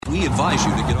advise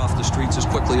you to get off the streets as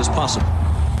quickly as possible.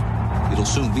 It'll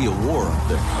soon be a war up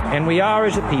there. And we are,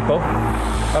 as a people,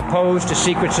 opposed to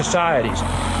secret societies,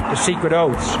 to secret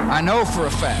oaths. I know for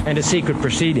a fact. And to secret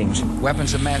proceedings.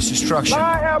 Weapons of mass destruction.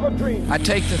 I have a dream. I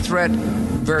take the threat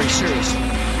very seriously.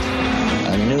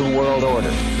 A new world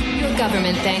order. Your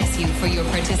government thanks you for your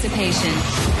participation.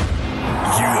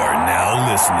 You are now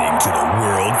listening to the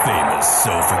world-famous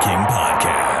Sofa King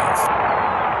podcast.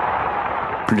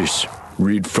 Please,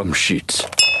 read from sheets.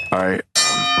 I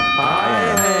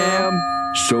am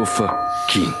Sofa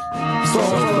King.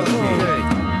 Sofa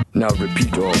King. Now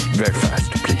repeat all very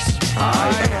fast, please.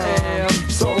 I am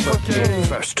Sofa King.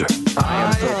 Faster.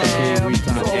 I am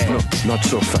Sofa King. No, not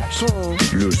so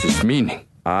fast. Loses meaning.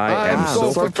 I am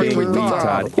Sofa King.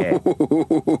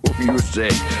 You say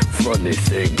funny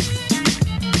things.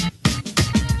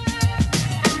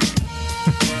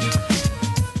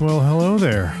 Well, hello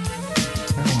there.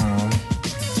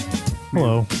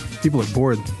 Hello. People are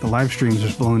bored. The live stream's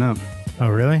just blowing up. Oh,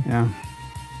 really? Yeah.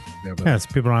 Yeah, it's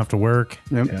people don't have to work.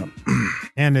 Yep. Yeah.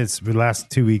 And it's the last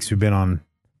 2 weeks we've been on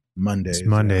Mondays.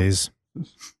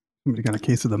 Somebody got a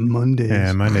case of the Mondays.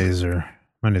 Yeah, Mondays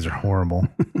are horrible.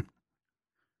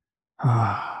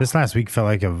 This last week felt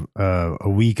like a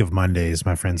week of Mondays,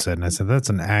 my friend said. And I said, that's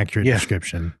an accurate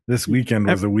description. This weekend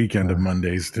was a weekend of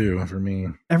Mondays, too, for me.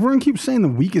 Everyone keeps saying the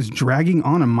week is dragging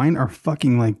on and mine are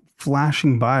fucking like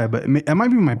flashing by, but it might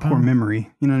be my poor memory.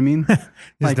 You know what I mean?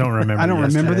 Just don't remember. I don't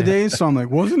remember the days, so I'm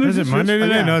like, wasn't it? Is it Monday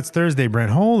today? Yeah. No, it's Thursday,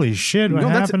 Brent. Holy shit, what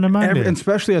happened to Monday? And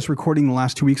especially us recording the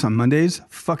last 2 weeks on Mondays,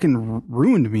 fucking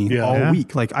ruined me all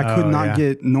week. Like I could not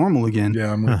get normal again.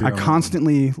 Yeah, I'm with you I on that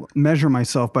constantly measure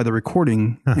myself by the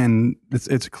recording, and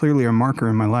it's clearly a marker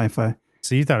in my life.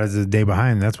 So you thought it was a day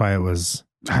behind. That's why it was...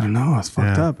 I don't know. I was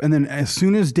fucked up. And then as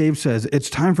soon as Dave says, it's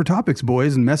time for topics,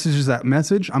 boys, and messages that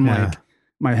message, I'm like,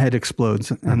 my head explodes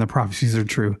and the prophecies are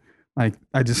true. Like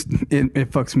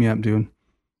it fucks me up, dude.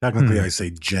 Technically, I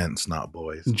say gents, not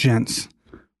boys. Gents.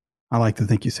 I like to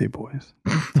think you say boys.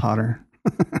 Hotter.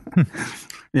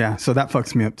 Yeah. So that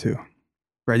fucks me up too.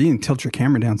 Brad, you can tilt your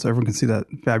camera down so everyone can see that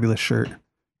fabulous shirt.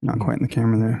 Not quite in the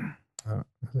camera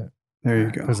there. There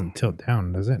you go. It doesn't tilt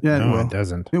down, does it? Yeah, no, it will. It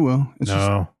doesn't. It will. It's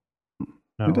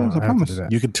No, it does. I have to promise. do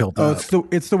that. You can tilt Oh, that.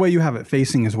 it's the way you have it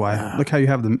facing is why. Look how you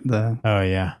have the Oh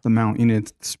yeah, the mount. You need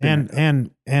to spin it. and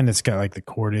it's got like the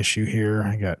cord issue here.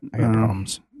 I got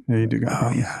problems. Yeah, you do got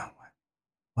problems. yeah.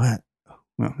 What?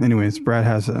 Well, anyways, Brad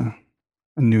has a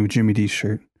new Jimmy D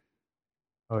shirt.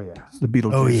 Oh yeah. It's the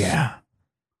Beetlejuice. Oh yeah.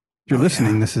 If you're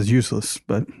listening, this is useless,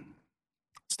 but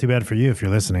It's too bad for you if you're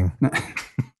listening.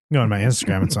 Go on my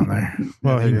Instagram. It's on there.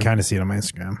 Well, you can kind of see it on my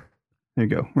Instagram. there you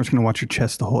go. We're just gonna watch your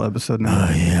chest the whole episode now.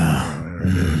 Oh yeah.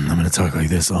 I'm gonna talk like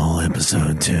this all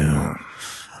episode too.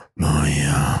 Oh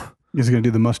yeah. You guys are gonna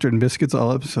do the mustard and biscuits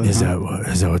all episode. Is huh?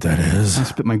 that what that is? I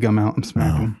spit my gum out. I'm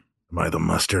smacking. Am I the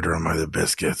mustard or am I the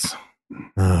biscuits?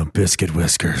 Oh, biscuit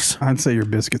whiskers. I'd say your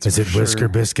biscuits. Is for it whisker sure.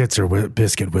 biscuits or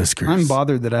biscuit whiskers? I'm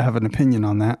bothered that I have an opinion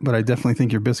on that, but I definitely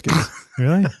think you're biscuits.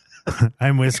 Really?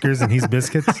 I'm whiskers and he's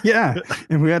biscuits. Yeah,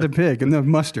 and we had to pick, and the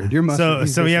mustard. You're mustard.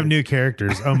 So we have new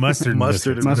characters. Oh, mustard, and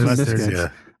Mustard biscuits. and mustard and biscuits. Yeah.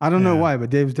 I don't know why, but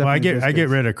Dave's Well, definitely. I get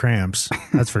rid of cramps.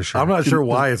 That's for sure. I'm not sure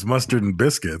why it's mustard and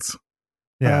biscuits.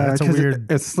 Yeah, that's a 'cause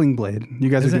weird. It's Sling Blade. You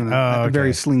guys Is are it? doing Oh, a okay.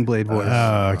 very Sling Blade voice.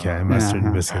 Oh, okay. Mustard Yeah.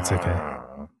 and biscuits. Okay.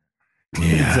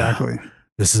 Yeah. Exactly.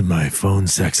 This is my phone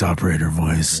sex operator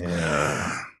voice.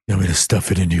 Yeah. You want me to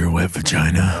stuff it into your wet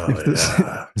vagina? If this,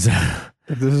 Is that,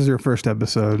 if this is your first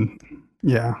episode,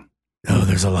 yeah. oh,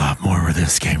 there's a lot more where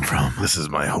this came from. This is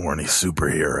my horny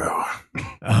superhero.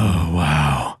 Oh,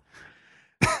 wow.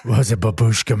 Was it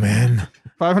Babushka Man?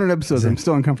 500 episodes. I'm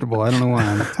still uncomfortable. I don't know why.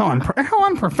 How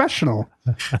unprofessional.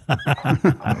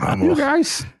 You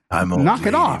guys, I'm a knock it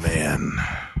lady off. man.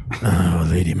 Oh,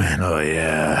 lady man. Oh,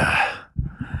 yeah.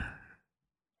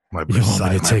 My You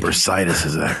want me to take- bursitis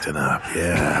is acting up.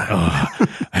 Yeah. Oh,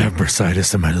 I have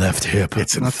bursitis in my left hip.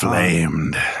 It's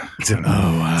inflamed. It's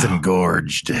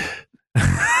engorged.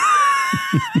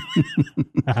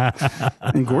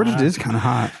 engorged is kind of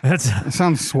hot. That's It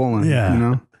sounds swollen. Yeah. You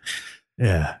know?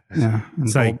 yeah. Yeah. And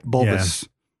It's like, bulbous.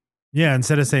 Yeah,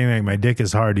 instead of saying like my dick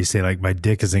is hard, you say like my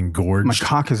dick is engorged. My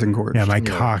cock is engorged. Yeah, my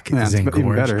cock Yeah, is it's engorged.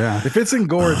 even better. Yeah. If it's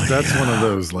engorged, that's one of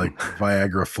those like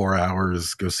Viagra 4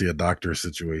 hours, go see a doctor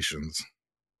situations.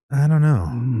 I don't know.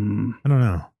 Mm. I don't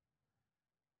know.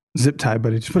 Zip tie,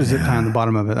 buddy. Just put a zip tie on the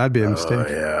bottom of it. That'd be a mistake. Oh,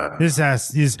 yeah. This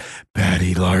is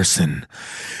Patty Larson.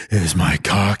 Is my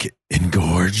cock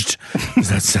engorged? Does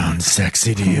that sound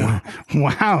sexy to you?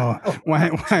 Wow.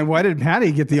 Why did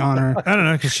Patty get the honor? I don't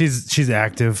know, because she's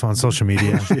active on social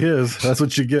media. She is. That's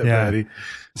what you get, Yeah. Patty.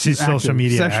 She's social Active,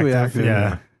 media sexually active.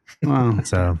 Yeah. Wow.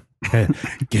 So,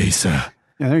 Geisa,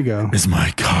 Yeah, there you go. is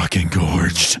my cock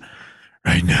engorged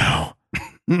right now?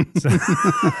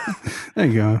 There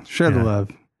you go. Share the Yeah. love.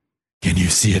 Can you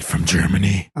see it from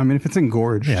Germany? I mean, if it's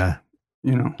engorged, Yeah.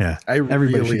 you know. Yeah.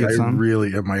 Everybody should get some.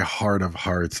 really, in my heart of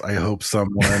hearts, I hope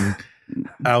someone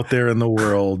out there in the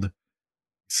world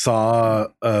saw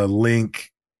a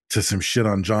link to some shit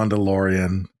on John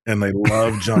DeLorean and they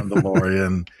love John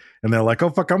DeLorean and they're like, oh,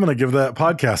 fuck, I'm going to give that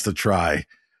podcast a try.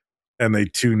 And they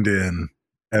tuned in.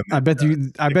 And I bet they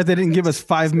didn't give us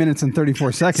 5 minutes and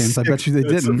 34 seconds. I bet you they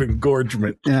minutes of didn't.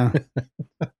 engorgement. Yeah.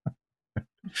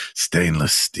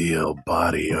 Stainless steel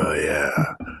body. Oh,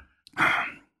 yeah.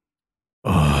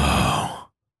 Oh.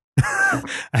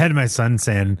 I had my son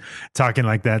talking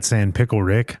like that, saying Pickle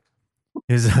Rick.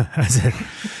 I said,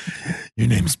 your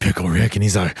name's Pickle Rick. And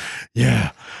he's like,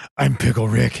 yeah, I'm Pickle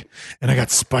Rick. And I got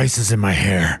spices in my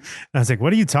hair. And I was like,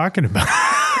 what are you talking about?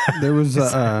 There was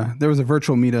a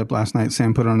virtual meetup last night.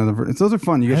 Sam put on another. Those are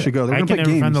fun. You guys should go. They're I going to can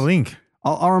play never games. find the link.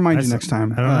 I'll remind you next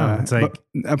time. I don't know. It's like,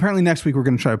 but apparently next week we're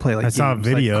going to try to play like I saw a games,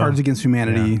 like video. Cards Against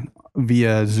Humanity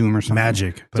via Zoom or something.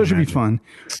 Magic. So it should Magic. be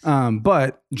fun.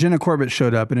 But Jenna Corbett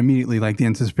showed up and immediately like the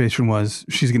anticipation was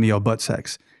she's going to yell butt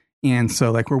sex. And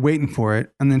so like we're waiting for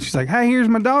it. And then she's like, hey, here's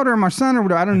my daughter or my son or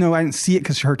whatever. I don't know. I didn't see it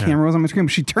because her camera was on my screen.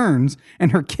 But she turns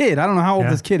and her kid, I don't know how old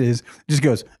this kid is, just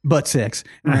goes, butt sex.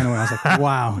 And ran away. I was like,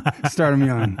 wow. Started me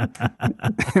on.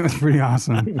 It was pretty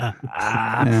awesome.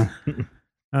 Yeah.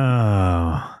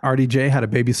 Oh. RDJ had a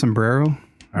baby sombrero.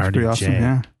 That's pretty RDJ. awesome.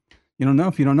 Yeah. You don't know.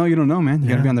 If you don't know, you don't know, man. You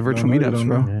got to be on the virtual meetups,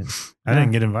 bro. I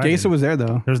didn't get invited. Gesa was there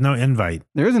though. There's no invite.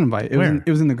 There is an invite. It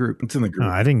was in the group. It's in the No, group.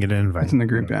 I didn't get an invite. It's in the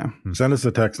group. Yeah. Send us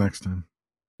a text next time.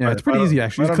 Yeah. It's pretty easy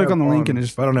actually. Just click on the link and it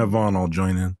just. If I don't have Vaughn, I'll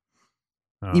join in.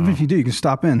 Oh. Even if you do, you can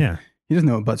stop in. Yeah. He doesn't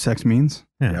know what butt sex means.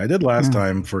 Yeah, I did last Yeah.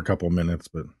 time for a couple of minutes,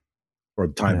 but or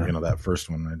the time, Yeah. that first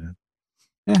one I did.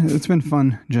 Yeah, it's been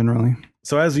fun generally.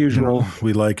 So as usual,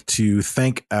 we like to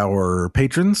thank our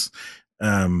patrons.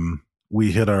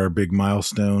 We hit our big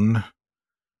milestone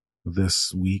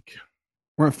this week.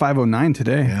 We're at 509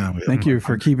 today. Yeah, Thank you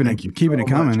for keeping it so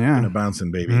coming. much. Yeah. Keeping it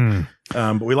bouncing, baby. Mm.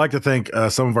 But we like to thank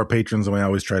some of our patrons, and we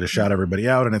always try to shout everybody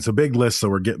out. And it's a big list, so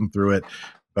we're getting through it.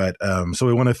 But so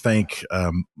we want to thank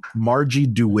Margie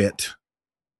DeWitt.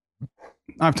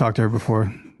 I've talked to her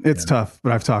before. It's tough,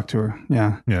 but I've talked to her.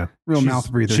 Yeah. Yeah. Real She's-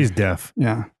 mouth breather. She's deaf.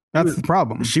 Yeah. That's the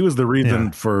problem. She was the reason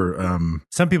Yeah. for.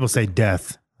 Some people say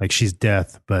death, like she's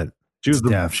death, but She was the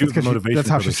deaf. she was the That's 'cause motivation that's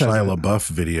how for the she says Shia it. LaBeouf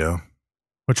video.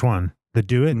 which one? The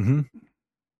Do It? Mm-hmm.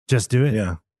 Just Do It?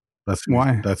 Yeah, that's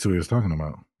Why? That's who he was talking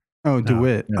about. Oh,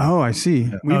 DeWitt. Yeah. Oh, I see.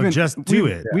 Yeah. We've Oh, been- just do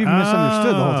we've- it. We've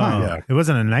misunderstood the whole time. Yeah. It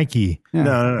wasn't a Nike. Yeah.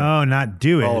 No. Oh, not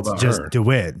do it. All It's about just her. do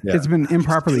it. Yeah. It's been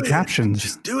improperly Just do it. captioned.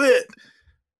 Just do it.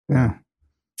 Yeah.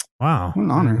 Wow. What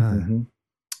an honor. Mhm.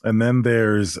 And then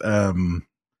there's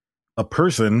a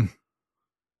person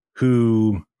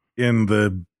who, in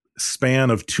the span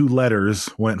of 2 letters,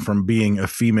 went from being a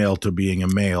female to being a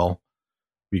male,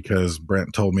 because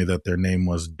Brent told me that their name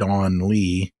was Dawn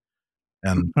Lee,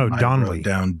 and Oh, I Dawn wrote Lee.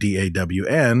 down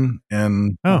DAWN,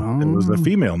 and Oh, it was a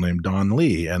female named Dawn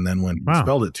Lee. And then when he Wow.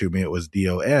 spelled it to me, it was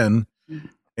DON,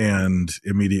 and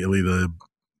immediately the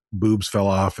boobs fell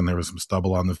off, and there was some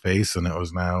stubble on the face, and it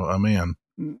was now a man.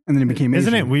 And then he became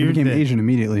Isn't Asian. it weird He became that- Asian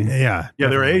immediately, yeah. Yeah,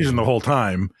 they were definitely. Asian the whole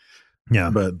time, Yeah.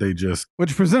 but they just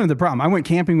which presented the problem. I went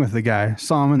camping with the guy,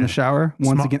 saw him in the shower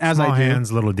once Small- again, as small I do.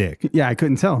 hands, little dick. Yeah, I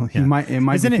couldn't tell. It Yeah. might be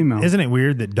female. Isn't it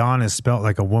weird that Dawn is spelt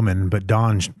like a woman, but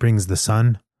Dawn brings the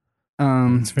sun?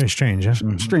 It's very strange. Huh?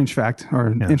 Strange fact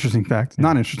or Yeah. interesting fact.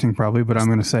 Not interesting probably, but I'm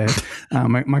going to say it.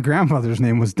 My grandfather's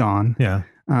name was Don. Yeah.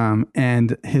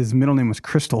 And his middle name was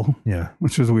Crystal, Yeah.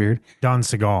 which was weird. Don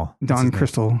Segal. That's Dawn his name.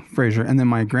 Crystal Fraser. And then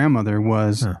my grandmother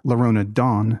was Huh. Larona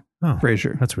Dawn Oh,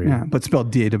 Fraser. that's weird. Yeah, but spelled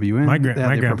DAWN. My They had the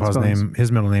appropriate grandpa's spellings. name,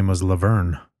 his middle name was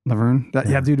Laverne. Laverne.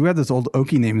 Yeah, dude, we had those old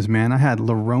Okie names, man. I had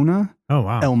Larona, Oh,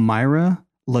 wow. Elmira,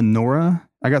 Lenora.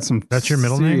 I got some That's your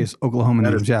middle name? serious Oklahoma That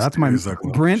names. is Yeah, that's my serious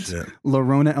Oklahoma Brent, shit.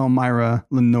 Larona, Elmira,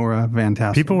 Lenora,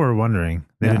 fantastic. People were wondering.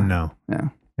 They Yeah. didn't know. Yeah.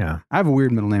 Yeah. I have a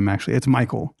weird middle name, actually. It's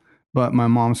Michael, but my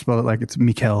mom spelled it like it's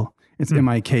Mikel. It's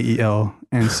Mikel.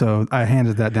 And so I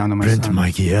handed that down to my Brent son.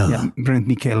 Michael. Yeah, Brent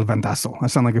Michael Van Tassel. I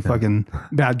sound like a fucking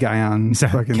bad guy on So,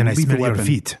 fucking can I Lethal smell your Weapon.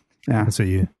 feet? Yeah. That's what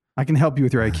you. I can help you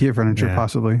with your IKEA furniture, Yeah.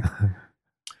 possibly.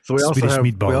 So we Swedish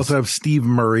meatballs. also have Steve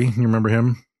Murray. You remember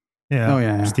him? Yeah. Oh,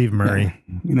 yeah. Steve Murray.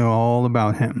 Yeah. You know all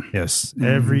about him. Yes.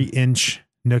 Every inch,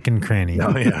 nook and cranny.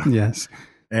 Oh yeah. Yes.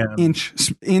 And Inch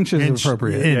is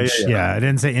appropriate. Inch. Yeah, Yeah, yeah. I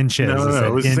didn't say inches. no, I said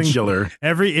it was inch. singular.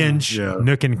 Every inch, Yeah.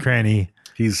 nook and cranny.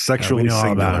 He's sexually we know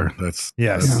all about singular. him. That's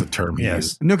Yes. the term he Yes.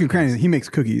 used. Nook and Crannies. He makes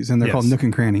cookies, and they're Yes. called Nook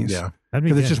and Crannies. Yeah. That'd be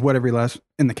Because it's good. just whatever he left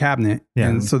in the cabinet. Yeah.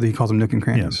 And so he calls them Nook and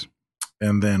Crannies.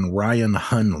 And then Ryan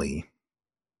Hunley.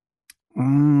 I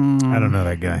don't know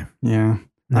that guy. Yeah.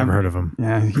 Never heard of him.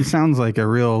 Yeah. He sounds like a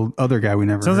real other guy we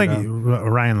never Sounds heard like of.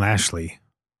 Ryan Lashley.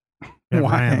 You have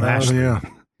Why? Ryan Lashley. Oh, yeah.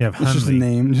 You have It's just a Hunley.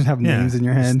 name. Just have Yeah. names in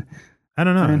your head. I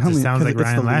don't know. Ryan It just Hunley, sounds 'cause like it's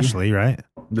Ryan the lead. Lashley, right?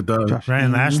 It does. Josh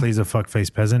Ryan Hunley. Lashley's a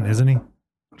fuckface peasant, isn't he?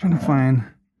 I'm trying to find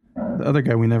the other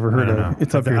guy we never I heard don't of. know.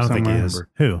 It's up I here don't somewhere. think he is.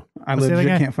 Who? I What's the other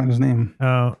legit guy? can't find his name.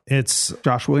 Oh, it's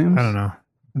Josh Williams? I don't know.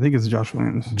 I think it's Josh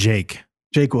Williams. Jake.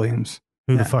 Jake Williams.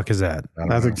 Who Yeah. the fuck is that? I don't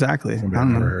That's know. exactly. Somebody I don't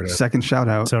I've never know. heard of. Second shout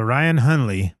out. So Ryan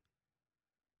Hunley,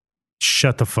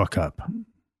 shut the fuck up.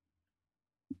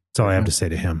 That's all I have to say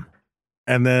to him.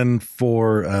 And then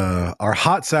for our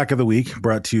hot sack of the week,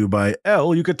 brought to you by El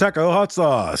Yucateco Hot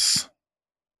Sauce.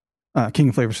 King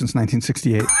of Flavor since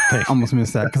 1968. Almost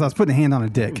missed that because I was putting a hand on a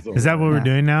dick. Is that what we're Yeah.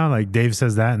 doing now? Like Dave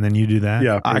says that and then you do that?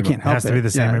 Yeah, I pretty can't much. help Has it. to be the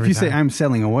same If every you say time. I'm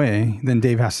sailing away, then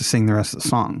Dave has to sing the rest of the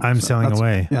song. I'm sailing that's-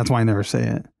 away. Yeah, that's why I never say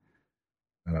it.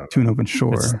 To an open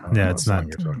shore. It's- I don't know Yeah, what it's song not.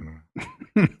 you're talking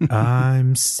about.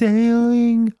 I'm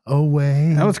sailing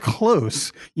away. That was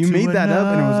close. You to made that up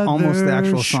and it was almost the another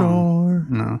actual song. shore.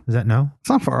 No, Is that no? it's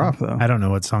not far off though. I don't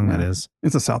know what song that Yeah. is.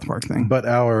 It's a South Park thing. But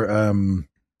our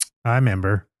I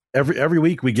remember. every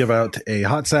week we give out a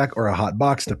hot sack or a hot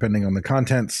box depending on the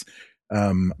contents,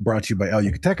 brought to you by El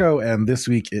Yucateco, and this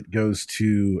week it goes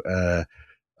to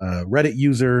Reddit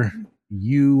user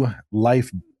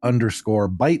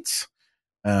ulife_bites.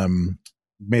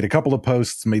 Made a couple of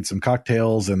posts, made some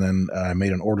cocktails, and then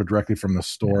made an order directly from the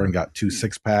store and got 2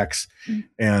 6-packs.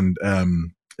 And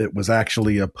it was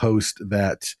actually a post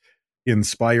that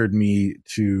inspired me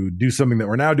to do something that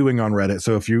we're now doing on Reddit.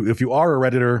 So if you are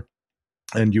a Redditor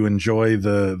and you enjoy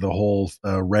the whole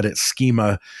Reddit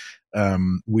schema,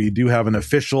 we do have an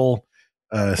official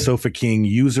Sofa King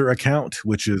user account,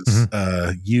 which is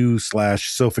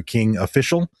u/Sofa King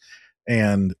official.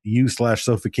 And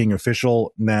u/Sofa King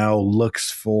official now looks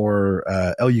for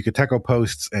El Yucateco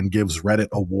posts and gives Reddit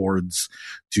awards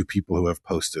to people who have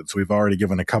posted. So we've already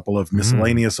given a couple of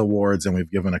miscellaneous awards and we've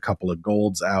given a couple of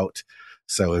golds out.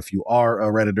 So if you are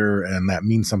a Redditor and that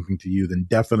means something to you, then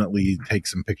definitely take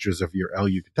some pictures of your El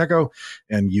Yucateco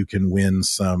and you can win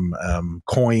some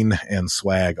coin and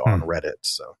swag on Reddit.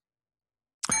 So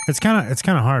It's kind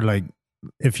of hard. Like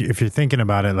if you're thinking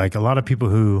about it, like a lot of people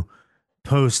who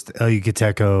post El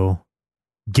Yucateco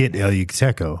get El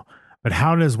Yucateco, but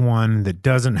how does one that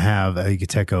doesn't have El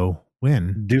Yucateco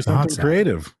win? do the hot something sack?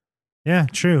 creative. Yeah,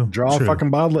 true. Draw true. a fucking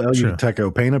bottle of El True.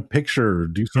 Yucateco, paint a picture,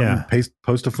 do something, Yeah.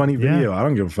 post a funny Yeah. video. I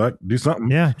don't give a fuck. Do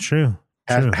something. Yeah, true.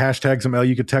 True. Hashtag some El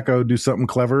Yucateco, do something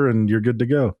clever, and you're good to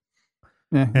go.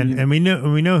 yeah, And we know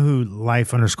who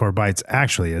life_bites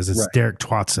actually is. It's Right. Derek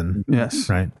Twatson, yes,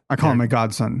 right? I call him my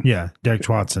godson. Yeah, Derek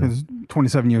Twatson. Because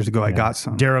 27 years ago, I got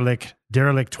some. Derelict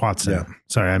Twatson. Yeah.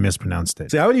 Sorry, I mispronounced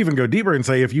it. See, I would even go deeper and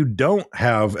say if you don't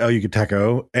have El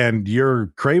Yucateco and you're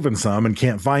craving some and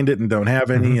can't find it and don't have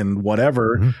any and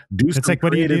whatever, do some It's like,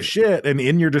 what do you creative do? shit. And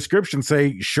in your description,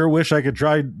 say, sure wish I could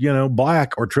try,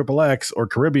 black or XXX or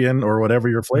Caribbean or whatever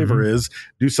your flavor is.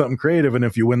 Do something creative. And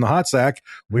if you win the hot sack,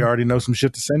 we already know some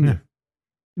shit to send you.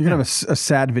 You can have a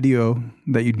sad video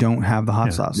that you don't have the hot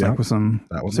Yeah. sauce, Yeah. like with some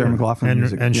That would Sarah work. McLachlan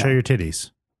music. And show Yeah. your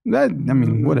titties. That, I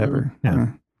mean, whatever. Yeah.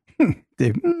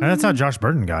 Dave, And that's how Josh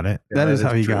Burton got it. that is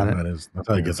how he true. got it. That's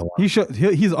how he gets along.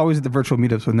 He's always at the virtual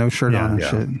meetups with no shirt Yeah. on and Yeah.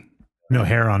 shit. No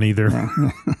hair on either.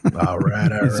 All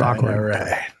right. It's awkward. All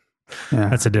right. Yeah.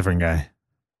 That's a different guy.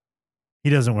 He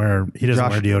doesn't wear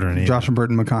deodorant either. Josh and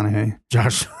Burton McConaughey.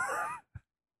 Josh.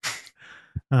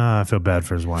 I feel bad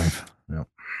for his wife. Yep.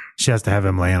 She has to have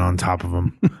him laying on top of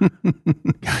him.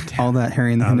 God damn. All that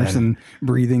Harry and the Oh, man. Henderson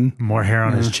breathing. More hair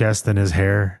on his chest than his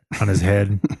hair on his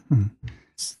head.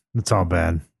 It's all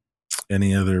bad.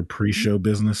 Any other pre-show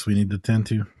business we need to tend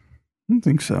to? I don't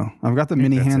think so. I've got the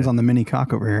mini that's hands it. on the mini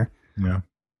cock over here. Yeah.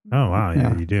 Oh, wow. Yeah,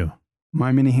 Yeah. you do.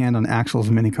 My mini hand on Axel's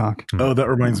mini cock. Oh, that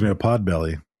reminds me of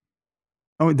Podbelly.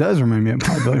 Oh, it does remind me of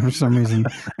Podbelly for some reason.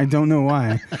 I don't know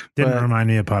why. Didn't But, remind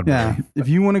me of Podbelly. Yeah. If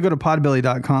you want to go to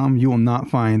podbelly.com, you will not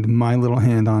find my little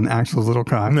hand on Axel's little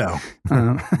cock. No.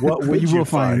 What but would you will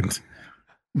find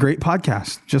great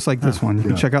podcasts just like this one. You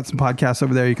can check out some podcasts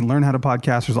over there. You can learn how to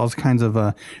podcast. There's all kinds of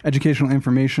educational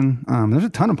information. There's a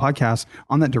ton of podcasts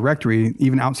on that directory,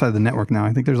 even outside of the network now.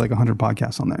 I think there's like 100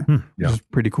 podcasts on there, Yeah. which is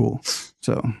pretty cool.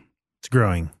 So It's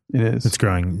growing. it is. It's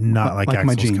growing. Not like my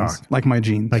Axel's jeans. cock. Like my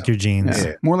jeans. Like your jeans.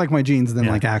 Yeah. More like my jeans than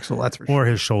Yeah. like Axel. That's for sure. Or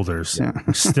his shoulders. Yeah.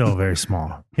 Still very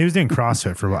small. He was doing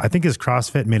CrossFit for a while. I think his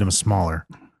CrossFit made him smaller.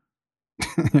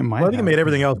 It might Well, I think it have. made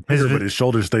everything else bigger, His- but his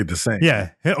shoulders stayed the same. Yeah.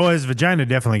 Well, his vagina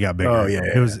definitely got bigger. Oh, yeah,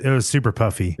 It was super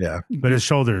puffy. Yeah. But his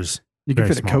shoulders. You can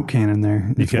very fit a small. Coke can in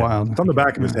there. It's could. wild. It's on the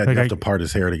back of his head. Like You have I- to part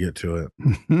his hair to get to it.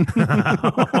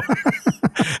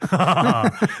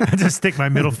 I just stick my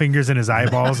middle fingers in his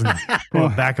eyeballs and pull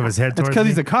the back of his head It's towards because me.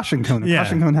 he's a caution cone. The Yeah.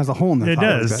 caution cone has a hole in the It top.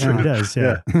 does. Like It that. does.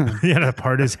 Yeah. He had to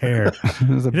part his hair.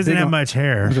 There's a He doesn't big have hole- much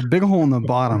hair. There's a big hole in the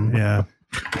bottom. Yeah.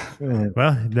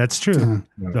 Well, that's true.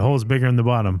 The hole's bigger in the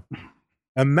bottom.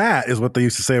 And that is what they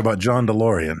used to say about John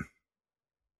DeLorean.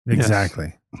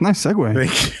 Exactly. Nice segue.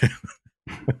 Thank you.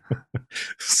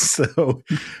 So,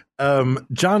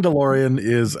 John DeLorean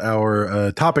is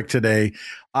our topic today.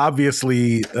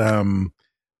 Obviously, the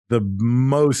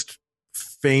most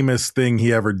famous thing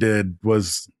he ever did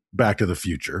was Back to the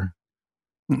Future.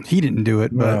 He didn't do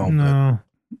it, but Well, No.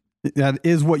 that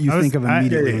is what you I was- think of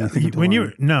immediately. when you think of when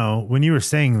DeLorean. when you were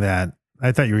saying that,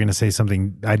 I thought you were going to say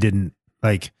something I didn't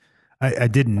like. I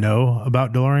didn't know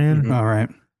about DeLorean, All right.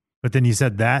 but then you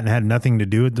said that and had nothing to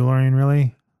do with DeLorean,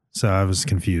 really. So I was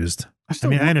confused. I still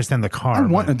mean, I want- understand the car. I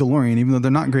want but- a DeLorean, even though they're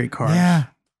not great cars. Yeah.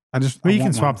 Well, Well, you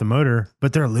can swap the motor,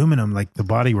 but they're aluminum, like the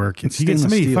bodywork. It's If you get stainless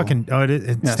somebody steel. fucking, oh, it's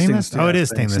Yeah, stainless. stainless steel. Oh, it is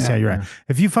Stainless stainless. steel. Yeah, you're right.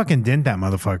 If you fucking dent that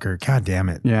motherfucker, god damn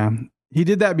it. Yeah. He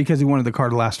did that because he wanted the car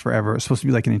to last forever. It's supposed to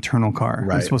be like an eternal car.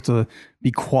 Right. It's supposed to be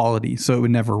quality, so it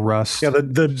would never rust. yeah,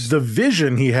 the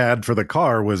vision he had for the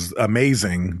car was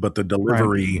amazing, but the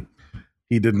delivery,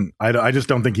 he didn't. I just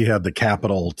don't think he had the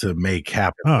capital to make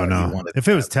happen. Oh what he no! wanted If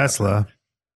to it was happen. Tesla,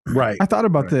 right? I thought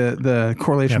about the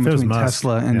correlation Yeah, if it was between Musk,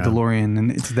 Tesla and yeah. DeLorean, and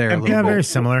it's there. And a little yeah, bit. very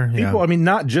similar. People, Yeah. I mean,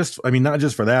 not just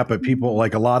for that, but people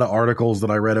like a lot of articles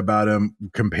that I read about him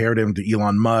compared him to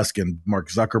Elon Musk and Mark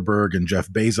Zuckerberg and Jeff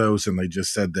Bezos, and they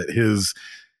just said that his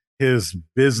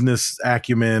business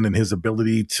acumen and his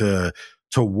ability to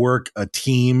work a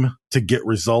team to get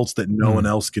results that no one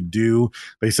else could do.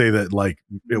 They say that like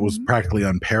it was practically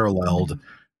unparalleled.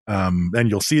 And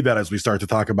you'll see that as we start to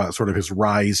talk about sort of his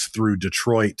rise through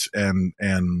Detroit and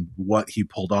what he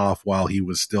pulled off while he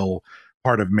was still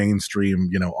part of mainstream,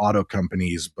 auto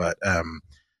companies. But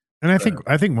And I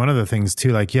think one of the things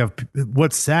too, like you have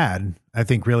what's sad, I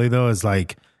think really though, is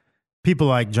like people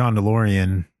like John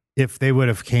DeLorean, if they would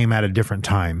have came at a different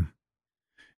time.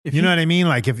 You know what I mean?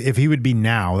 Like if he would be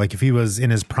now, like if he was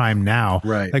in his prime now,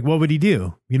 Right. like what would he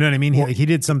do? You know what I mean? He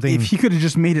did something. If he could have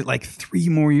just made it like 3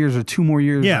 more years or 2 more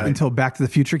years Yeah. until Back to the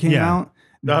Future came Yeah. out.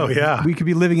 Oh, yeah. We could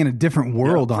be living in a different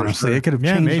world, for honestly. sure. It could have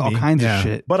Yeah, changed all maybe. kinds Yeah. of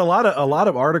shit. But a lot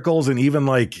of articles and even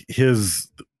like his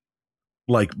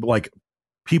like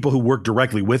people who work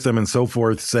directly with him and so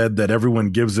forth said that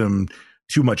everyone gives him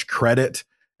too much credit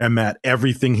and that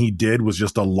everything he did was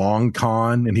just a long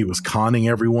con and he was conning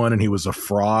everyone and he was a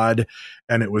fraud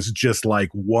and it was just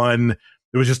like it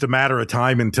was just a matter of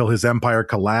time until his empire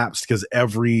collapsed because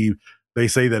they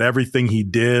say that everything he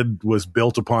did was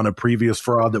built upon a previous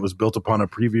fraud that was built upon a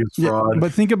previous fraud.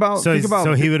 But think about so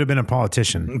he would have been a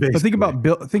politician. But think about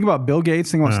Bill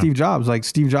Gates. Think about Yeah. Steve Jobs. Like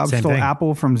Steve Jobs Same stole thing.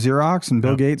 Apple from Xerox, and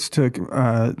Bill Gates took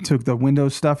the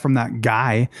Windows stuff from that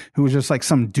guy who was just like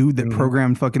some dude that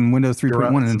programmed fucking Windows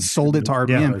 3.1 and then sold it to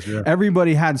IBM. Yeah.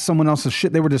 Everybody had someone else's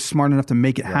shit. They were just smart enough to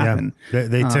make it happen. Yeah.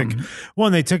 They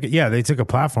took a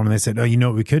platform and they said, oh, you know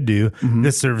what we could do?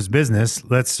 This serves business.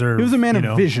 Let's serve. He was a man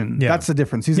of vision. Yeah. That's the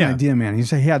difference. He's Yeah. an idea man. He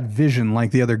had vision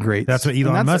like the other greats. That's what And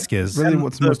Elon that's Musk is. Really, And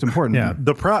what's most important. Yeah.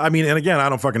 And again, I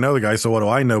don't fucking know the guy, so what do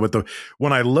I know? But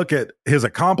when I look at his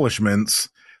accomplishments,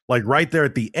 like right there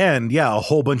at the end, yeah, a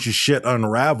whole bunch of shit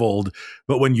unraveled.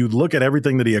 But when you look at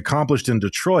everything that he accomplished in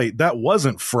Detroit, that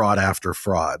wasn't fraud after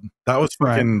fraud. That was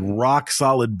fucking rock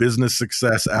solid business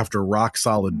success after rock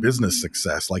solid business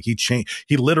success. Like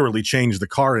he literally changed the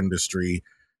car industry.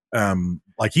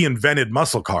 Like he invented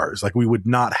muscle cars. Like we would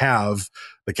not have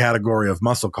the category of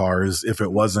muscle cars if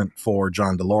it wasn't for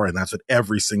John DeLorean. That's what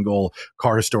every single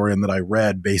car historian that I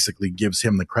read basically gives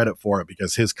him the credit for it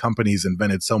because his companies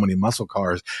invented so many muscle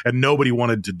cars and nobody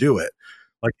wanted to do it.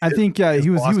 Like I think he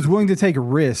was willing to take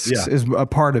risks Yeah. is a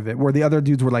part of it. Where the other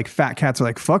dudes were like fat cats are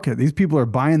like, fuck it, these people are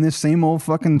buying this same old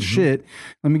fucking shit.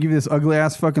 Let me give you this ugly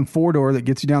ass fucking 4-door that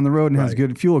gets you down the road and has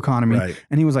good fuel economy. Right.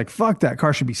 And he was like, fuck that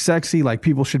car should be sexy. Like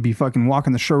people should be fucking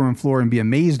walking the showroom floor and be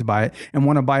amazed by it and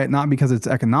want to buy it not because it's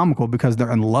economical, because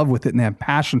they're in love with it and they have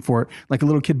passion for it, like a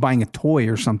little kid buying a toy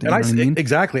or something. And you know what I mean?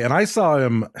 exactly. And I saw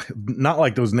him not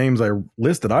like those names I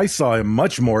listed. I saw him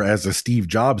much more as a Steve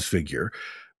Jobs figure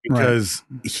because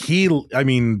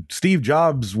Steve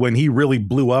Jobs, when he really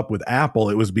blew up with Apple,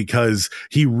 it was because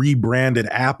he rebranded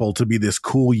Apple to be this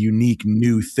cool, unique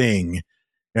new thing.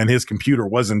 And his computer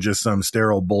wasn't just some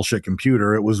sterile bullshit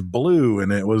computer. It was blue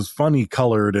and it was funny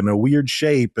colored and a weird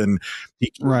shape. And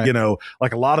he, you know,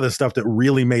 like a lot of the stuff that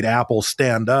really made Apple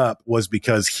stand up was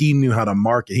because he knew how to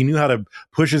market. He knew how to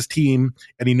push his team,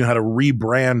 and he knew how to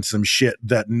rebrand some shit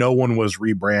that no one was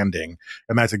rebranding.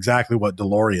 And that's exactly what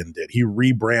DeLorean did. He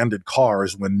rebranded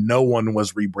cars when no one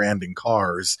was rebranding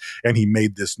cars. And he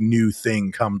made this new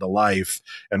thing come to life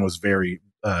and was very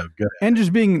good. And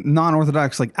just being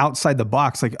non-orthodox, like outside the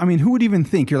box. Like, I mean, who would even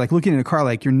think? You're like looking at a car,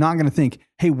 like you're not going to think,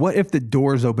 hey, what if the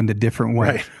doors opened a different way?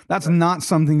 Right. That's not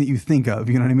something that you think of.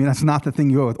 You know what I mean? That's not the thing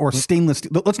you go with. Or stainless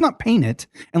steel. Let's not paint it,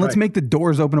 and let's make the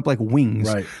doors open up like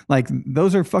wings. Right. Like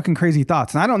those are fucking crazy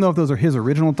thoughts. And I don't know if those are his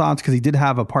original thoughts, because he did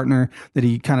have a partner that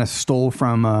he kind of stole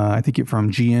from, I think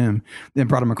from GM, then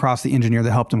brought him across, the engineer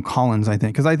that helped him, Collins, I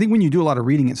think. Because I think when you do a lot of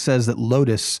reading, it says that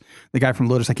Lotus, the guy from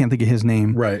Lotus, I can't think of his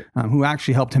name, Right. Who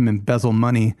actually helped him embezzle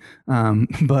money.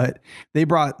 But they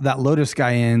brought that Lotus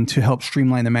guy in to help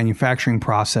streamline the manufacturing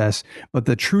process. But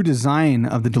the true design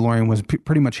of the DeLorean was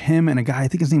pretty much him and a guy, I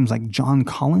think his name's like John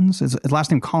Collins, his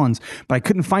last name Collins, but I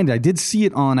couldn't find it. I did see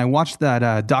it I watched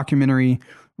that documentary,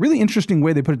 really interesting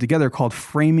way they put it together, called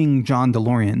Framing John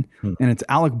DeLorean. And it's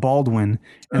Alec Baldwin.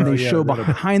 And they show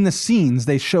behind the scenes,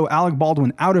 they show Alec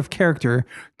Baldwin out of character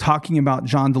talking about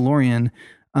John DeLorean,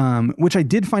 which I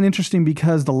did find interesting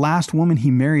because the last woman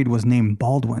he married was named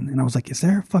Baldwin. And I was like, is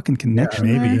there a fucking connection?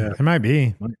 Maybe there? it might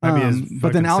be.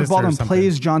 But then Alec Baldwin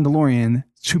plays John DeLorean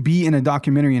to be in a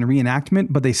documentary and reenactment,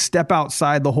 but they step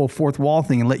outside the whole fourth wall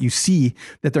thing and let you see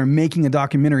that they're making a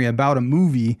documentary about a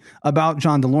movie about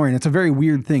John DeLorean. It's a very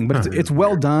weird thing, but it's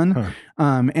well done.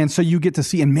 And so you get to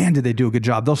see, and man, did they do a good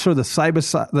job. They'll show the side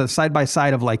by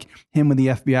side of like him with the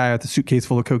FBI with the suitcase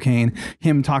full of cocaine,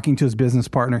 him talking to his business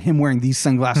partner, him wearing these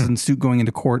sunglasses and suit going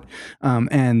into court.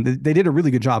 And they did a really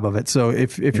good job of it. So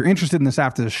if you're interested in this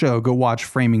after the show, go watch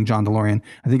Framing John DeLorean.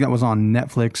 I think that was on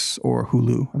Netflix or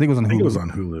Hulu. I think it was on Hulu. I think it was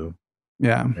on Hulu.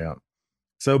 Yeah.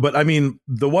 So, but I mean,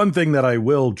 the one thing that I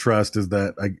will trust is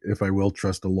that if I will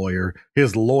trust a lawyer,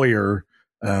 his lawyer,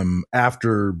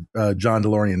 after John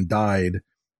DeLorean died,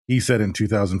 he said in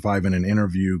 2005 in an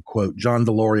interview, quote, "John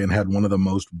DeLorean had one of the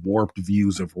most warped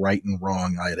views of right and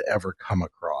wrong I had ever come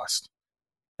across."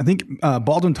 I think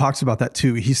Baldwin talks about that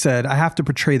too. He said, I have to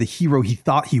portray the hero he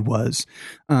thought he was,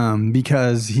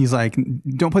 because he's like,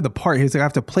 don't play the part. He's like, I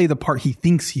have to play the part he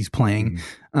thinks he's playing,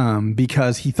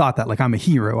 because he thought that, like, I'm a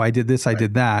hero. I did this, I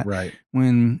did that. Right.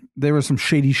 When there was some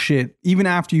shady shit, even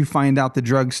after you find out the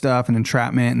drug stuff and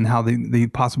entrapment and how they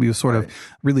possibly was sort of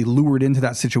really lured into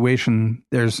that situation,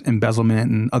 there's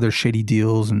embezzlement and other shady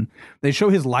deals. And they show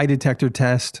his lie detector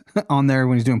test on there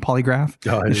when he's doing polygraph.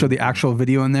 They show the actual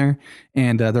video in there.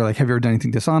 And they're like, have you ever done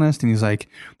anything dishonest? And he's like,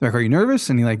 they're like, are you nervous?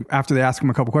 And he like, after they ask him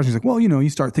a couple questions, he's like, well, you know, you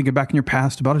start thinking back in your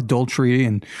past about adultery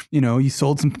and, you know, you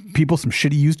sold some people some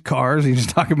shitty used cars. And he's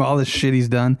just talking about all this shit he's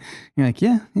done. And you're like,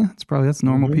 yeah, that's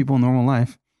normal people, normal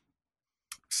life.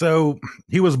 So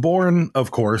he was born, of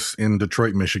course, in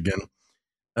Detroit, Michigan,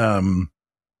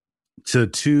 to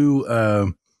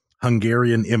two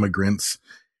Hungarian immigrants.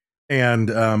 And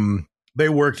they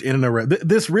worked in and around.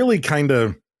 This really kind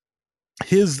of,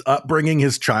 his upbringing,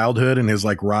 his childhood, and his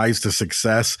like rise to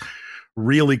success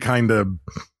really kind of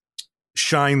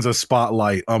shines a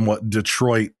spotlight on what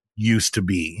Detroit used to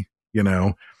be, you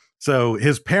know? So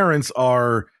his parents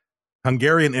are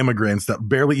Hungarian immigrants that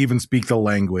barely even speak the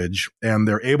language, and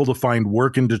they're able to find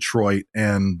work in Detroit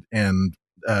and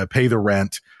pay the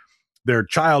rent. Their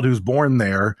child, who's born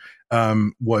there,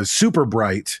 was super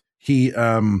bright. He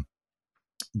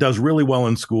does really well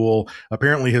in school.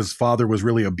 Apparently his father was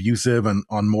really abusive, and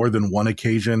on more than one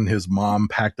occasion his mom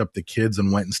packed up the kids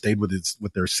and went and stayed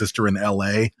with their sister in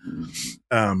LA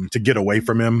to get away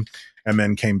from him, and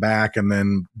then came back, and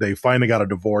then they finally got a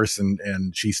divorce,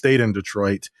 and she stayed in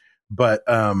Detroit. But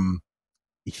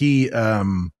he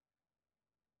did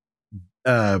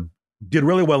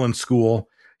really well in school.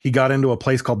 He got into a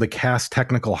place called the Cass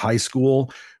Technical High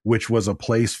School, which was a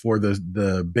place for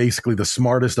the basically the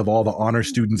smartest of all the honor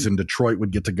students in Detroit would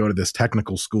get to go to this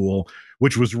technical school,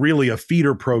 which was really a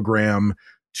feeder program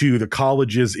to the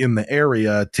colleges in the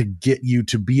area to get you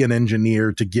to be an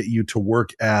engineer, to get you to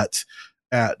work at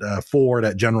Ford,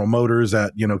 at General Motors,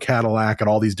 at, you know, Cadillac, at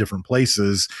all these different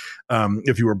places.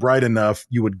 If you were bright enough,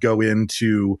 you would go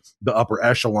into the upper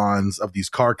echelons of these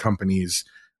car companies,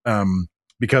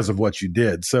 because of what you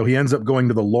did. So he ends up going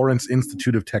to the Lawrence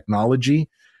Institute of Technology.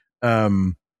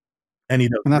 And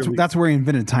that's where he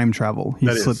invented time travel. He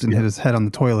slipped and hit his head on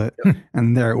the toilet,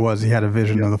 and there it was. He had a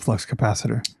vision of the flux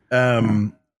capacitor.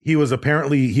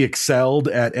 He excelled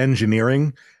at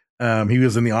engineering. He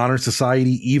was in the honor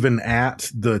society, even at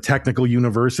the technical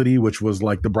university, which was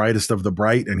like the brightest of the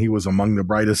bright. And he was among the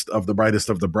brightest of the brightest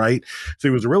of the bright. So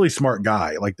he was a really smart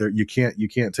guy. Like you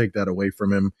can't take that away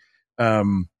from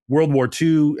him. World War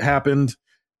II happened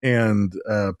and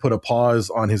put a pause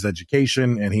on his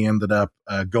education. And he ended up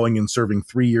going and serving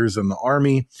 3 years in the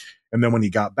army. And then when he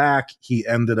got back, he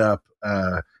ended up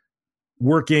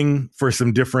working for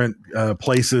some different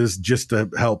places just to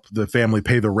help the family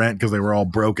pay the rent because they were all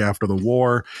broke after the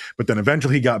war. But then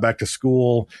eventually he got back to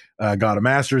school, got a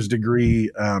master's degree,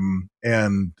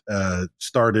 and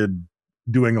started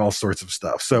doing all sorts of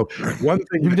stuff. So one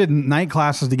thing, He did night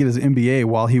classes to get his MBA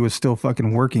while he was still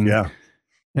fucking working. yeah,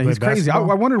 Yeah, he's Play crazy. I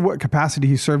basketball? wondered what capacity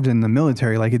he served in the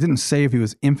military. Like, it didn't say if he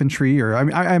was infantry or, I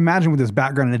mean, I imagine with his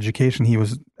background in education, he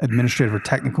was administrative or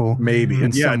technical, maybe.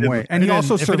 in some way. And he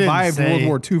also if it didn't survived say- World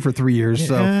War II for 3 years,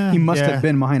 so Yeah, he must yeah. have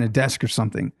been behind a desk or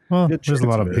something. Well, Good there's a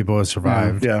lot chance of of it. people who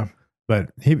survived. Yeah.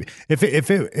 But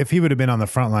if he would have been on the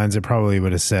front lines, it probably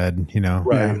would have said, you know,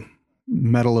 Right. Yeah.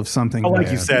 Medal of something. Well, like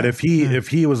Yeah. you said, if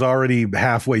he was already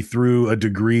halfway through a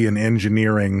degree in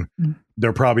engineering,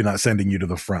 they're probably not sending you to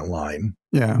the front line.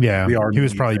 Yeah. yeah, The army he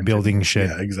was probably needs building shit.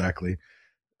 Yeah, exactly.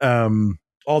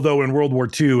 Although in World War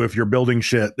II, if you're building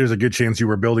shit, there's a good chance you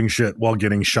were building shit while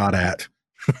getting shot at.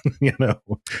 You know,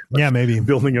 Yeah, maybe.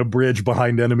 building a bridge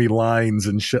behind enemy lines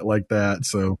and shit like that.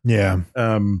 So, Yeah,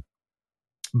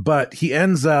 but he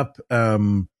ends up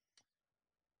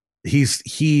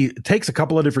he takes a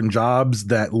couple of different jobs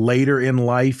that later in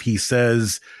life he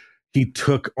says he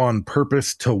took on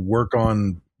purpose to work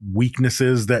on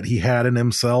weaknesses that he had in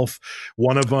himself.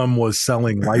 One of them was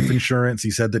selling life insurance. He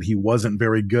said that he wasn't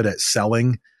very good at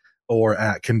selling or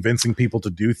at convincing people to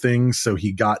do things, so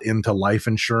he got into life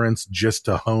insurance just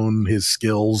to hone his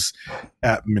skills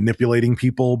at manipulating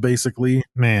people, basically.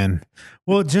 man.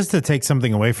 Well, just to take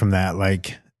something away from that,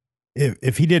 like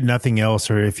if he did nothing else,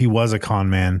 or if he was a con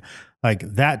man, like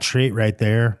that trait right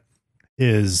there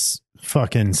is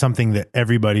fucking something that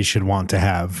everybody should want to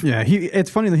have. Yeah, it's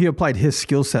funny that he applied his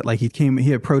skill set. Like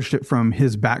he approached it from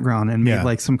his background and made Yeah.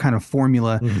 like some kind of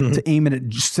formula to aim it at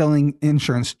just selling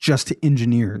insurance just to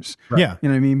engineers. Yeah. You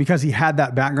know what I mean? Because he had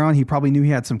that background, he probably knew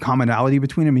he had some commonality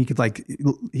between them. He could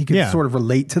Yeah. sort of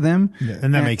relate to them.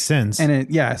 And that makes sense. And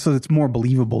so it's more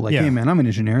believable. Like, Yeah. hey man, I'm an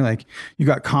engineer. Like, you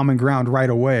got common ground right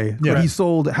away. Yeah. But he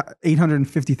sold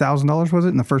 $850,000, was it,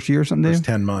 in the first year or something, First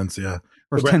Dave? 10 months, yeah.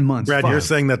 First Brad- 10 months. Brad, you're Fuck.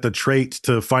 saying that the trait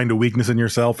to find a weakness in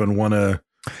yourself and want to,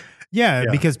 Yeah,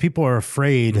 Yeah. because people are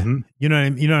afraid. Mhm. You know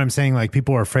what I'm saying? Like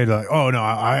people are afraid of like, oh no,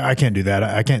 I can't do that.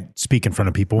 I can't speak in front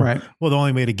of people. Right. Well, the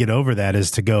only way to get over that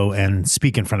is to go and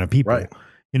speak in front of people. Right.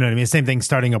 You know what I mean? Same thing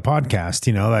starting a podcast,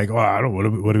 you know, like, oh,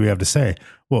 what do we have to say?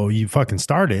 Well, you fucking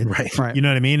started. Right. Right. You know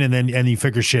what I mean? And you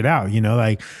figure shit out, you know,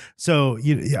 like, so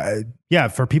yeah,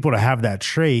 for people to have that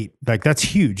trait, like that's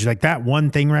huge. Like that one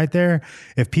thing right there,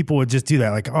 if people would just do that,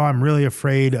 like, oh, I'm really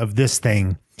afraid of this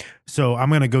thing, so I'm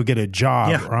going to go get a job,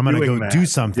 Yeah, or I'm going to doing go that. do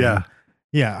something. Yeah.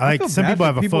 Yeah. I Like feel some bad people for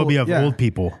have a people- phobia of yeah. old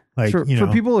people. Like, for, you know,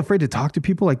 for people afraid to talk to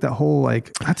people, like that whole,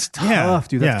 like, that's tough,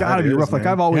 dude. That's Yeah, gotta that be is, rough. Like,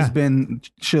 man. I've always Yeah. been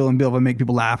chill and be able to make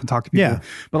people laugh and talk to people. Yeah.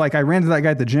 But like, I ran to that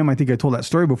guy at the gym. I think I told that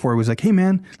story before. He was like, hey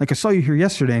man, like I saw you here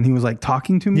yesterday, and he was like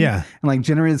talking to me. Yeah. And like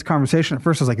generated this conversation. At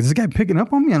first I was like, is this guy picking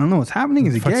up on me? I don't know what's happening.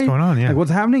 Is he fuck's gay? going on? Yeah. Like,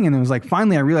 what's happening? And it was like,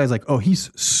 finally I realized like, oh,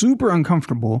 he's super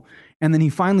uncomfortable. And then he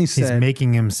finally he's said,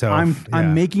 making himself.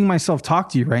 I'm making myself talk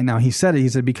to you right now. He said it. He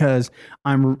said, because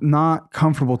I'm not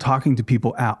comfortable talking to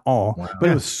people at all. But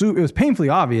Yeah. it was painfully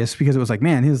obvious because it was like,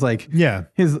 man, his like Yeah.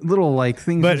 his little like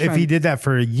things. But he's if trying- he did that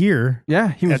for a year, yeah,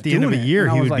 he was at the end of doing a it. year,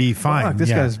 And I he was would be like, fine. fuck, this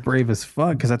Yeah. guy's brave as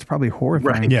fuck, because that's probably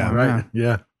horrifying. right. Yeah. for him, Right.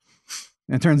 Yeah.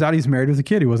 And it turns out he's married with a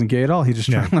kid. He wasn't gay at all. He just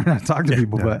trying Yeah. to learn how to talk to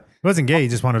people. But He wasn't gay. He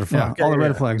just wanted to yeah, fuck. all the yeah,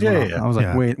 red yeah. flags Yeah, went yeah, off. I was like,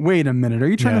 yeah. wait a minute. Are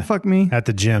you trying Yeah. to fuck me At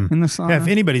the gym. in the sauna? Yeah, if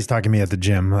anybody's talking to me at the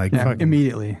gym, like Yeah, fucking,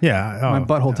 immediately. Yeah. My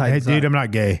butthole Hey, tightens dude, up. I'm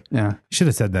not gay. Yeah. Should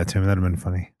have said that to him. That'd have been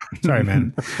funny. Sorry,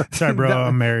 man. Sorry, bro.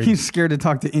 I'm married. He's scared to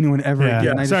talk to anyone ever Yeah.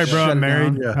 again. I Sorry, just bro. shut I'm it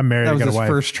married. down. Yeah. I'm married. That I was got a his wife.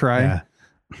 first try. Yeah.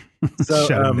 So,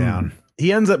 Shut him down.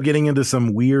 He ends up getting into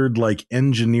some weird like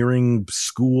engineering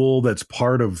school that's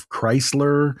part of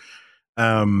Chrysler.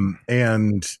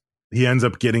 And he ends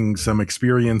up getting some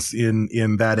experience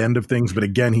in that end of things. But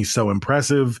again, he's so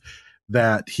impressive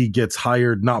that he gets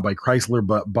hired not by Chrysler,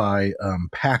 but by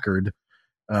Packard,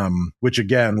 which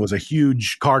again was a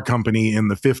huge car company in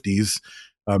the 50s.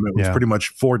 It was Yeah. pretty much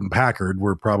Ford and Packard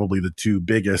were probably the two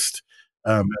biggest.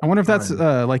 I wonder if that's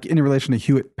like in relation to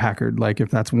Hewitt Packard, like if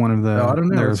that's one of the No, I don't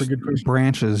know. their That's a good question.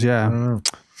 branches. I Yeah, don't know.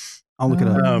 I'll look it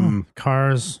up.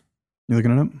 Cars. You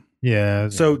looking it up? Yeah.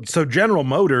 So General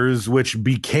Motors, which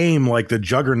became like the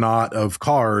juggernaut of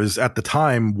cars at the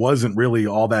time, wasn't really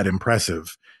all that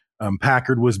impressive.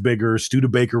 Packard was bigger,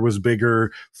 Studebaker was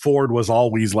bigger, Ford was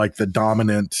always like the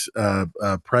dominant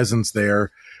presence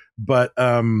there. But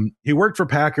he worked for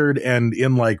Packard, and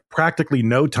in like practically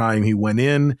no time, he went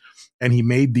in and he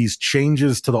made these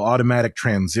changes to the automatic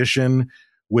transmission,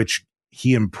 which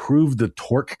he improved the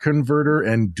torque converter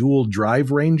and dual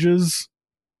drive ranges.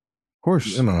 Of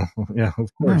course. You know, yeah, of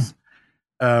course.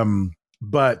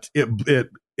 But it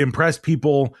impressed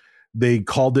people. They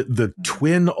called it the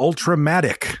Twin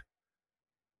Ultramatic.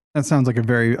 That sounds like a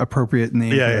very appropriate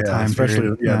name for the time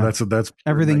especially period. that's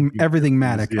everything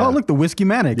Matic. Yeah. Oh, look, the Whiskey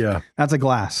Matic. Yeah. That's a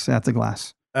glass.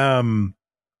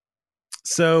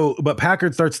 So but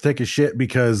Packard starts to take a shit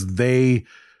because they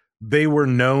were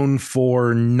known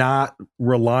for not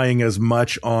relying as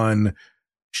much on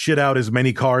shit out as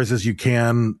many cars as you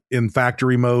can in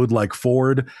factory mode like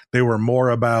Ford. They were more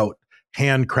about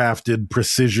handcrafted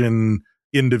precision,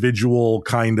 individual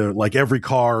kind of, like every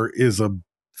car is a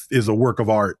work of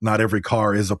art. Not every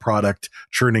car is a product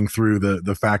churning through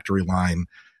the factory line.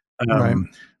 Right.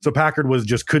 So Packard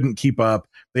couldn't keep up.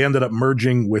 They ended up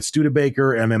merging with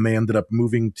Studebaker, and then they ended up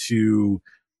moving to,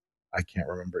 I can't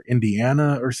remember,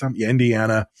 Indiana or something. Yeah,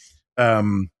 Indiana.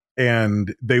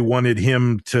 And they wanted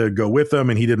him to go with them,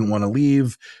 and he didn't want to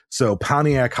leave. So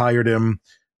Pontiac hired him.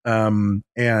 And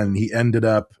he ended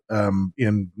up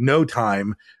in no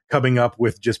time coming up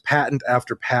with just patent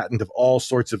after patent of all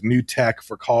sorts of new tech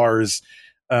for cars,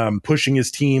 pushing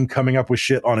his team, coming up with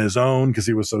shit on his own because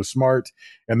he was so smart.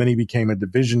 And then he became a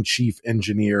division chief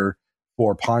engineer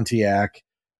for Pontiac.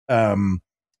 And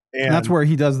that's where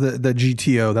he does the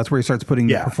GTO. That's where he starts putting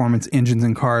the performance engines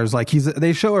in cars. Like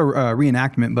they show a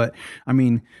reenactment, but I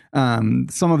mean,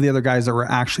 some of the other guys that were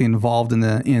actually involved in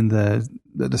the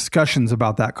discussions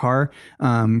about that car,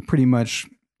 pretty much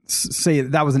say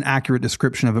that was an accurate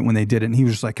description of it when they did it. And he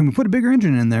was just like, "Can we put a bigger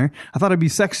engine in there? I thought it'd be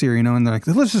sexier, you know?" And they're like,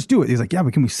 "Let's just do it." He's like, "Yeah,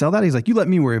 but can we sell that?" He's like, "You let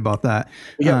me worry about that."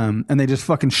 Yeah. And they just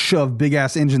fucking shove big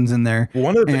ass engines in there.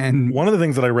 One of the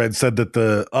things that I read said that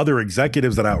the other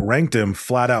executives that outranked him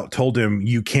flat out told him,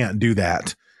 "You can't do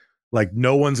that. Like,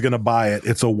 no one's going to buy it.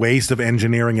 It's a waste of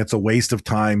engineering. It's a waste of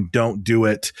time. Don't do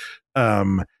it."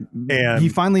 And he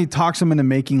finally talks him into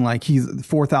making like he's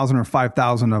 4,000 or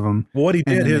 5,000 of them. What he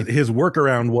did, his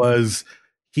workaround was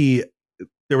there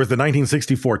was the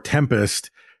 1964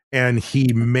 Tempest, and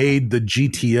he made the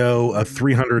GTO a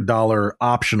 $300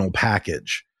 optional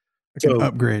package. So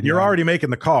upgrade. You're already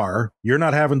making the car. You're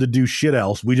not having to do shit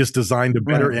else. We just designed a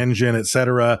better engine,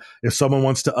 etc. If someone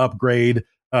wants to upgrade,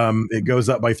 it goes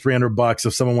up by $300.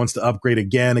 If someone wants to upgrade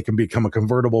again, it can become a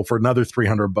convertible for another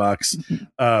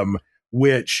 $300.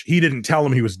 Which he didn't tell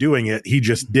him he was doing it. He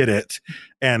just did it,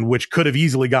 and which could have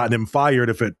easily gotten him fired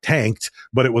if it tanked,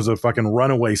 but it was a fucking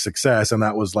runaway success. And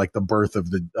that was like the birth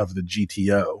of the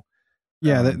GTO.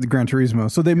 Yeah. The Gran Turismo.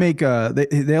 So they make,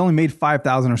 they only made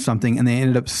 5,000 or something, and they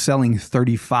ended up selling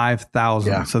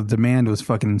 35,000. Yeah. So the demand was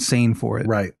fucking insane for it.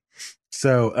 Right.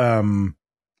 So,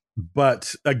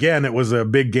 but again, it was a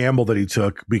big gamble that he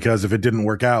took, because if it didn't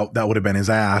work out, that would have been his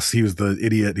ass. He was the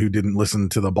idiot who didn't listen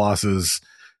to the bosses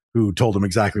who told him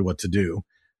exactly what to do.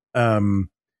 And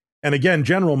again,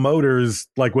 General Motors,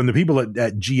 like when the people at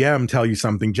GM tell you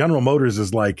something, General Motors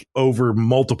is like over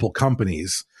multiple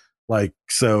companies. Like,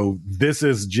 so this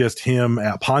is just him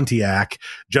at Pontiac.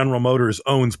 General Motors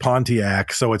owns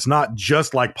Pontiac. So it's not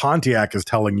just like Pontiac is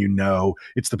telling you no.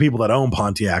 It's the people that own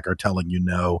Pontiac are telling you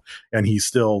no. And he's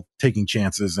still taking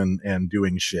chances and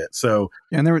doing shit. So,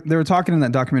 and they were talking in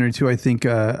that documentary too. I think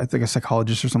a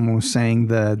psychologist or someone was saying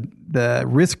the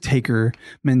risk taker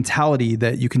mentality,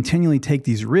 that you continually take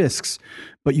these risks,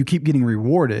 but you keep getting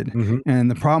rewarded. Mm-hmm.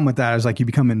 And the problem with that is like you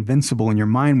become invincible in your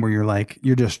mind, where you're like,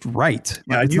 you're just right.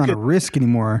 Like, it's not a risk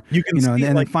anymore. You know,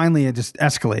 and like, finally it just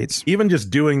escalates. Even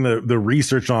just doing the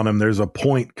research on him, there's a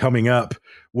point coming up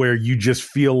where you just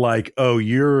feel like, oh,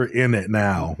 you're in it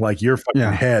now. Like your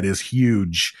fucking head is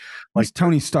huge. Like he's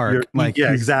Tony Stark. Like,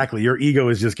 yeah, exactly. Your ego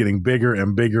is just getting bigger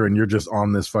and bigger, and you're just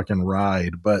on this fucking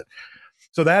ride. But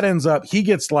so that ends up, he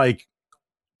gets like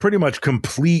pretty much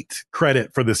complete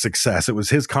credit for the success. It was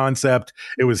his concept.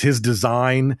 It was his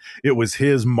design. It was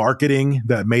his marketing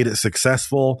that made it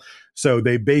successful. So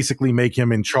they basically make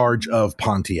him in charge of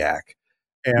Pontiac.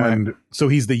 And so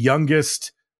he's the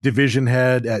youngest division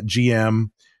head at GM.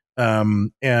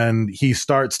 And he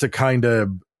starts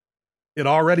to it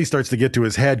already starts to get to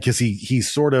his head, because he's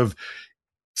sort of,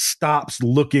 stops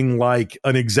looking like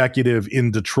an executive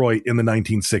in Detroit in the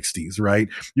 1960s, right?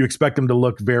 You expect him to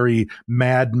look very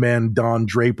Mad Men, Don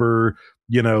Draper,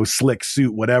 slick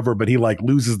suit, whatever, but he like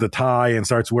loses the tie and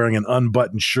starts wearing an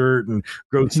unbuttoned shirt and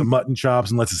grows some mutton chops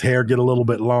and lets his hair get a little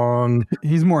bit long.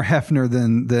 He's more Hefner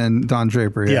than Don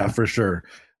Draper. Yeah, for sure.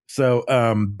 So,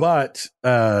 but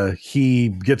he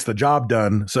gets the job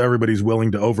done, so everybody's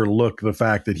willing to overlook the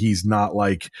fact that he's not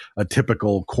like a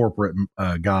typical corporate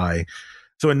guy.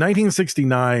 So in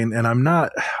 1969, and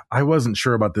I wasn't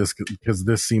sure about this because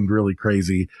this seemed really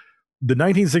crazy. The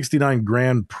 1969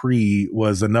 Grand Prix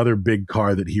was another big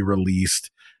car that he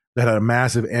released that had a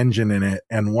massive engine in it.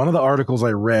 And one of the articles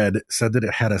I read said that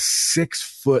it had a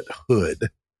 6-foot hood.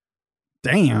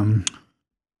 Damn.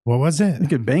 What was it? You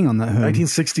could bang on that hood.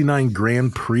 1969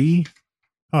 Grand Prix.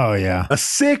 Oh, yeah. A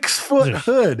 6-foot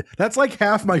hood. That's like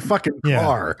half my fucking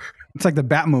car. It's like the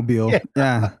Batmobile.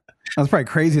 Yeah. That was probably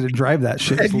crazy to drive that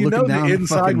shit. And the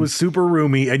inside was super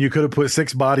roomy, and you could have put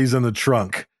 6 bodies in the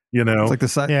trunk. It's like the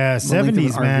side. Yeah,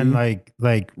 70s, man. Like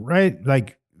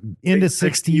into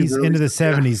 60s, into the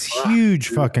 70s. Huge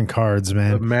fucking cars,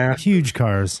 man. Huge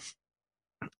cars.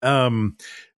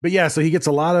 But yeah, so he gets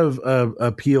a lot of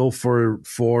appeal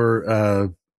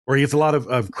or he gets a lot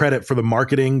of credit for the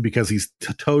marketing because he's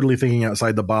totally thinking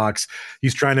outside the box.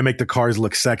 He's trying to make the cars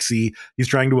look sexy. He's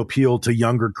trying to appeal to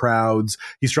younger crowds.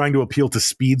 He's trying to appeal to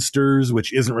speedsters,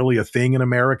 which isn't really a thing in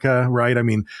America, right? I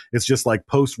mean, it's just like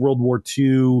post World War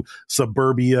II,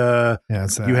 suburbia. Yeah,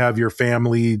 you have your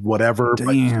family, whatever.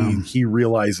 Damn. But he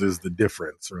realizes the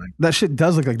difference, right? That shit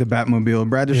does look like the Batmobile.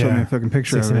 Brad just showed me a fucking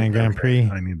picture of it. 69 Grand Prix.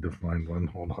 I need to find one.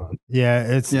 Hold on. Yeah,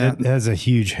 it has a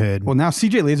huge hood. Well, now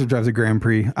CJ Laser drives a Grand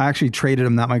Prix. I actually traded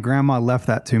him that. My grandma left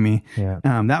that to me. Yeah.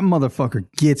 That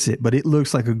motherfucker gets it, but it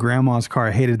looks like a grandma's car.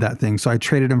 I hated that thing. So I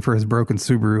traded him for his broken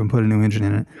Subaru and put a new engine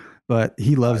in it. But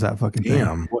he loves that fucking thing.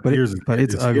 Damn. But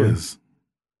it's ugly.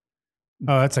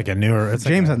 Oh, that's like a newer. It's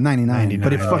James like has 99,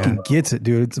 but it fucking gets it,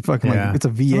 dude. It's a fucking it's a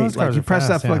V8. Like you press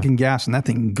that fucking gas and that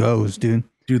thing goes, dude.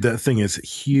 Dude, that thing is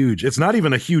huge. It's not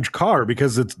even a huge car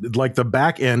because it's like the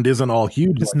back end isn't all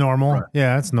huge. It's normal.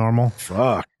 Yeah, it's normal.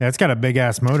 Fuck. Yeah, it's got a big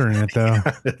ass motor in it though.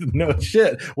 No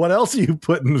shit. What else are you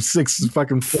putting 6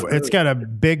 fucking? It's got a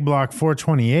big block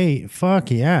 428. Fuck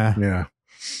yeah. Yeah.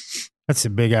 That's a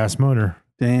big ass motor.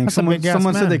 Dang. That's Someone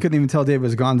man. said they couldn't even tell Dave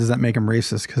was gone. Does that make him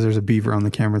racist? Because there's a beaver on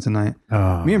the camera tonight.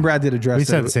 Oh. Me and Brad did address. We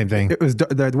said the same thing. It was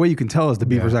the way you can tell is the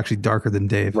beaver's actually darker than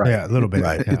Dave. Right. Yeah, a little bit.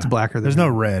 Right. It's blacker. Than there's no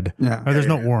red. Yeah. Or there's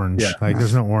no orange. Yeah. Like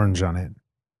there's no orange on it.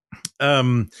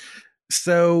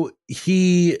 So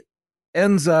he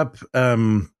ends up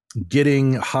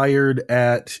getting hired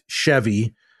at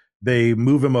Chevy. They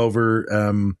move him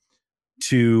over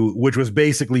to, which was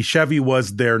basically Chevy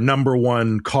was their number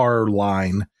one car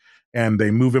line. And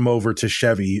they move him over to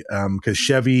Chevy because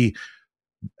Chevy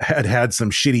had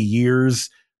some shitty years.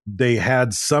 They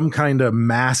had some kind of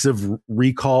massive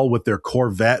recall with their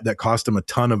Corvette that cost them a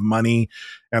ton of money.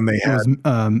 And they had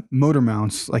motor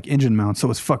mounts, like engine mounts. So it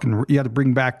was fucking, you had to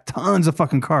bring back tons of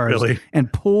fucking cars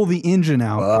and pull the engine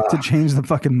out to change the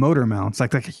fucking motor mounts.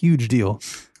 Like a huge deal.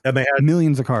 And they had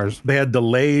millions of cars. They had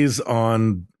delays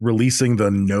on releasing the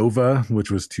Nova,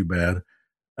 which was too bad.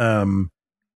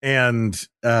 And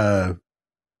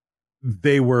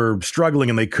they were struggling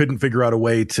and they couldn't figure out a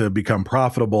way to become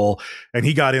profitable. And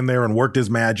he got in there and worked his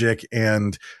magic,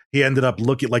 and he ended up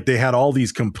looking like they had all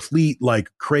these complete, like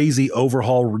crazy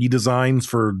overhaul redesigns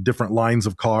for different lines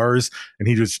of cars. And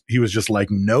he was just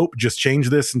like, nope, just change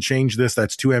this and change this.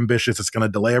 That's too ambitious. It's going to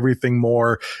delay everything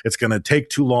more. It's going to take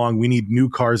too long. We need new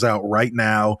cars out right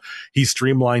now. He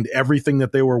streamlined everything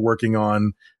that they were working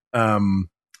on.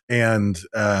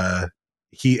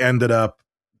 He ended up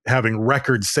having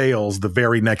record sales the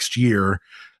very next year,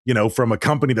 from a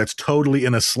company that's totally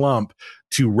in a slump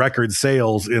to record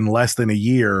sales in less than a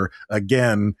year.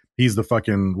 Again, he's the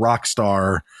fucking rock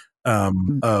star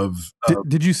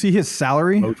Did you see his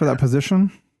salary for that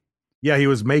position? Yeah, he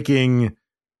was making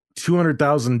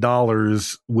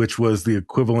 $200,000, which was the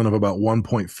equivalent of about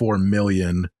 1.4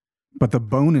 million. But the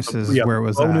bonuses is where it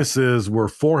was bonuses were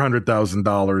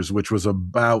 $400,000, which was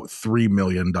about $3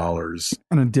 million.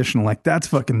 An additional, like that's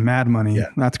fucking mad money. Yeah.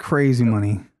 That's crazy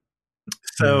money.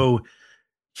 So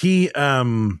he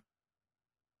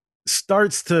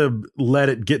starts to let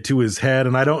it get to his head,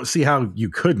 and I don't see how you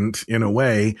couldn't. In a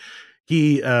way,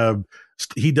 he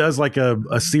does like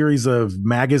a series of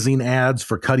magazine ads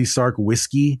for Cutty Sark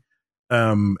whiskey.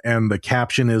 And the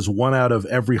caption is 1 out of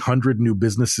every 100 new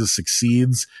businesses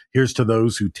succeeds. Here's to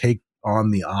those who take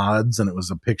on the odds. And it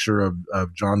was a picture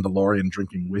of John DeLorean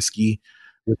drinking whiskey.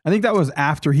 I think that was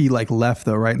after he like left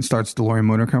though, right? And starts DeLorean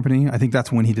Motor Company. I think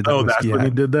that's when he did that. Oh, that's whiskey when he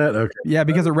ad. did that? Okay. Yeah,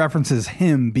 because it references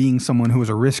him being someone who was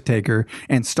a risk taker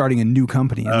and starting a new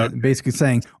company, and basically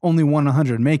saying only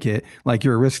 100 make it. Like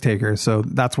you're a risk taker, so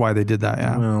that's why they did that.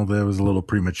 Yeah, Well, that was a little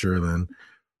premature then.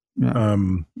 yeah.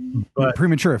 But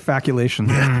Premature ejaculation.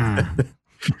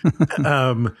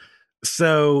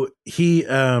 so he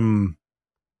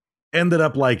ended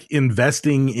up like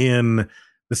investing in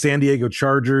the San Diego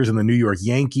Chargers and the New York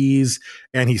Yankees,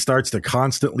 and he starts to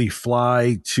constantly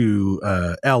fly to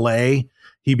LA.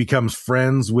 He becomes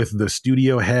friends with the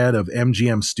studio head of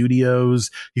MGM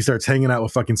Studios. He starts hanging out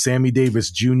with fucking Sammy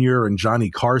Davis Jr. and Johnny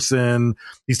Carson.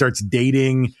 He starts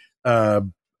dating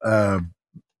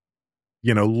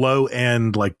low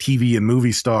end like TV and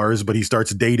movie stars, but he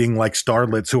starts dating like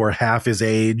starlets who are half his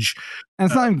age. And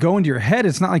it's not even going to your head.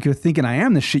 It's not like you're thinking, I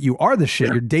am the shit. You are the shit.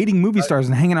 Yeah. You're dating movie stars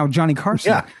and hanging out with Johnny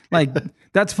Carson. Yeah. Like,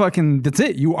 that's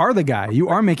it. You are the guy. You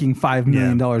are making $5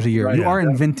 million a year. Right. You are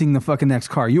inventing the fucking next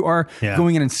car. You are Yeah.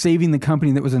 going in and saving the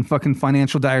company that was in fucking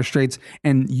financial dire straits.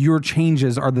 And your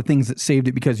changes are the things that saved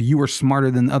it because you were smarter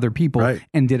than other people Right.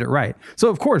 and did it right. So,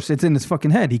 of course, it's in his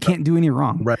fucking head. He can't do any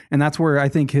wrong. Right. And that's where I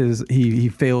think he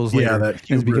fails later.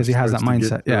 that is because he has that hubris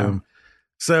starts to mindset. get to Yeah. him.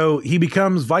 So he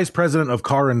becomes vice president of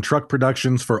car and truck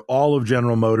productions for all of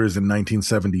General Motors in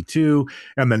 1972.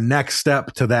 And the next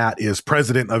step to that is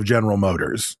president of General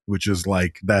Motors, which is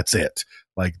like, that's it.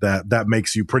 Like that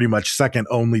makes you pretty much second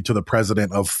only to the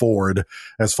president of Ford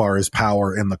as far as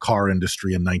power in the car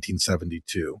industry in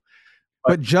 1972.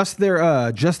 But just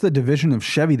the division of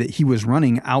Chevy that he was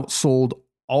running outsold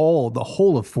the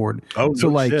whole of Ford. Oh, so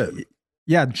no like, shit.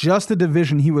 yeah, just the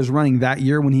division he was running that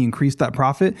year when he increased that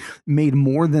profit made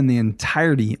more than the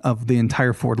entirety of the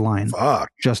entire Ford line. Fuck.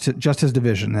 Just his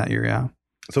division that year. Yeah,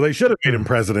 So they should have made him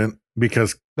president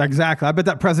because exactly. I bet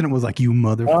that president was like, "You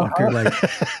motherfucker!" Like,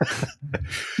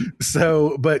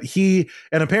 so, but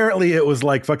and apparently it was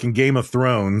like fucking Game of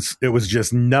Thrones. It was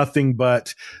just nothing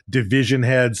but division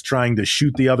heads trying to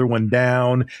shoot the other one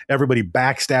down, everybody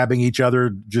backstabbing each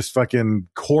other, just fucking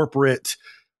corporate,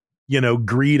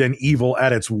 greed and evil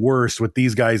at its worst, with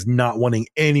these guys not wanting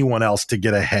anyone else to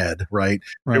get ahead. Right.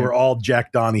 They were all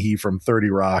Jack Donaghy from 30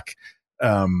 Rock,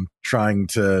 trying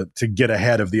to get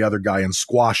ahead of the other guy and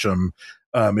squash him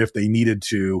if they needed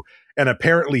to. And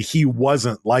apparently he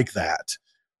wasn't like that.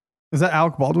 is that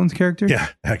Alec Baldwin's character? Yeah,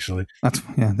 actually.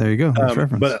 There you go. Nice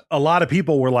reference. But a lot of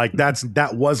people were like, that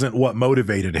wasn't what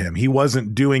motivated him. He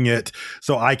wasn't doing it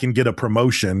so I can get a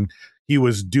promotion. He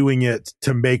was doing it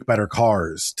to make better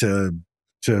cars, to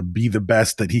be the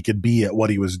best that he could be at what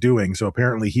he was doing. So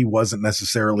apparently he wasn't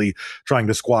necessarily trying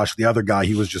to squash the other guy.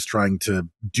 He was just trying to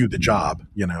do the job,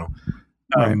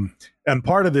 Right. And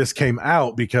part of this came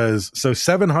out because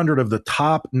 700 of the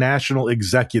top national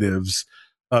executives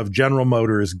of General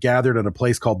Motors gathered at a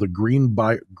place called the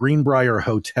Greenbrier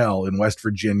Hotel in West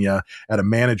Virginia at a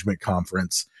management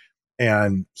conference.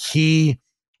 And he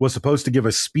was supposed to give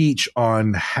a speech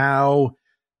on how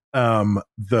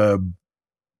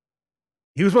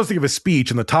he was supposed to give a speech,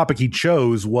 and the topic he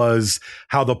chose was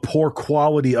how the poor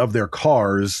quality of their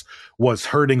cars was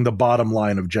hurting the bottom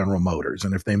line of General Motors.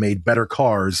 And if they made better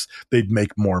cars, they'd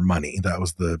make more money. That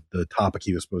was the topic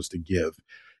he was supposed to give.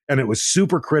 And it was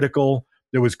super critical.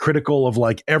 It was critical of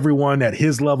like everyone at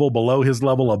his level, below his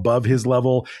level, above his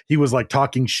level. He was like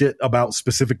talking shit about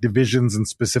specific divisions and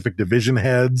specific division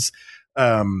heads.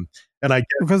 And I guess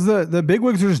because the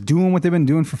bigwigs are just doing what they've been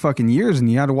doing for fucking years, and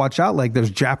you got to watch out. Like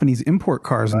there's Japanese import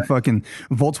cars and fucking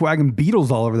Volkswagen Beetles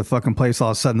all over the fucking place.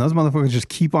 All of a sudden, those motherfuckers just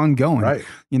keep on going, right?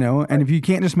 And if you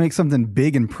can't just make something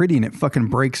big and pretty and it fucking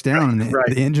breaks down and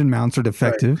the engine mounts are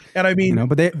defective, right. And I mean,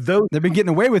 but they've been getting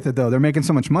away with it though. They're making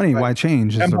so much money. Right. Why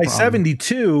change? And by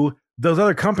 72, those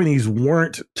other companies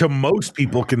weren't, to most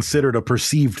people, considered a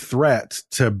perceived threat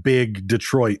to big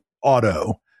Detroit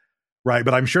auto. Right.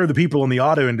 But I'm sure the people in the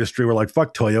auto industry were like,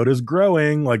 fuck, Toyota's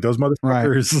growing. Like those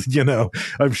motherfuckers, right.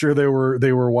 I'm sure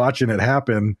they were watching it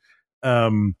happen.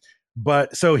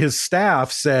 But so his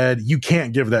staff said, you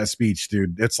can't give that speech,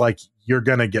 dude. It's like, you're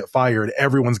going to get fired.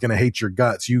 Everyone's going to hate your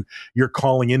guts. You're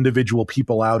calling individual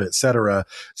people out, etc.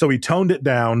 So he toned it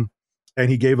down. And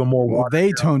he gave him more water.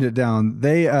 They toned it down.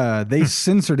 They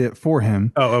censored it for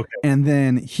him. Oh, okay. And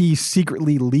then he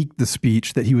secretly leaked the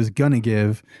speech that he was gonna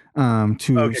give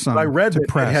to some. I read that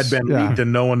press. It had been leaked,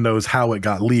 and no one knows how it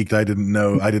got leaked. I didn't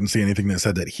know. I didn't see anything that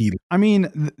said that he. I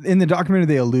mean, in the documentary,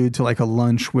 they allude to like a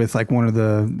lunch with like one of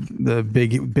the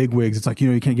big wigs. It's like,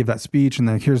 you can't give that speech, and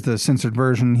then here's the censored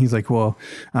version. He's like, well,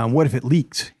 what if it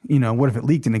leaked? What if it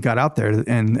leaked and it got out there?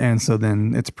 And so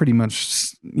then it's pretty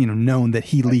much known that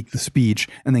he leaked the speech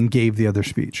and then gave the other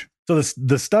speech. So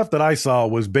the stuff that I saw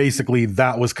was basically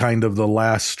that was kind of the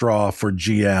last straw for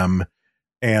GM,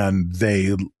 and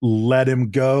they let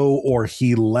him go, or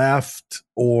he left,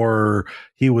 or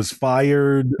he was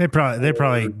fired. They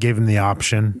probably gave him the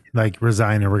option, like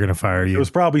resign or we're going to fire you. It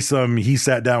was probably he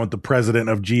sat down with the president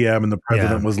of GM, and the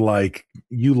president was like,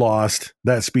 "You lost.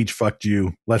 That speech fucked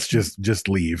you. Let's just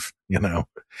leave." You know?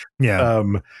 Yeah.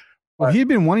 Well, he had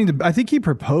been wanting to. I think he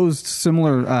proposed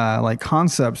similar like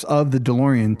concepts of the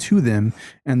DeLorean to them,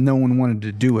 and no one wanted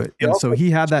to do it. And so he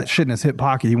had that shit in his hip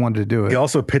pocket. He wanted to do it. He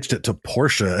also pitched it to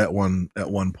Porsche at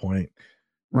one point.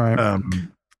 Right.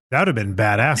 That would have been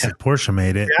badass if Porsche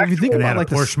made it. If you think about like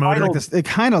Porsche motor, like this, it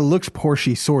kind of looks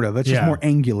Porsche sort of. It's just more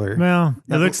angular. Well,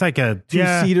 it looks like a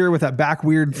two-seater with that back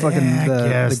weird fucking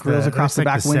the grills across the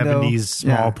back window. 70s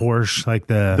small Porsche, like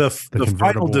the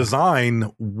final design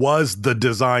was the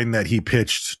design that he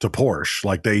pitched to Porsche.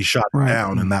 Like they shot it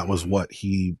down, and that was what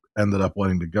he ended up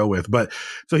wanting to go with. But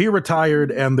so he retired,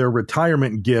 and their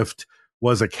retirement gift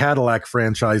was a Cadillac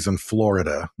franchise in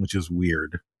Florida, which is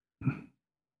weird.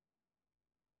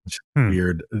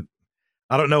 Weird.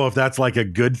 I don't know if that's like a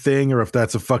good thing or if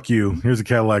that's a fuck you. Here's a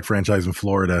Cadillac franchise in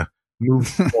Florida.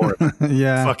 Move to Florida.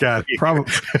 Yeah. Fuck out of here.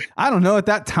 Probably. I don't know. At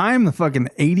that time, the fucking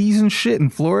 80s and shit in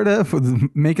Florida for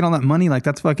making all that money, like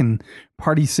that's fucking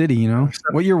Party City, you know?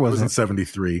 What year was it?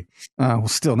 73. Well,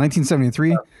 still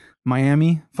 1973.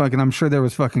 Miami, fucking, I'm sure there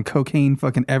was fucking cocaine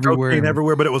fucking everywhere. Cocaine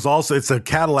everywhere, but it's a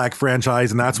Cadillac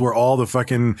franchise, and that's where all the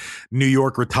fucking New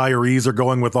York retirees are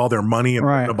going with all their money and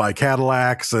to buy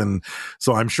Cadillacs. And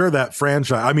so I'm sure that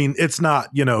franchise, I mean, it's not,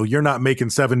 you're not making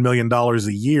 $7 million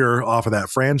a year off of that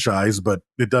franchise, but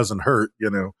it doesn't hurt,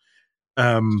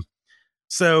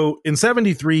 So in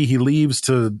 73, he leaves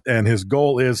and his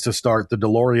goal is to start the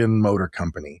DeLorean Motor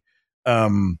Company,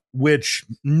 which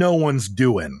no one's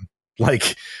doing.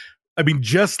 Like, I mean,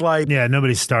 just like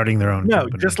nobody's starting their own. No,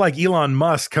 company. just like Elon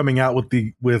Musk coming out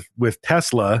with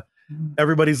Tesla,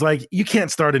 everybody's like, you can't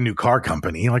start a new car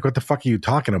company. Like, what the fuck are you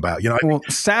talking about? Well,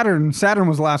 Saturn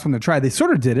was the last one to try. They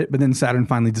sort of did it, but then Saturn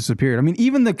finally disappeared. I mean,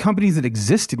 even the companies that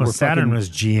existed were Saturn was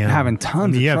GM having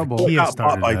tons of trouble. Kia got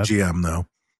bought by GM though.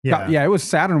 Yeah, it was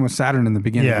Saturn in the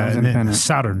beginning. Yeah, it was independent.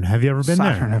 Saturn. Have you ever been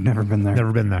there? Saturn. I've never been there.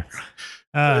 Never been there.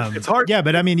 It's hard. Yeah,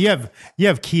 but I mean, you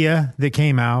have Kia that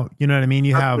came out. You know what I mean?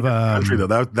 You have country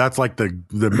though. That's like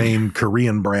the main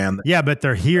Korean brand. Yeah, but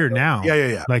they're here now.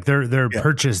 Yeah. Like they're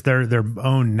purchased. They're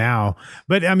owned now.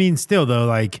 But I mean, still though,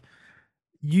 like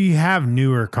you have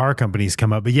newer car companies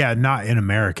come up, but not in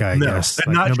America. I guess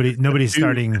like nobody's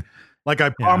starting. Like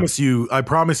I promise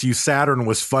you, Saturn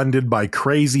was funded by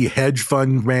crazy hedge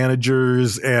fund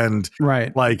managers, and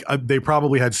like they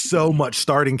probably had so much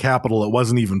starting capital it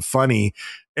wasn't even funny.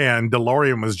 And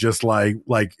DeLorean was just like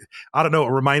I don't know. It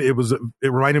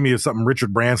reminded me of something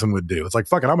Richard Branson would do. It's like,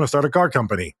 fuck it, I'm going to start a car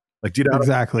company. Like, dude,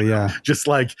 exactly, yeah. Just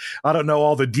like, I don't know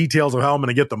all the details of how I'm going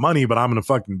to get the money, but I'm going to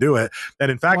fucking do it. And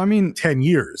in fact, 10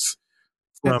 years.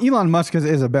 Elon Musk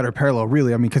is a better parallel,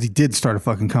 really. I mean, because he did start a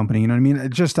fucking company. You know what I mean?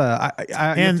 It's just, you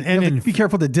have to be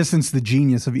careful to distance the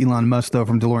genius of Elon Musk, though,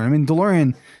 from DeLorean. I mean,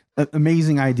 DeLorean,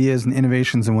 amazing ideas and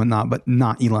innovations and whatnot, but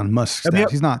not Elon Musk.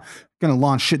 He's not going to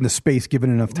launch shit into space given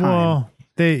enough time. Well,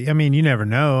 you never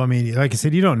know. I mean, like I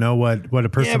said, you don't know what a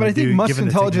person. Yeah, but I think Musk's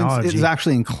intelligence is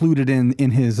actually included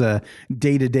in his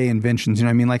day-to-day inventions. You know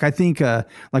what I mean? Like I think,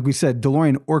 like we said,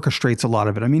 DeLorean orchestrates a lot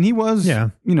of it. I mean, he was,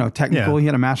 technical. Yeah. He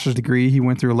had a master's degree. He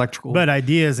went through electrical. But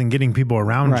ideas and getting people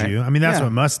around you. I mean, that's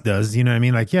what Musk does. You know what I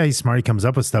mean? Like, he's smart. He comes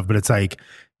up with stuff, but it's like,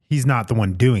 he's not the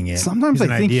one doing it. Sometimes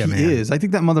I think he is. I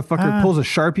think that motherfucker pulls a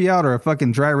Sharpie out or a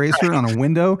fucking dry eraser on a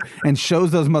window and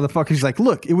shows those motherfuckers. He's like,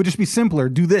 look, it would just be simpler.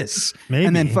 Do this. Maybe.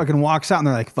 And then fucking walks out and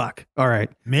they're like, fuck. All right.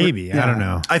 Maybe. I don't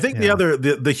know. I think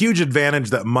the huge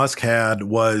advantage that Musk had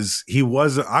was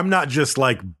I'm not just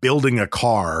like building a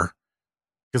car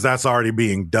because that's already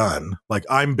being done. Like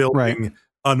I'm building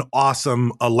an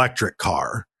awesome electric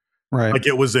car. Right. Like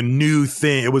it was a new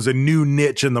thing. It was a new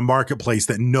niche in the marketplace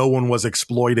that no one was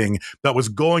exploiting, that was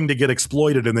going to get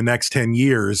exploited in the next 10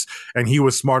 years. And he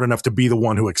was smart enough to be the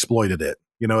one who exploited it.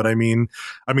 You know what I mean?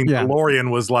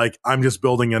 DeLorean was like, I'm just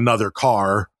building another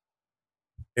car.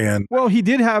 And well, he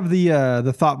did have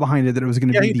the thought behind it that it was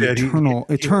going to be the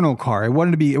eternal car. It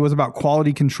was about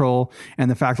quality control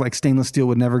and the fact like stainless steel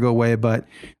would never go away. But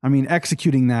I mean,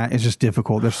 executing that is just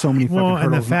difficult. There's so many fucking hurdles.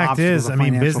 And the fact is, I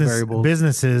mean,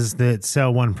 businesses that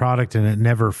sell one product and it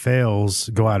never fails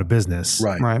go out of business.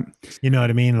 Right. You know what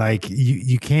I mean? Like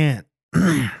you can't.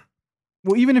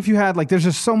 Well, even if you had like, there's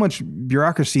just so much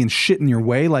bureaucracy and shit in your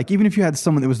way. Like, even if you had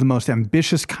someone that was the most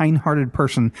ambitious, kind-hearted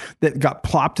person that got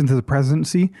plopped into the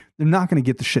presidency, they're not going to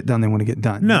get the shit done they want to get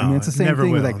done. No, I mean, it's the same never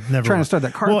thing with will, like never trying will. to start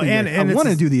that car. Well, thing. and I it's- want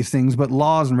to do these things, but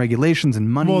laws and regulations and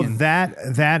money. Well, and that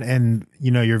and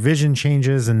your vision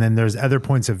changes, and then there's other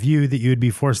points of view that you would be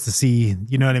forced to see.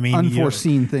 You know what I mean?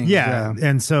 Unforeseen things. Yeah.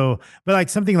 And so, but like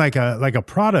something like a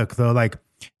product though, like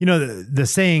the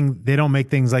saying they don't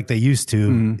make things like they used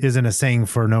to isn't a saying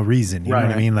for no reason. You know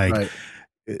what I mean? Like. Right.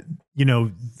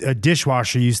 A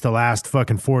dishwasher used to last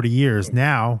fucking 40 years.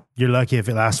 Now you're lucky if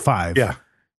it lasts 5. Yeah.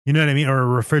 You know what I mean? Or a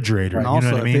refrigerator. And You also,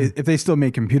 know what I mean? if they still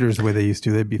make computers the way they used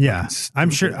to, they'd be Yeah, fucking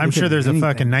I'm stupid. sure. I'm They sure could there's do a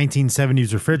fucking anything.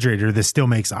 1970s refrigerator that still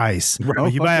makes ice. Oh,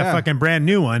 But you fuck buy yeah. a fucking brand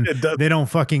new one, they don't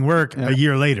fucking work a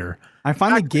year later. I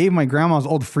finally gave my grandma's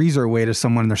old freezer away to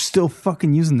someone, and they're still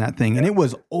fucking using that thing. And it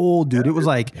was old, dude. It was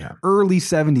like early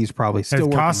 70s, probably. Still It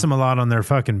working. costs them a lot on their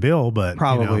fucking bill, but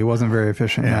Probably it wasn't very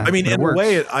efficient. Yeah. I mean, But it in a works.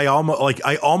 way, I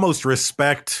almost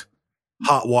respect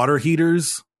hot water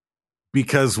heaters,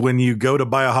 because when you go to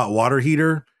buy a hot water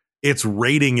heater, its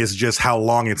rating is just how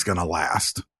long it's going to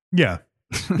last. yeah,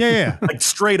 yeah. Like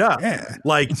straight up. Yeah.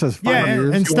 Like It says 5 Yeah,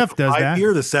 years. and stuff does that. 5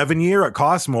 year, the 7 year, it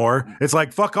costs more. It's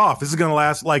like, fuck off. This is going to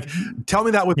last. Like, tell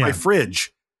me that with my Yeah.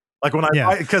 fridge. Like when I Yeah.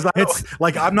 buy, because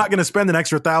I'm not going to spend an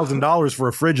extra $1,000 for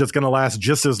a fridge that's going to last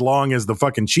just as long as the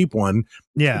fucking cheap one.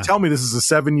 Yeah. Tell me this is a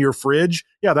 7-year fridge.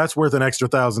 Yeah, that's worth an extra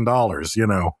 $1,000.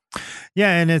 Yeah,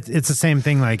 and it's the same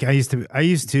thing. Like I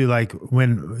used to like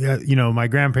when my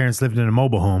grandparents lived in a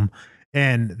mobile home,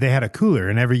 and they had a cooler,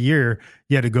 and every year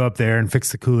you had to go up there and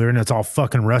fix the cooler, and it's all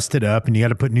fucking rusted up, and you got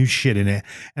to put new shit in it.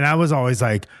 And I was always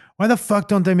like, why the fuck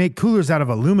don't they make coolers out of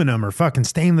aluminum or fucking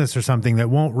stainless or something that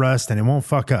won't rust and it won't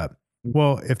fuck up?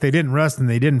 Well, if they didn't rust and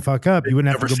they didn't fuck up, you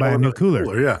wouldn't have to go buy a new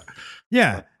cooler. Yeah.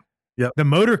 Yeah. Yep. The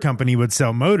motor company would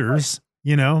sell motors,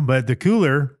 but the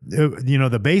cooler,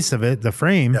 the base of it, the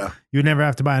frame, you would never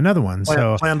have to buy another one.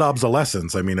 So Planned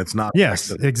obsolescence. I mean, it's not.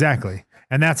 yes, exactly.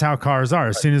 And that's how cars are.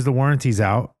 As soon as the warranty's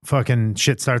out, fucking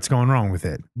shit starts going wrong with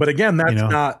it. But again,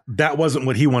 that wasn't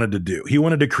what he wanted to do. He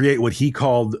wanted to create what he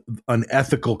called an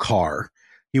ethical car.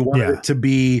 He wanted it to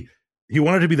be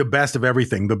the best of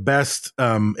everything, the best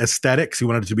aesthetics. He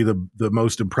wanted it to be the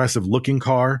most impressive looking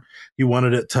car. He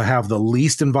wanted it to have the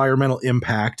least environmental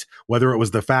impact, whether it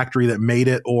was the factory that made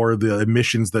it or the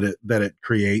emissions that it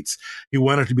creates. He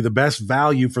wanted it to be the best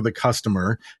value for the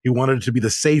customer. He wanted it to be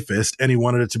the safest, and he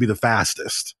wanted it to be the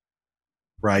fastest.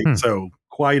 Right. So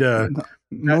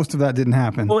most of that didn't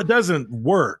happen. Well, it doesn't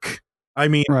work. I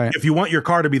mean, if you want your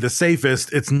car to be the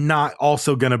safest, it's not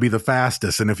also going to be the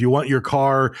fastest. And if you want your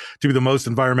car to be the most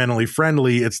environmentally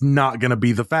friendly, it's not going to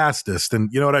be the fastest.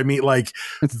 And you know what I mean? Like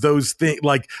those things,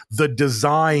 like the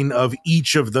design of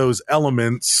each of those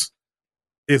elements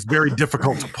is very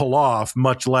difficult to pull off,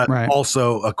 much less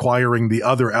also acquiring the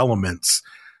other elements.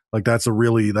 Like that's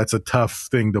a tough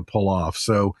thing to pull off.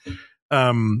 So,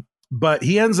 but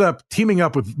he ends up teaming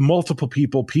up with multiple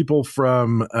people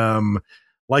from,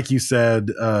 like you said,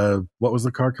 what was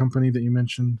the car company that you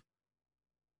mentioned?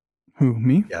 Who,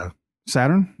 me? Yeah.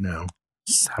 Saturn? No.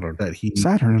 Saturn.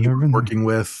 Saturn, I've never been there. Working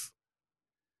with.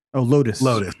 Oh, Lotus. He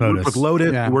worked with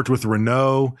Lotus. Yeah. He worked with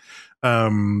Renault.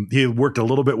 He worked a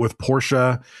little bit with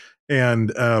Porsche.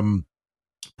 And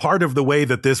part of the way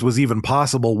that this was even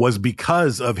possible was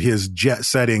because of his jet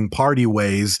setting party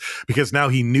ways, because now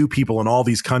he knew people in all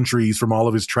these countries from all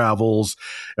of his travels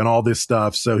and all this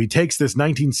stuff. So he takes this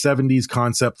 1970s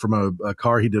concept from a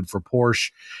car he did for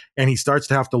Porsche, and he starts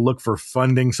to have to look for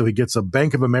funding. So he gets a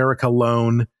Bank of America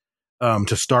loan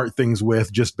to start things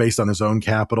with, just based on his own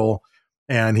capital.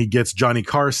 And he gets Johnny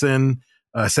Carson,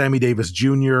 Sammy Davis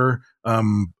Jr.,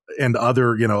 and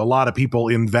other, a lot of people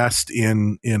invest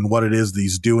in what it is that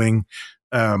he's doing.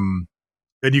 And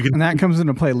that comes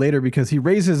into play later because he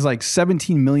raises like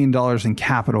 $17 million in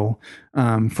capital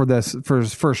for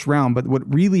his first round. But what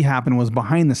really happened was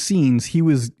behind the scenes, he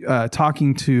was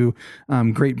talking to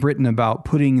Great Britain about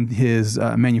putting his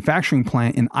manufacturing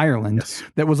plant in Ireland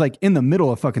that was like in the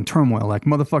middle of fucking turmoil, like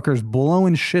motherfuckers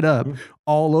blowing shit up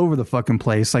all over the fucking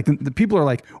place. Like the people are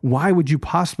like, why would you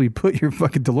possibly put your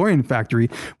fucking DeLorean factory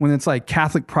when it's like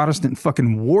Catholic Protestant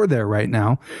fucking war there right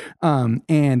now?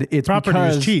 And it's property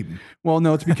because, is cheap. Well,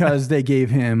 no, it's because they gave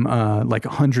him like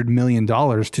 $100 million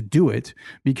to do it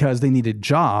because they needed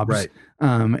jobs,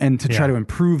 and to try to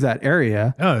improve that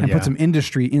area put some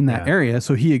industry in that area.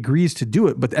 So he agrees to do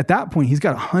it. But at that point, he's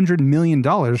got $100 million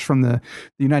from the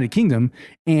United Kingdom,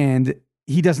 and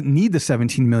he doesn't need the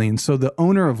 17 million. So the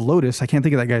owner of Lotus, I can't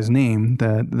think of that guy's name,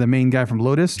 the main guy from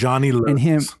Lotus, Johnny Lotus. and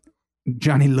him.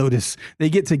 Johnny Lotus, they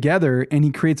get together and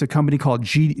he creates a company called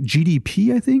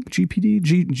GDP, I think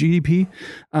GDP.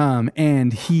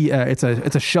 And he, it's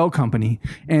a shell company.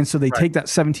 And so they take that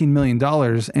 $17 million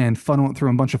and funnel it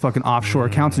through a bunch of fucking offshore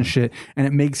accounts and shit. And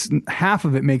it makes half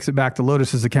of it makes it back to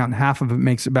Lotus's account and half of it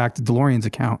makes it back to DeLorean's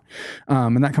account.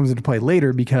 And that comes into play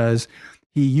later because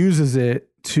he uses it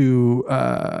to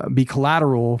be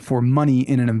collateral for money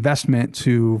in an investment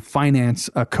to finance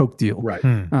a coke deal, Right.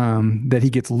 that he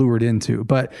gets lured into.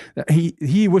 But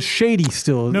he was shady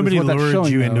still. is Nobody what that's lured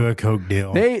showing, you though. into a coke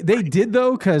deal. They did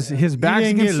though, because his back's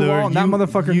didn't against get the wall. lured. And that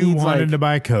motherfucker you needs wanted like to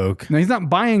buy coke. no, he's not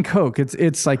buying coke.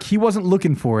 It's like he wasn't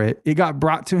looking for it. It got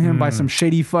brought to him by some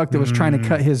shady fuck that was trying to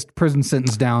cut his prison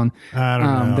sentence down. I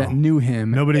don't know. That knew him.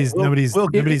 Nobody's we'll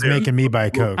get there. making me buy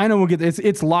coke. I know we'll get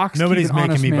it's locked. Nobody's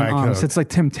making me buy coke. It's like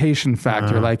temptation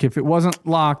factor. Like if it wasn't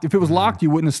locked, if it was locked, you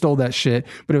wouldn't have stole that shit.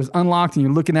 But it was unlocked, and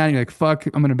you're looking at it, you're like, "Fuck,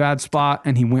 I'm in a bad spot."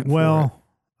 And he went. for it. Well,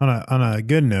 on a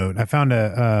good note, I found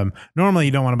a. Normally,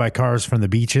 you don't want to buy cars from the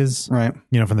beaches, right?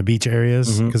 You know, from the beach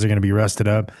areas because they're going to be rusted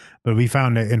up. But we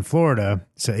found it in Florida.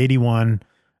 It's an '81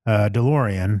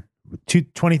 DeLorean,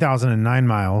 20,009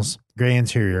 miles, gray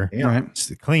interior, Right?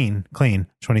 It's clean,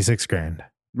 26 grand.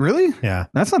 Really? Yeah,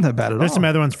 That's not that bad at there's all. some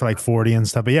other ones for like 40 and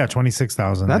stuff, but yeah,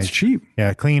 26,000. That's Like, cheap.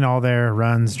 Yeah, clean all there,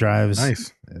 runs, drives.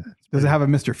 Nice. Does it have a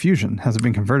Mr. Fusion? Has it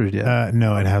been converted yet?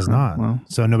 No, it has not. Well.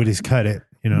 So nobody's cut it.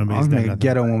 You know, I nobody's was done gonna nothing.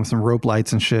 get one with some rope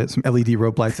lights and shit, some LED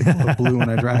rope lights that glow blue when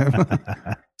I drive.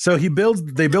 So they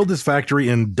build this factory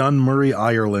in Dunmurry,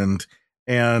 Ireland.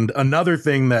 And another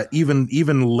thing that even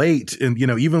late, and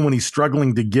even when he's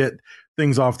struggling to get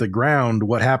things off the ground,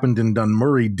 what happened in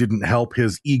Dunmurry didn't help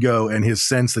his ego and his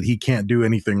sense that he can't do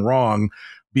anything wrong,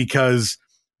 because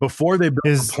before they built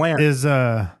the plant, is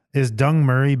Dung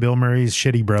Murray Bill Murray's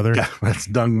shitty brother? yeah, that's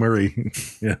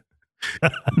Dunmurry, yeah,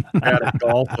 had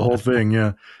golf, the whole thing,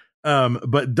 yeah.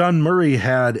 But Dunmurry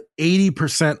had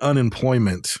 80%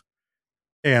 unemployment.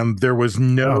 And there was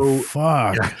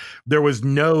there was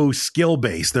no skill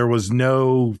base. There was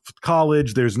no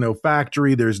college. There's no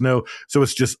factory. So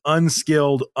it's just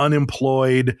unskilled,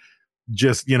 unemployed,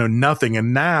 just, nothing.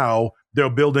 And now they're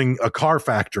building a car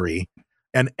factory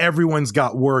and everyone's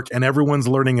got work and everyone's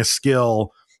learning a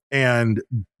skill. And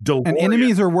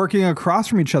enemies are working across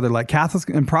from each other, like Catholics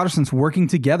and Protestants working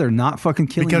together, not fucking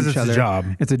killing Because each it's other. a job.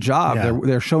 It's a job. Yeah.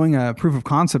 They're showing a proof of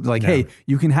concept, like, hey,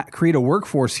 you can create a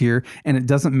workforce here, and it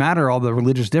doesn't matter all the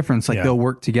religious difference. Like they'll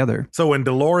work together. So when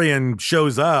DeLorean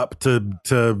shows up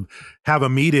to have a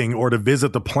meeting or to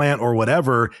visit the plant or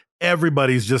whatever,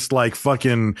 everybody's just like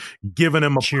fucking giving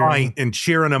him a pint and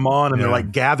cheering him on, and they're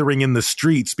like gathering in the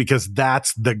streets because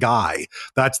that's the guy.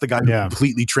 That's the guy who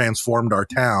completely transformed our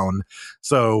town.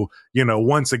 So,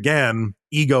 once again,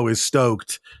 ego is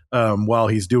stoked while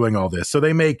he's doing all this. So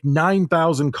they make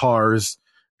 9,000 cars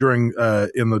during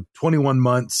in the 21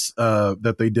 months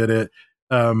that they did it.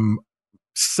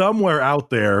 Somewhere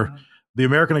out there, the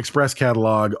American Express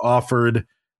catalog offered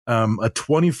a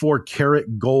 24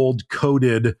 karat gold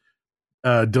coated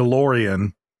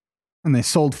DeLorean, and they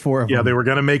sold 4 of them. Yeah, they were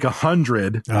going to make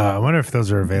 100. I wonder if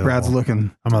those are available. Brad's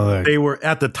looking. I'm gonna look. They were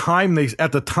at the time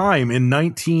in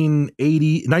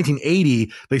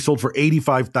 1980 they sold for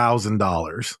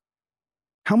 $85,000.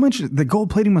 How much the gold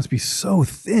plating must be so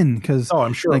thin, because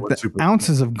I'm sure like it the was super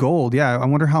ounces of gold. Yeah, I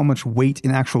wonder how much weight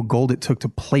in actual gold it took to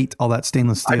plate all that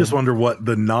stainless steel. I just wonder what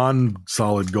the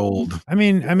non-solid gold. I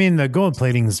mean, the gold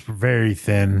plating's very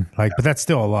thin, but that's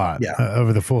still a lot.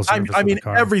 Over the full surface. I mean, of the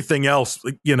car. everything else,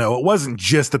 it wasn't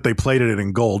just that they plated it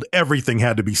in gold. Everything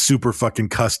had to be super fucking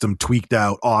custom, tweaked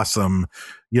out, awesome.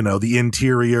 The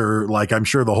interior, I'm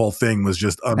sure the whole thing was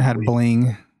just it had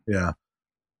bling. Yeah.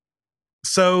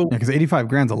 So, because 85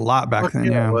 grand's a lot back then.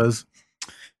 Yeah, it was.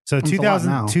 So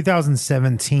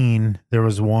 2017, there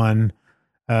was one.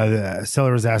 The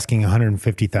seller was asking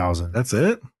 150,000. That's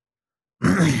it.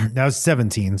 That was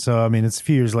 17. So I mean, it's a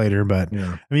few years later, but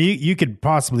I mean, you could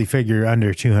possibly figure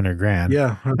under 200 grand.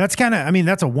 Yeah, that's kind of. I mean,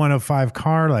 that's a 105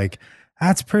 car.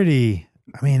 That's pretty.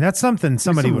 I mean, that's something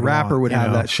somebody Some would rapper want, would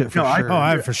have that shit for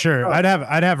sure. For sure. I'd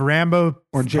have Rambo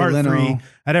or Jay Part Leno. 3.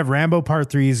 I'd have Rambo Part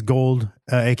 3's gold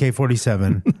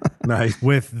AK-47 nice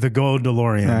with the gold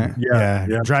DeLorean. Right.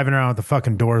 Yeah, driving around with the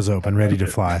fucking doors open, ready to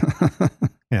fly.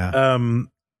 Yeah.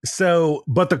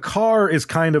 But the car is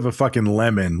kind of a fucking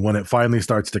lemon when it finally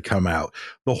starts to come out.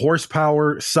 The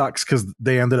horsepower sucks because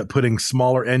they ended up putting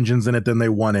smaller engines in it than they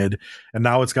wanted. And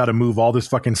now it's got to move all this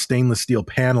fucking stainless steel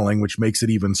paneling, which makes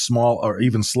it even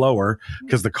even slower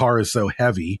because the car is so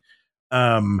heavy.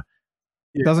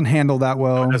 It doesn't handle that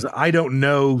well. I don't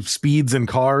know speeds in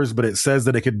cars, but it says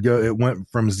that it went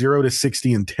from 0 to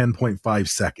 60 in 10.5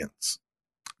 seconds.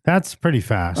 That's pretty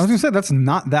fast. I was gonna say that's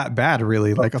not that bad,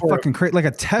 really. Like a fucking like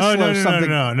a Tesla Oh, no, or no, something.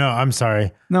 no, I'm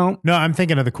sorry. No. I'm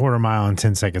thinking of the quarter mile in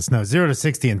 10 seconds. No, 0 to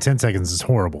 60 in 10 seconds is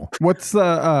horrible. What's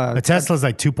the A Tesla's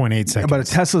like 2.8 seconds. But a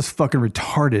Tesla's fucking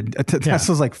retarded.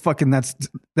 Tesla's like fucking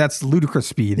that's ludicrous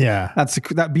speed. Yeah.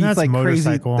 That beats That's like crazy.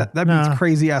 motorcycle. That beats Nah.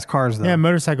 crazy ass cars though. Yeah,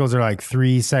 motorcycles are like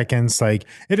 3 seconds. Like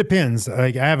it depends.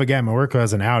 Like I have a guy at my work who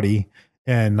has an Audi,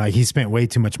 and like he spent way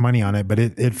too much money on it, but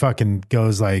it fucking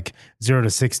goes like 0 to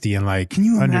 60 in like Can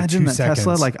you under imagine 2 that seconds.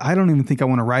 Tesla? Like, I don't even think I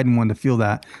want to ride in one to feel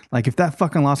that. Like, if that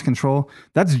fucking lost control,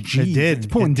 that's G's. It did. It's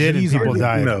pulling It did, and G's people on you.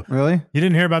 died. No. Really? You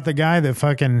didn't hear about the guy that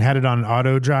fucking had it on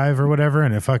auto drive or whatever,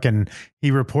 and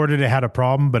he reported it had a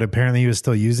problem, but apparently he was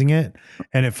still using it,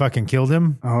 and it fucking killed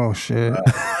him. Oh shit!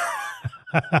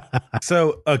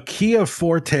 So a Kia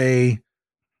Forte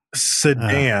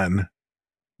sedan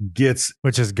gets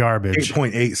Which is garbage.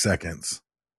 8.8 seconds.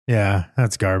 Yeah,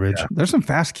 that's garbage. There's some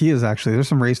fast Kias actually. There's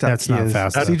some raced out That's Kias.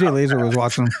 not fast CJ Laser was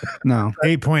watching. No,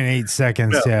 8.8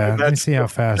 seconds. No, Yeah, let me that's see how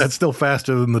fast. That's still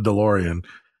faster than the DeLorean.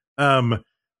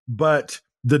 But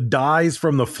the dyes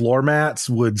from the floor mats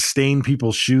would stain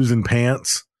people's shoes and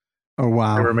pants. oh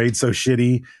wow! They were made so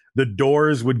shitty. The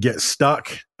doors would get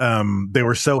stuck. They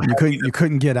were so heavy You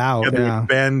couldn't get out. that they Yeah. would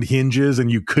bend hinges,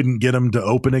 and you couldn't get them to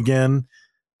open again.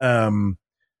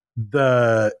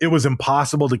 It was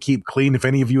impossible to keep clean. If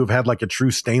any of you have had like a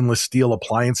true stainless steel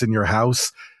appliance in your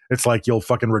house, it's like you'll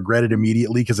fucking regret it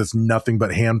immediately because it's nothing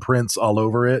but handprints all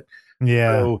over it.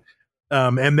 Yeah. So,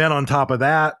 and then on top of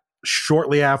that,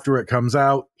 shortly after it comes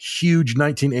out, huge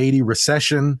 1980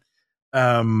 recession.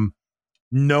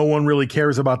 No one really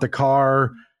cares about the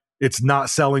car. It's not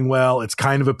selling well. It's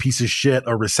kind of a piece of shit.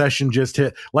 A recession just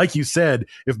hit. Like you said,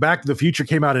 if Back to the Future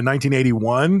came out in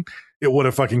 1981, it would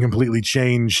have fucking completely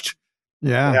changed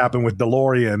what Yeah. happened with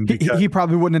DeLorean. He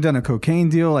probably wouldn't have done a cocaine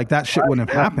deal. Like that shit wouldn't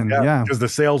have happened. Yeah. Because the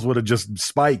sales would have just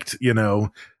spiked,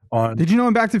 on Did you know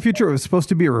in Back to the Future it was supposed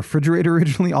to be a refrigerator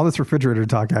originally? All this refrigerator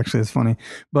talk actually is funny,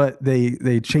 but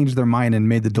they changed their mind and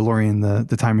made the DeLorean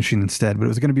the time machine instead. But it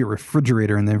was going to be a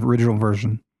refrigerator in the original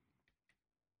version.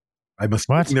 I must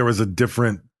What? think there was a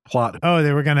different plot. Oh,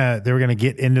 they were gonna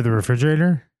get into the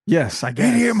refrigerator. Yes, I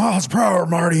guess. 88 miles per hour,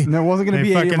 Marty. And there wasn't going to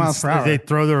be 88 miles per hour. They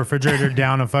throw the refrigerator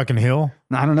down a fucking hill.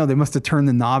 I don't know. They must have turned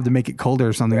the knob to make it colder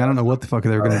or something. I don't know what the fuck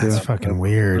they were going to do. That's fucking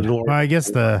weird. Well, I guess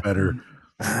Better.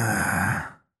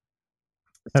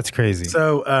 that's crazy.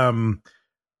 So,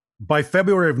 by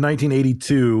February of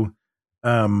 1982,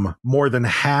 more than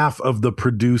half of the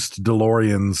produced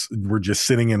DeLoreans were just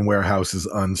sitting in warehouses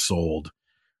unsold.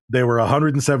 They were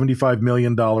 $175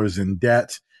 million in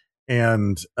debt,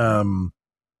 and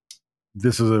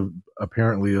this is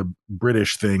apparently a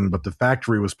British thing, but the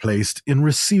factory was placed in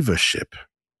receivership.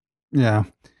 Yeah.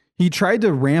 He tried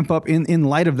to ramp up in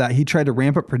light of that. He tried to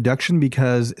ramp up production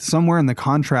because somewhere in the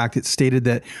contract, it stated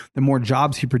that the more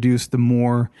jobs he produced, the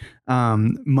more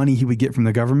money he would get from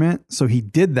the government. So he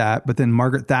did that. But then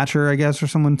Margaret Thatcher, I guess, or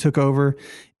someone took over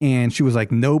and she was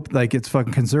like, nope, like it's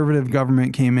fucking conservative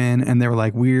government came in and they were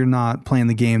like, we're not playing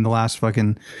the game the last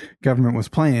fucking government was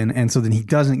playing. And so then he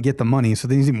doesn't get the money. So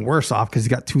then he's even worse off because he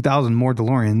got 2,000 more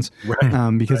DeLoreans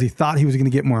because he thought he was going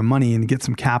to get more money and get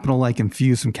some capital, like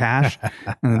infuse some cash.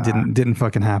 And it didn't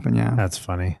fucking happen. Yeah. That's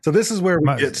funny. So this is where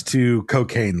we get to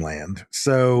cocaine land.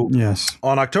 So yes,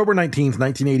 on October 19th,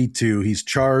 1982, he's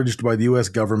charged by the U.S.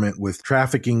 government with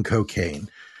trafficking cocaine.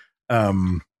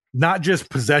 Not just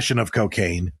possession of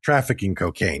cocaine, trafficking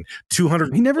cocaine.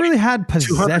 200. he never really had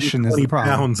possession is the 220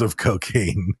 problem. pounds of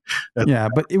cocaine. Yeah,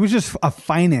 but it was just a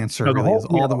financer. No, really, is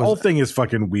all that the whole was. thing is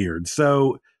fucking weird.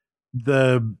 So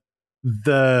the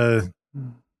I'm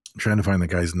trying to find the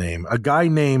guy's name. A guy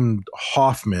named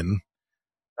Hoffman,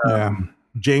 Yeah.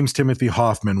 James Timothy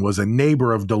Hoffman, was a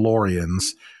neighbor of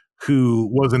DeLorean's who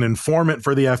was an informant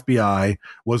for the FBI,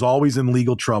 was always in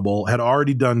legal trouble, had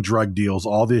already done drug deals,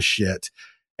 all this shit,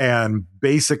 and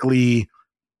basically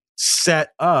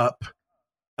set up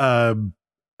a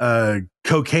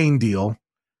cocaine deal.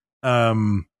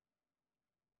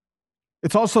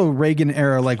 It's also Reagan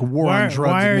era, like war on drugs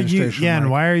why are you? administration. Yeah, and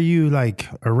like, why are you like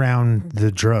around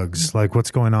the drugs? Like, what's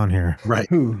going on here? Right.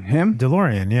 who him?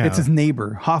 DeLorean. Yeah, It's his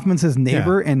neighbor. Hoffman's his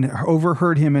neighbor, and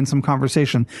overheard him in some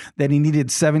conversation that he needed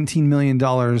 $17 million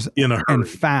In a hurry. and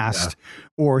fast,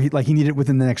 or he needed it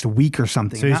within the next week or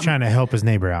something. So he's Not- trying to help his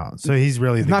neighbor out. So he's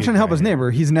really He's the not good trying to help guy his here.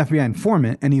 neighbor. He's an FBI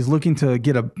informant, and he's looking to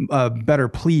get a better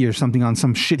plea or something on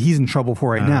some shit he's in trouble for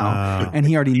right now. And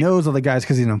he already knows all the guys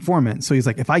because he's an informant. So he's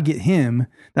like, if I get him, him,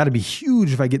 that'd be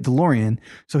huge if I get DeLorean.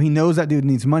 So he knows that dude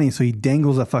needs money. So he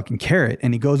dangles a fucking carrot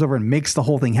and he goes over and makes the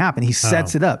whole thing happen. He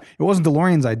sets it up. It wasn't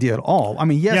DeLorean's idea at all. I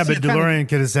mean, yes. Yeah, but DeLorean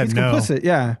could have said he's no. complicit,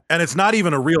 yeah. And it's not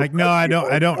even a real Like, no, I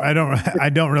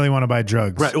don't really want to buy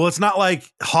drugs. Right. Well, it's not like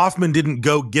Hoffman didn't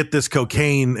go get this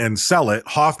cocaine and sell it.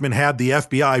 Hoffman had the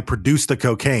FBI produce the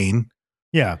cocaine.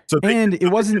 Yeah. So And it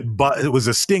wasn't- but it was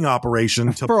a sting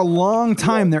operation. For a long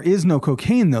time, there is no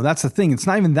cocaine, though. That's the thing. It's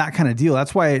not even that kind of deal.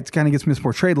 That's why it kind of gets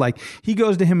misportrayed. Like, he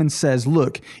goes to him and says,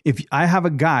 look, if I have a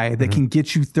guy that can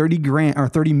get you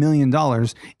 $30 million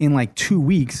in like 2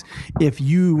 weeks, if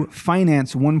you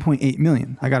finance 1.8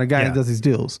 million, I got a guy that does these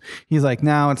deals. He's like,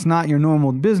 now it's not your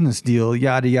normal business deal,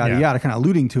 yada, yada, yada, kind of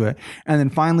alluding to it. And then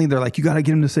finally, they're like, you got to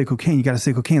get him to say cocaine. You got to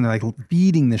say cocaine. They're like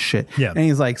feeding this shit. Yeah. And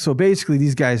he's like, so basically,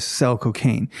 these guys sell cocaine.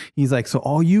 He's like, so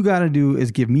all you got to do is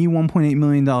give me $1.8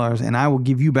 million and I will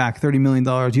give you back $30 million.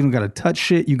 You don't got to touch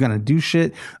shit. You got to do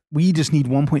shit. We just need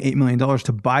 $1.8 million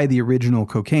to buy the original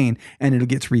cocaine and it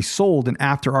gets resold. And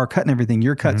after our cut and everything,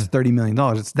 your cut's $30 million.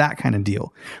 It's that kind of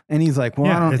deal. And he's like, well,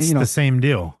 I don't, it's the same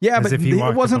deal. Yeah, as but if he it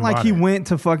walked wasn't up and like he bought it. went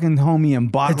to fucking homie and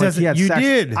bought It like he doesn't- had you sex.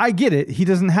 did. I get it. He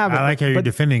doesn't have it. I like how you're but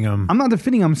defending him. I'm not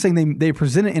defending him. I'm saying they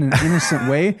present it in an innocent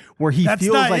way where he That's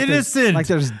feels not like innocent.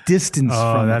 there's distance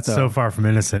from that's it. so far from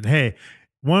innocent. Hey,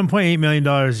 $1.8 million,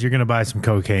 you're going to buy some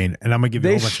cocaine, and I'm going to give you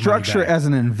a They whole bunch structure of it money back. as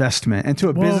an investment. And to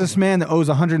a Well- businessman that owes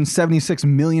 $176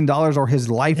 million or his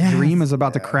life dream is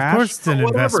about to crash. Of course it's an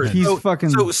Whatever. investment. He's so, fucking-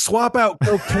 so swap out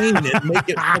cocaine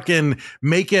and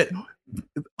make it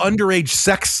underage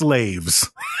sex slaves.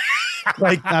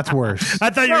 Like That's worse. I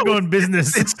thought you were going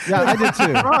business. Yeah, I did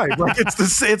too. crime. Like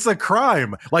it's a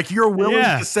crime. Like you're willing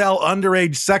Yeah. to sell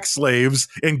underage sex slaves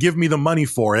and give me the money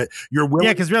for it. You're willing.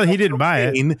 Yeah, 'cause really he didn't buy it.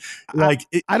 cocaine. Like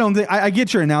I don't think I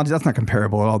get your analogy. That's not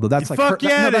comparable at all. Though that's like Fuck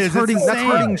yeah, it that's is. It's hurting. the That's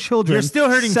same. hurting children. You're still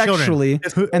hurting children. sexually,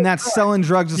 and that's selling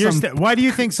drugs to You're some. why do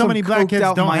you think so some many black coked kids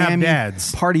out don't have Miami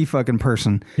dads? Party fucking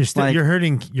person. You're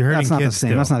hurting That's not the kids same.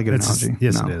 still. That's not a good It's- analogy.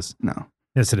 Yes, No. it is. No.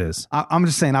 Yes, it is. I'm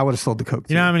just saying I would have sold the coke.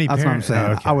 You know too. how many That's parents- what I'm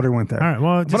saying. oh, okay. I would have went there. All right,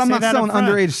 well, just but I'm say not that selling up front.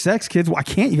 underage sex kids. Well, I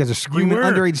can't. You guys are screaming were.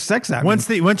 underage sex at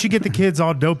me. Once you get the kids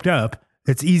all doped up,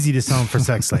 it's easy to sell them for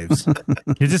sex slaves.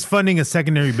 You're just funding a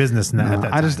secondary business now. No,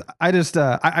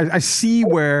 I see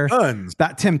where Guns.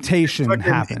 that temptation fucking-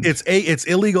 happened. it's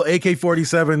illegal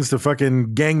AK-47s to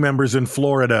fucking gang members in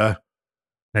Florida.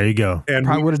 There you go. And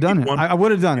Probably would have done it. I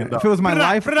would have done it if it was my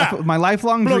my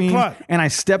lifelong Blood dream, clot. and I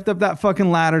stepped up that fucking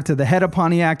ladder to the head of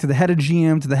Pontiac, to the head of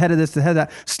GM, to the head of this, to the head of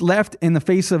that. Left in the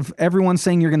face of everyone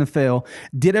saying you're going to fail.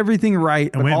 Did everything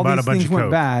right, but went and all bought these a bunch things of went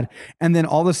coke. bad. And then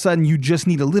all of a sudden, you just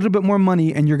need a little bit more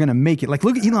money, and you're going to make it. Like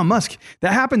look at Elon Musk.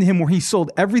 That happened to him where he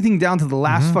sold everything down to the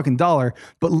last Mm-hmm. fucking dollar,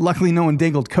 but luckily no one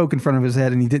dangled coke in front of his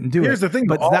head, and he didn't do it. Here's the thing,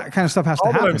 but though, that kind of stuff has to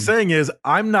all happen. What I'm saying is,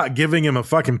 I'm not giving him a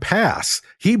fucking pass.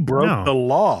 He broke No. the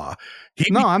law.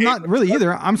 No, I'm not really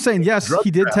either. I'm saying yes, Drug he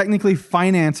did traffic. technically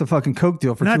finance a fucking coke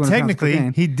deal for Not 200 pounds of technically,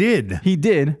 cocaine. he did. He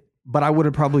did, but I would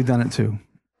have probably done it too.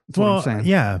 That's what I'm saying.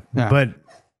 yeah, Yeah. but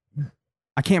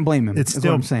I can't blame him. It's It's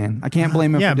still- what I'm saying. I can't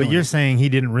blame him. yeah, for but doing you're it. saying he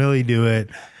didn't really do it.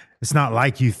 It's not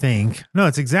like you think. No,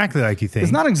 it's exactly like you think.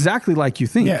 It's not exactly like you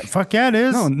think. Yeah, fuck yeah, it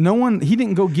is. No one. He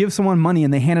didn't go give someone money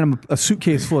and they handed him a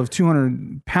suitcase full of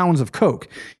 200 pounds of coke.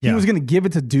 He Yeah. was going to give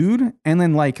it to dude and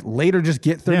then like later just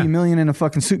get 30 Yeah. million in a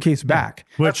fucking suitcase back.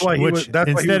 Which, why he which was-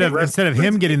 that's why he instead was of arrested.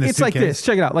 him getting the It's like suitcase, this.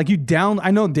 Check it out. Like I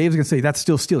know Dave's gonna say that's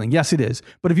still stealing. Yes, it is.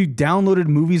 But if you downloaded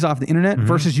movies off the internet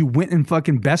versus you went and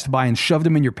fucking Best Buy and shoved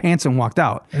them in your pants and walked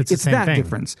out, It's the same that thing.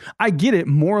 difference. I get it.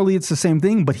 Morally, it's the same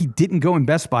thing. But he didn't go in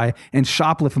Best Buy and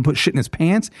shoplift and put shit in his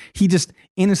pants. He just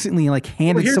innocently like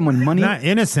handed here's someone money. not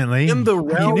innocently. In the He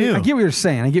realm- knew. I get what you're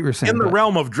saying. in the but-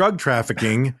 realm of drug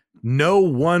trafficking. No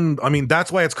one, I mean, that's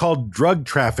why it's called drug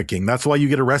trafficking. That's why you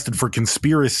get arrested for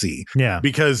conspiracy. Yeah.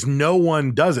 Because no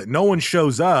one does it. No one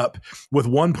shows up with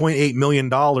 $1.8 million,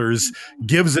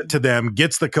 gives it to them,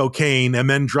 gets the cocaine, and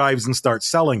then drives and starts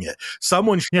selling it.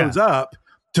 Someone shows up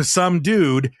to some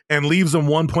dude and leaves them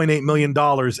 $1.8 million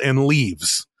and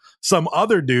leaves. Some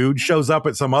other dude shows up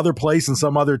at some other place and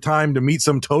some other time to meet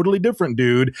some totally different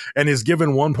dude and is given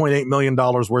 $1.8 million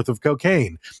worth of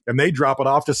cocaine. And they drop it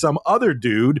off to some other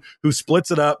dude who splits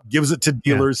it up, gives it to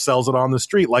dealers, sells it on the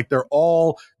street. Like they're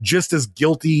all just as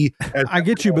guilty as I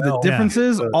get you, but the difference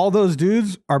is all those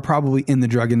dudes are probably in the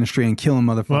drug industry and killing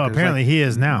motherfuckers. Well, apparently Like, he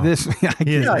is now. this, yeah, I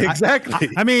He is. get it. Yeah, exactly.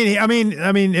 I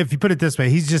mean, if you put it this way,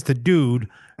 he's just a dude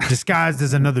disguised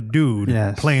as another dude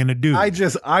Yes. playing a dude.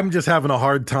 I'm just having a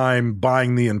hard time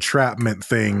buying the entrapment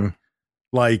thing.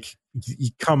 Like,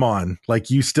 come on,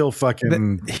 like you still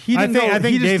fucking. He didn't I think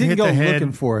he just Dave didn't hit go the head.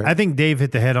 looking for it. I think Dave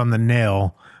hit the head on the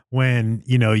nail when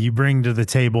you bring to the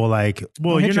table like,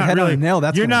 well, Don't hit you're your not head on really a nail,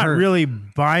 that's you're gonna not hurt. really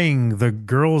buying the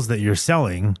girls that you're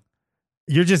selling.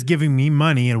 You're just giving me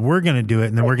money, and we're going to do it,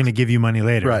 and then we're going to give you money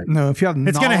later. Right. No, if you have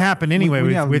It's gonna happen anyway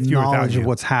when you have with you or without knowledge you. of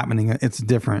what's happening, it's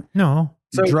different. No.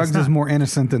 So drugs it's not. is more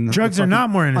innocent than Drugs the are not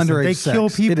more innocent. underage They sex. kill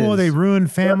It people. is. They ruin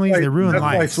families. They ruin That's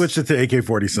why I lives. switched it to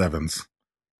AK-47s.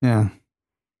 Yeah,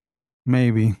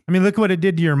 maybe. I mean, look what it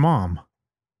did to your mom.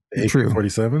 True.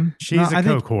 AK-47? She's No, a I think-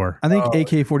 coke whore. I think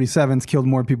AK-47s killed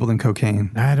more people than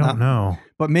cocaine. I don't know.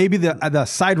 But maybe the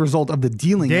side result of the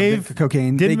dealing Dave, of the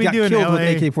cocaine, they didn't we got do an killed LA,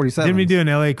 with AK-47s. Didn't we do an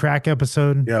LA crack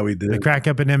episode? Yeah, we did. The crack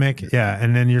epidemic. Yeah.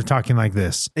 And then you're talking like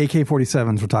this.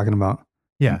 AK-47s we're talking about.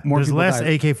 Yeah. More There's people less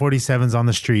died. AK-47s on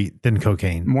the street than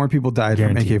cocaine. More people died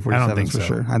Guaranteed. from I AK-47s don't think for so.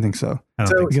 sure. I think so. I don't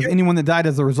So- think so. Because anyone that died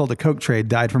as a result of coke trade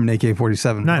died from an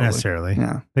AK-47. Not probably. necessarily.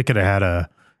 Yeah. They could have had a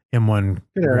M1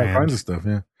 Yeah, all Grand. kinds of stuff.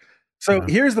 Yeah. So Yeah.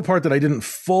 here's the part that I didn't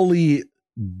fully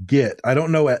get. I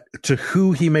don't know to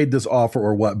who he made this offer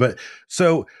or what, but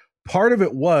so part of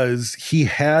it was he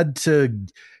had to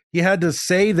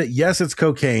say that yes, it's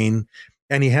cocaine,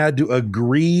 and he had to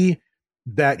agree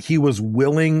that he was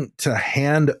willing to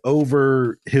hand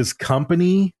over his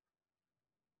company.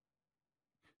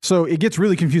 So it gets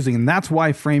really confusing, and that's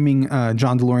why framing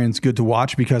John DeLorean's good to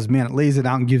watch, because man, it lays it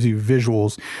out and gives you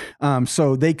visuals.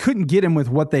 So they couldn't get him with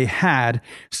what they had,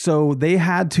 so they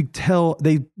had to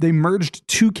they merged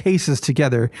two cases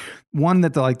together. One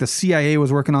that the CIA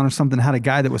was working on or something had a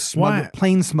guy that was Why-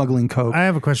 plane smuggling coke. I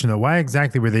have a question though. Why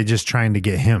exactly were they just trying to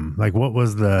get him? Like, what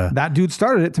was the? That dude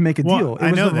started it to make a Well, deal. It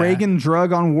I was know the that. Reagan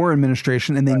Drug on War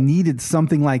Administration, and they needed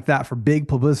something like that for big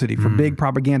publicity, for big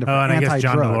propaganda, for Oh, and I guess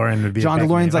anti-drug. John DeLorean would be. John backing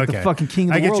DeLorean's it. like Okay. the fucking king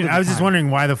of I the get world. you. at I was the just time. wondering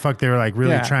why the fuck they were like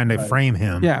really Yeah. trying to frame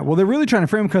him. Yeah, well, they're really trying to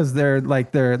frame him because they're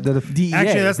the DEA.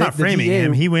 Actually, that's not The framing DEA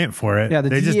him. He went for it. Yeah, the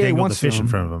they just DEA dangled the wants fish to. in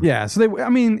front of him. Yeah, so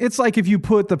it's like if you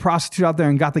put the prostitute out there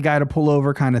and got the guy to pull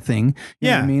over, kind of thing. You know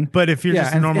Yeah, what I mean, but if you're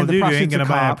just a normal the dude, you ain't prostitute's gonna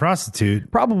buy a cop,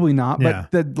 prostitute. Probably not, Yeah.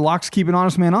 but the locks keep an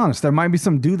honest man honest. There might be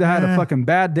some dude that had a Yeah. fucking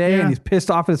bad day Yeah. and he's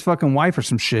pissed off at his fucking wife or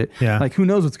some shit. Yeah. Like, who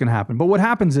knows what's going to happen. But what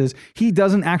happens is he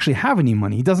doesn't actually have any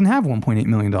money. He doesn't have $1.8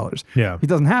 million. Yeah. He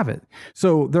doesn't have it.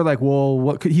 So they're like, well,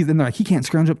 what could he, then they're like, he can't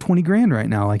scrounge up 20 grand right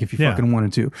now, like if he Yeah. fucking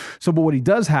wanted to. So, but what he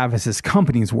does have is his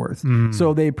company's worth.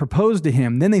 So they propose to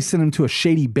him, then they send him to a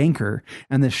shady banker,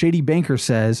 and the shady banker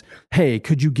says, hey,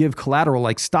 could you give collateral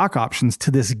like stock options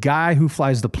to this guy who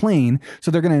flies the plane?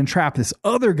 So they're going to entrap this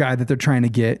other guy that they're trying to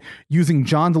get using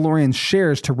John DeLorean's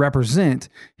shares to represent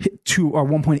to our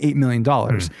 $1.8 million.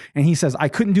 And he says, I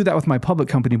couldn't do that with my public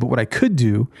company, but what I could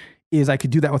do is I could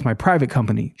do that with my private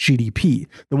company, GDP,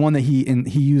 the one that he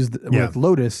used Yeah. with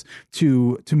Lotus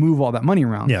to move all that money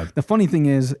around. Yeah. The funny thing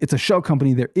is, it's a shell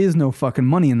company. There is no fucking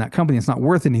money in that company. It's not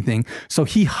worth anything. So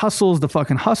he hustles the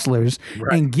fucking hustlers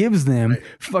and gives them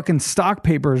fucking stock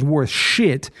papers worth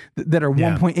shit that are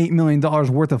Yeah. $1.8 million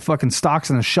worth of fucking stocks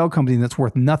in a shell company that's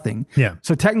worth nothing. Yeah.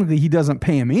 So technically, he doesn't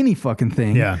pay him any fucking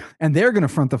thing. Yeah. And they're going to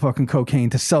front the fucking cocaine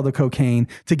to sell the cocaine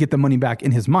to get the money back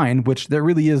in his mind, which there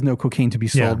really is no cocaine to be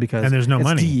sold Yeah. because And there's no it's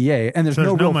money. DEA and there's So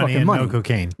no real money fucking and money. no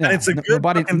cocaine. Yeah. And it's a good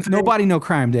nobody, fucking thing. nobody, no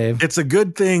crime, Dave. It's a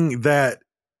good thing that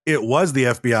it was the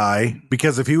FBI,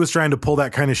 because if he was trying to pull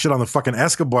that kind of shit on the fucking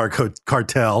Escobar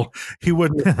cartel, he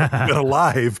wouldn't have been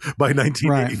alive by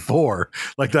 1984.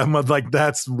 Like that, like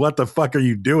that's what the fuck are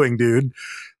you doing, dude?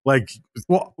 Like,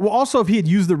 Well, also, if he had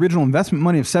used the original investment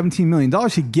money of $17 million,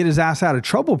 he'd get his ass out of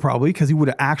trouble probably because he would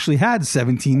have actually had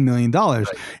 $17 million. And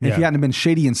if Yeah. he hadn't been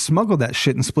shady and smuggled that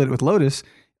shit and split it with Lotus,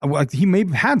 he may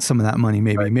have had some of that money.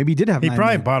 Maybe he did have. He $9 probably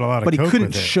million, bought a lot of but he coke couldn't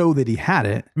with it. show that he had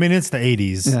it. I mean, it's the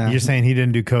 80s. Yeah. You're saying he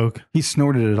didn't do coke? He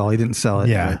snorted it all. He didn't sell it.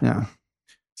 Yeah. Yeah.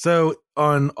 so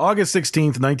on August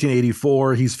 16th,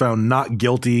 1984, he's found not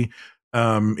guilty.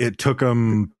 It took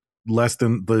him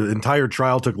the entire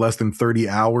trial took less than 30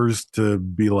 hours to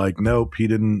be like, nope, he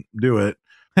didn't do it.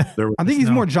 There was I think he's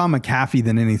No. more John McAfee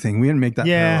than anything. We didn't make that.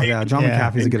 Yeah. parallel. Yeah. John Yeah.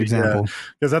 McAfee's a good example.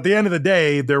 because at the end of the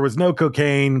day, there was no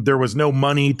cocaine, there was no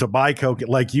money to buy coke.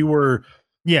 Like you were,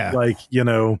 Yeah. like, you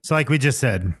know, So like we just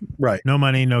said, right. no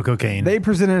money, no cocaine. They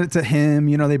presented it to him.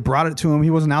 You know, they brought it to him. He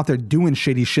wasn't out there doing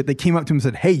shady shit. They came up to him and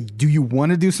said, hey, do you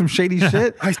want to do some shady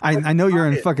shit? I know you're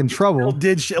in fucking trouble.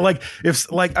 Did shit like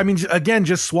if like I mean again,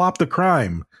 just swap the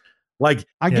crime. Like,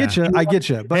 I get you.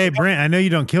 But Hey, Brent, I know you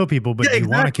don't kill people, but yeah, you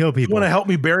want to exactly. kill people. You want to help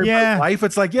me bury Yeah. my wife?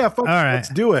 It's like, yeah, fuck, All right. let's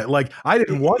do it. Like, I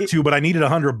didn't want to, but I needed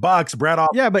 $100. Brad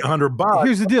offered yeah, but $100.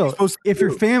 here's the What am I deal: supposed to if your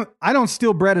do? I don't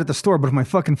steal bread at the store, but if my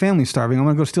fucking family's starving, I'm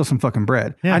gonna go steal some fucking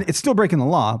bread. Yeah. It's still breaking the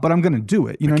law, but I'm gonna do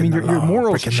it. You know what I mean? Your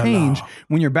morals change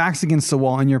when your back's against the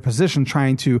wall and your position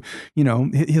trying to,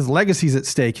 his legacy's at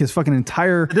stake. His fucking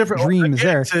entire dream is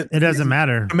there. It doesn't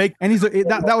matter. And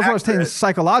that was what I was saying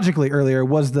psychologically earlier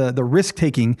was the risk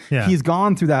taking. Yeah. He's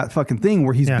gone through that fucking thing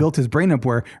where he's Yeah. built his brain up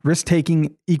where risk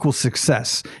taking equals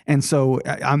success, and so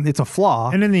it's a flaw.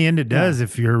 And in the end, it does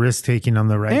if you're risk taking on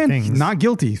the right And things. not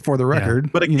guilty for the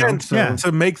record. But again, so-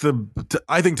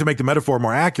 I think to make the metaphor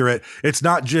more accurate, it's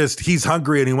not just he's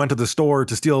hungry and he went to the store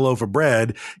to steal a loaf of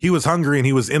bread. He was hungry and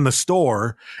he was in the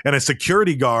store, and a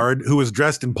security guard who was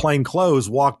dressed in plain clothes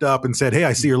walked up and said, "Hey,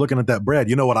 I see you're looking at that bread.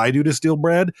 You know what I do to steal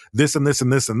bread? This and this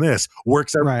and this and this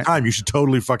works every time. You should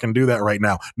totally fucking do that right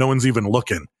now. No one's even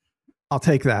looking." I'll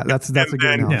take that. That's a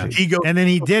good analogy. And then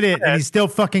he did it, and he's still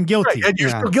fucking guilty. Right, and you're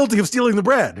still guilty of stealing the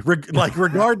bread,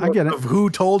 regardless I get it. of who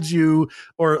told you,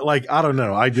 or like, I don't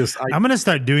know. I'm going to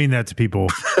start doing that to people.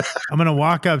 I'm going to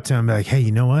walk up to them and be like, hey,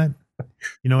 you know what?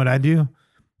 You know what I do?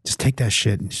 Just take that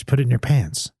shit and just put it in your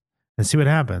pants and see what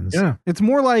happens. Yeah. It's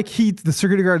more like the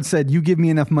security guard said, you give me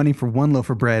enough money for one loaf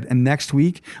of bread, and next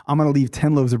week I'm going to leave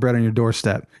 10 loaves of bread on your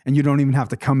doorstep, and you don't even have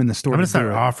to come in the store. I'm going to do start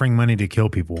it. offering money to kill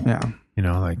people. Yeah.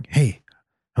 Like, hey,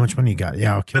 how much money you got?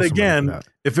 Yeah, I'll kill But somebody for again, that.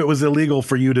 if it was illegal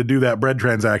for you to do that bread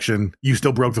transaction, you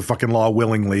still broke the fucking law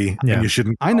willingly, Yeah. and you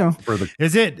shouldn't. I know. For the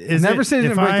Is it? I never said it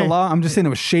didn't break the law. I'm just saying it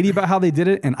was shady about how they did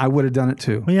it, and I would have done it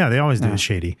too. Well, yeah, they always do it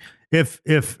shady. If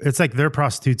it's like their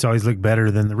prostitutes always look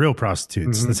better than the real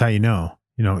prostitutes. Mm-hmm. That's how you know.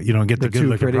 You don't get the They're good too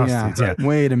looking pretty. prostitutes. Yeah.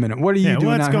 Wait a minute. What are you doing?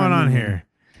 What's out going on here?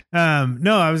 here?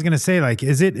 No, I was gonna say, like,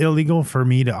 is it illegal for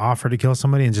me to offer to kill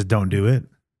somebody and just don't do it?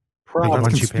 Like, It's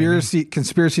once you pay me?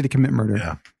 conspiracy to commit murder.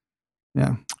 Yeah.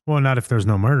 Yeah. Well, not if there's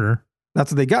no murder.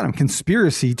 That's what they got him.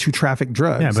 Conspiracy to traffic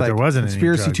drugs. Yeah, but there wasn't any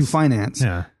conspiracy to drugs. finance.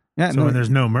 Yeah. Yeah. So when there's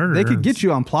no murder, they could get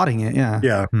you on plotting it. Yeah.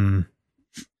 Yeah. Hmm.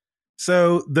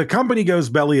 So the company goes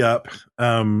belly up.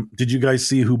 Did you guys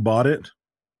see who bought it?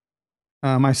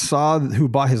 I saw who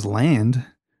bought his land.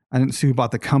 I didn't see who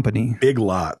bought the company. Big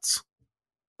Lots.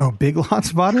 Oh, Big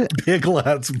Lots bought it? Big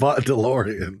Lots bought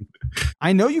DeLorean.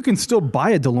 I know you can still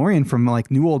buy a DeLorean from like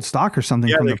new old stock or something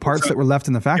Yeah, from they the can. parts that were left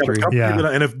in the factory.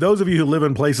 And if those of you who live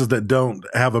in places that don't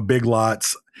have a Big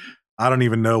Lots, I don't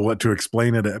even know what to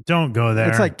explain it. Don't go there.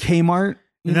 It's like Kmart.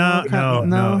 you know,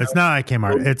 No. It's not like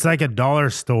Kmart. It's like a dollar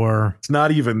store. It's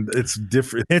not even. It's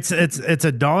different. It's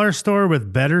a dollar store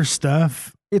with better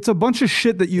stuff. It's a bunch of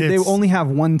shit that they only have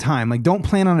one time. Like, don't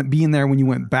plan on it being there when you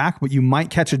went back, but you might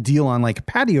catch a deal on like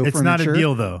patio It's furniture. not a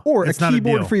deal, though. Or It's a not a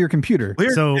keyboard deal. for your computer.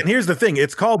 And here's the thing: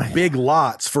 it's called Big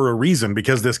Lots for a reason,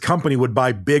 because this company would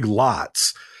buy big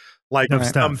lots. Like Of if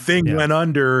stuff, something yeah. went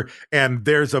under, and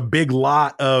there's a big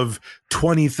lot of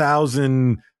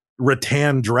 20,000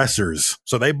 rattan dressers,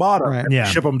 so they bought them, and Yeah.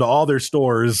 ship them to all their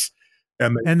stores,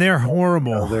 and They're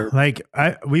horrible. Like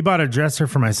we bought a dresser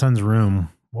for my son's room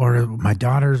or my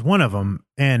daughter's, one of them,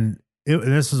 and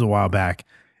this was a while back.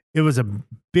 It was a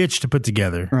bitch to put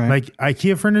together. Right. Like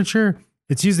IKEA furniture,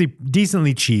 it's usually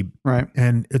decently cheap, Right.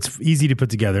 and it's easy to put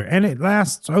together, and it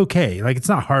lasts okay. Like it's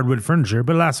not hardwood furniture,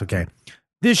 but it lasts okay.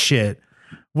 This shit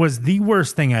was the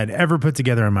worst thing I'd ever put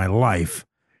together in my life,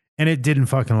 and it didn't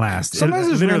fucking last. Sometimes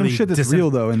there's random shit that's real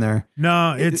though in there.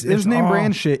 No, There's it's name all-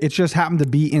 brand shit. It just happened to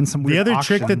be in some weird The other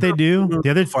trick auction. that they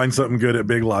do, find something good at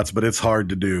Big Lots, but it's hard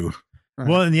to do.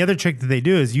 well, and the other trick that they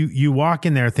do is you walk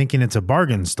in there thinking it's a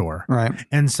bargain store. Right.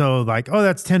 And so like, oh,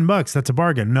 that's $10. That's a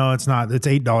bargain. No, it's not. It's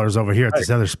 $8 over here at this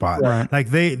other spot. Right. Like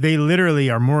they literally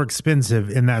are more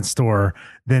expensive in that store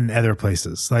than other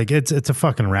places. Like it's a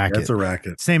fucking racket. That's a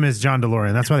racket. Same as John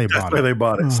DeLorean. That's why they That's bought why it. they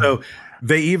bought it. So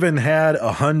they even had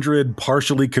 100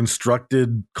 partially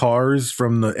constructed cars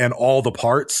and all the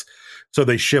parts. So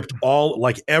they shipped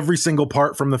every single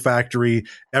part from the factory,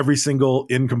 every single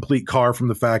incomplete car from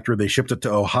the factory. They shipped it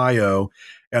to Ohio,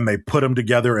 and they put them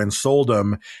together and sold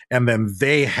them. And then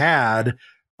they had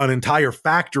an entire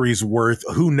factory's worth,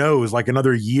 who knows, like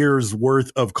another year's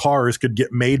worth of cars could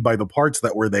get made by the parts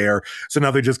that were there. So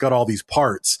now they just got all these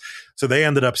parts. So they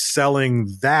ended up selling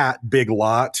that big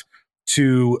lot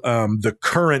to the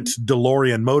current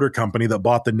DeLorean Motor Company that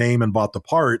bought the name and bought the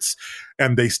parts,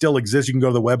 and they still exist. You can go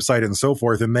to the website and so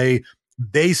forth, and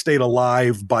they stayed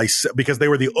alive because they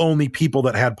were the only people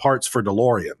that had parts for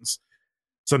DeLoreans.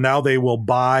 So now they will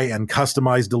buy and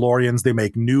customize DeLoreans. They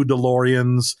make new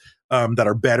DeLoreans that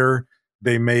are better.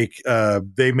 They make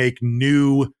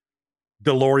new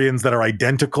DeLoreans that are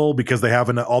identical because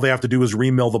all they have to do is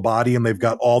remill the body and they've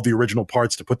got all the original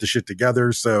parts to put the shit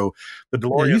together. So the Yeah,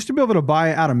 DeLorean you used to be able to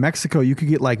buy out of Mexico. You could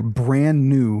get like brand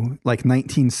new, like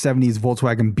 1970s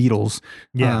Volkswagen Beetles.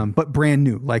 Yeah. But brand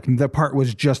new. Like the part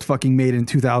was just fucking made in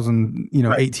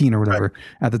 2018 or whatever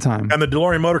at the time. and the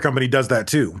DeLorean Motor Company does that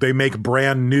too. They make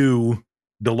brand new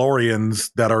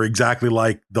DeLoreans that are exactly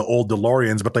like the old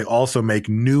DeLoreans, but they also make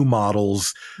new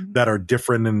models that are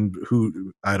different. And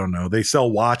I don't know. They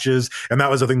sell watches, and that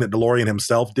was the thing that DeLorean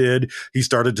himself did. He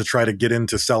started to try to get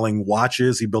into selling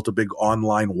watches. He built a big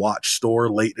online watch store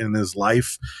late in his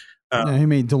life. Yeah, he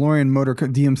made DeLorean Motor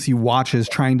DMC watches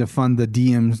trying to fund the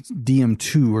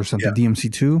DM2 or something. Yeah.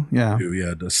 DMC2. Yeah.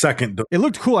 Yeah, the second. It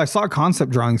looked cool. I saw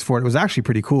concept drawings for it. It was actually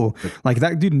pretty cool. Like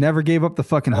that dude never gave up the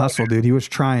fucking hustle, dude. He was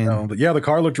trying. But yeah, the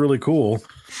car looked really cool.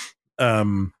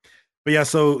 But yeah,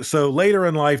 so later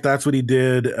in life, that's what he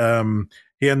did.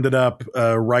 He ended up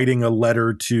writing a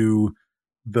letter to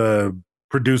the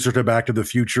producer to Back to the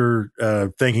Future,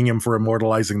 thanking him for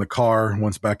immortalizing the car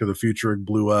once Back to the Future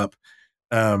blew up.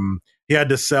 He had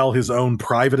to sell his own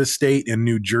private estate in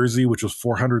New Jersey, which was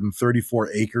 434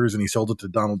 acres, and he sold it to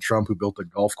Donald Trump, who built a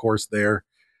golf course there.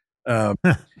 And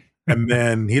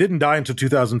then he didn't die until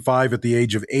 2005 at the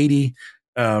age of 80.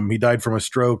 He died from a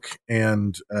stroke,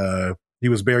 and he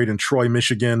was buried in Troy,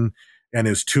 Michigan, and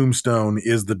his tombstone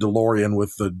is the DeLorean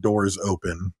with the doors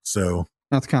open. So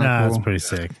that's kind of cool. That's pretty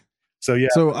sick. So yeah.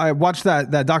 So I watched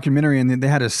that documentary, and they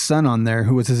had his son on there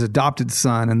who was his adopted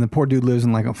son, and the poor dude lives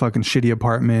in like a fucking shitty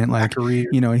apartment. Like,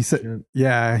 he said,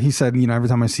 every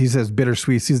time he says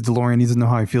bittersweet, he sees DeLorean, he doesn't know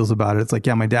how he feels about it. It's like,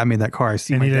 yeah, my dad made that car. I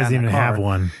see, and my he dad doesn't in even that car. have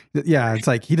one. Yeah, it's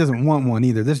like he doesn't want one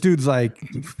either. This dude's like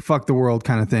fuck the world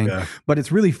kind of thing. Yeah. But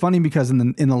it's really funny because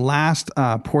in the last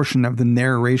portion of the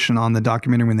narration on the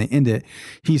documentary when they end it,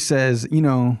 he says,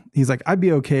 he's like, I'd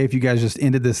be okay if you guys just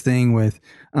ended this thing with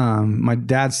my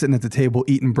dad's sitting at the table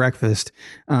eating breakfast,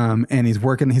 and he's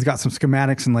working. He's got some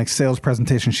schematics and like sales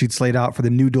presentation sheets laid out for the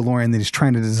new DeLorean that he's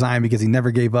trying to design because he never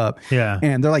gave up. Yeah,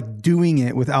 and they're like doing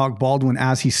it with Alec Baldwin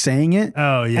as he's saying it.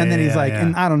 Oh yeah, and then he's like, yeah.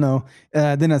 and I don't know.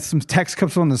 Then some text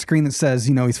comes on the screen that says,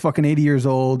 he's fucking 80 years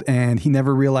old and he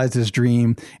never realized his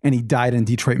dream and he died in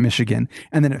Detroit, Michigan.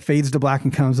 And then it fades to black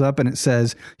and comes up and it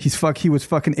says he was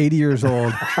fucking 80 years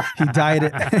old. He died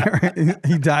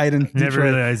in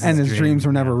Detroit and his dreams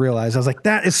were never realized. I was like,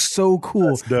 that is so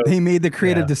cool. He made the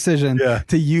creative decision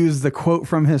to use the quote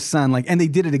from his son, and they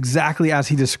did it exactly as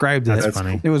he described it. That's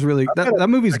funny. It was really that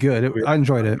movie's good. I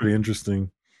enjoyed it. Pretty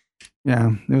interesting.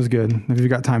 Yeah, it was good. If you've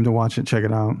got time to watch it, check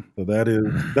it out. So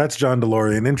that's John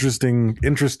DeLorean.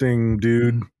 Interesting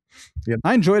dude. Yeah.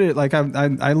 I enjoyed it. Like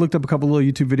I looked up a couple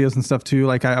little YouTube videos and stuff too.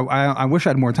 Like I wish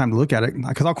I had more time to look at it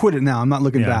because I'll quit it now. I'm not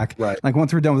looking back. Right. Like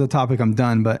once we're done with the topic, I'm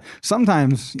done. But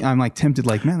sometimes I'm like tempted.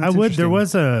 Like man, that's There interesting.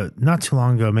 was not too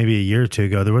long ago, maybe a year or two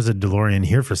ago, there was a DeLorean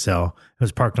here for sale. It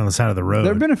was parked on the side of the road.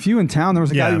 There have been a few in town. There was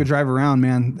a guy who would drive around.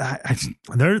 Man,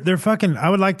 they're fucking. I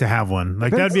would like to have one.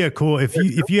 Like that'd be a cool if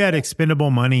you had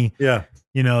expendable money. Yeah.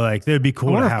 That'd be cool.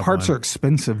 I wonder to if have parts one. are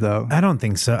expensive though. I don't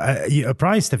think so.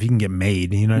 Probably stuff you can get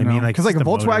made. You know what I mean? Because like a just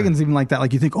Volkswagen's motor. even like that.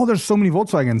 Like you think, oh, there's so many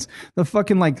Volkswagens. The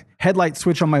fucking like headlight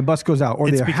switch on my bus goes out, or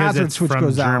It's the because hazard it's switch from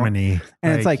goes Germany. out.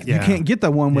 And it's like you can't get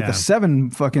the one with the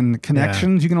 7 fucking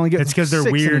connections. You can only get. It's because they're 6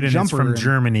 in a weird and it's jumper, from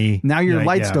Germany. Now your Like,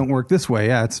 lights don't work this way.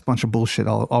 Yeah, it's a bunch of bullshit.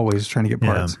 Always trying to get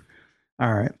parts.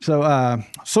 All right. So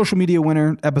social media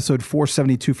winner, episode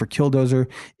 472 for Killdozer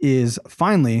is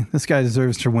finally, this guy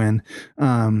deserves to win.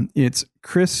 It's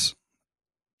Chris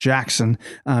Jackson.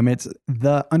 It's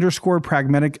the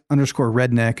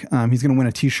 _pragmatic_redneck. He's going to win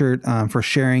a t-shirt for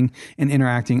sharing and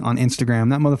interacting on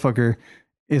Instagram. That motherfucker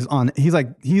is on. He's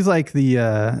like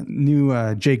the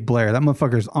new Jake Blair. That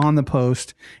motherfucker's on the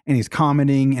post and he's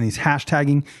commenting and he's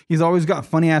hashtagging. He's always got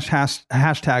funny ass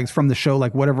hashtags from the show,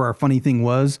 like whatever our funny thing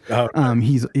was.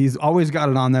 He's always got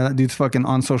it on there. That dude's fucking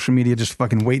on social media, just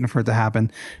fucking waiting for it to happen.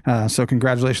 So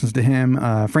congratulations to him.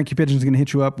 Frankie Pigeon's going to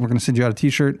hit you up. We're going to send you out a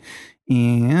t-shirt.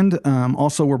 And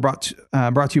also we're brought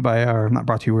to you by, or not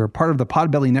brought to you, we're part of the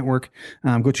Podbelly Network.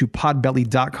 Go to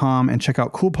podbelly.com and check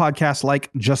out cool podcasts like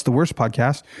Just the Worst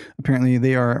Podcast. Apparently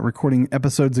they are recording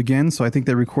episodes again. So I think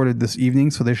they recorded this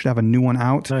evening. So they should have a new one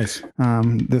out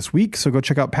this week. So go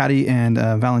check out Patty and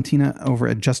Valentina over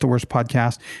at Just the Worst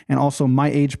Podcast. And also My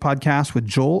Age Podcast with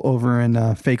Joel over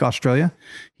in Fake Australia.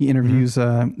 He interviews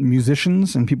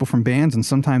musicians and people from bands and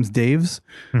sometimes Dave's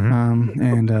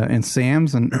and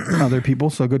Sam's and other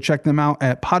people. So go check them out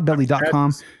at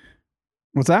podbelly.com.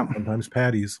 What's that? Sometimes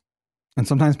Patty's. And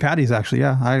sometimes Patty's actually.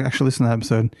 Yeah. I actually listened to that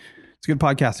episode. It's a good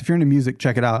podcast. If you're into music,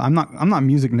 check it out. I'm not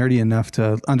music nerdy enough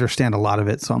to understand a lot of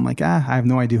it, so I'm like, I have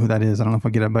no idea who that is. I don't know if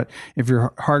I'll get it, but if you're a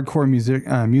hardcore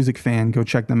music fan, go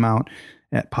check them out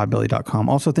at podbelly.com.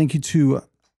 Also, thank you to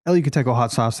El Yucateco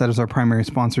Hot Sauce. That is our primary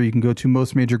sponsor. You can go to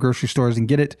most major grocery stores and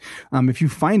get it. If you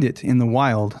find it in the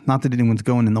wild, not that anyone's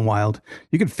going in the wild,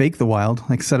 you could fake the wild,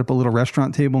 like set up a little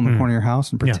restaurant table in the corner of your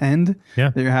house and pretend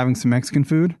that you're having some Mexican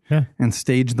food and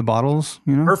stage the bottles.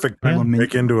 You know, Perfect.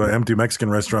 Break into an empty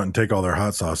Mexican restaurant and take all their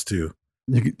hot sauce too.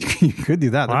 You could do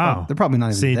that. Wow. They're probably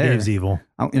not even there. Dave's evil.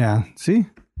 Oh, yeah. See?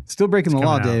 Still breaking the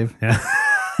law, coming out. Dave. Yeah.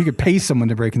 You could pay someone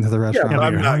to break into the restaurant. But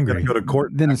I'm you're not hungry. going to go to court.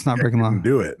 Then it's not breaking the law.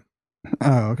 Do it.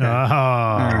 Oh, okay. Oh,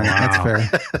 All right. That's wow. fair.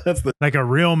 That's the Like a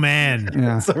real man.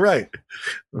 Yeah. that's right.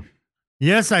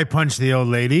 Yes, I punched the old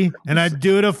lady, and I'd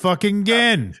do it a fucking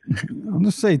again. I'll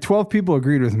just say 12 people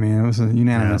agreed with me. It was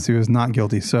unanimous. He was not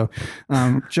guilty. So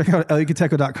check out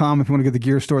elucateco.com if you want to get the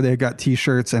gear store. They've got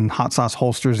t-shirts and hot sauce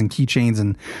holsters and keychains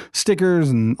and stickers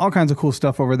and all kinds of cool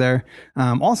stuff over there.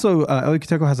 Also, El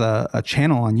Yucateco has a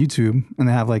channel on YouTube, and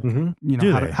they have like,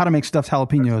 how to make stuffed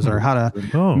jalapenos or how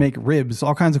to make ribs,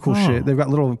 all kinds of cool shit. They've got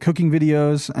little cooking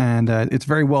videos, and it's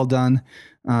very well done.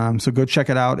 So go check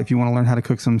it out if you want to learn how to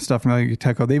cook some stuff from El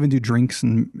Yucateco. They even do drinks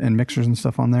and mixers and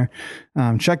stuff on there.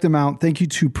 Check them out. Thank you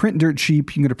to Print Dirt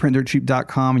Cheap. You can go to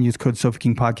printdirtcheap.com and use code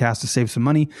SofaKing Podcast to save some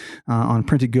money on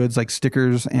printed goods like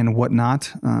stickers and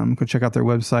whatnot. Go check out their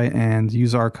website and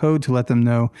use our code to let them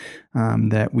know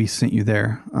that we sent you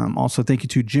there. Also, thank you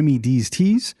to Jimmy D's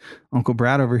Tees. Uncle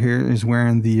Brad over here is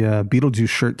wearing the Beetlejuice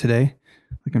shirt today.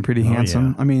 Looking pretty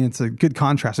handsome. Yeah. I mean, it's a good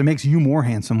contrast. It makes you more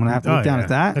handsome when I have to look down at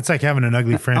that. It's like having an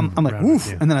ugly friend. I'm like, around oof.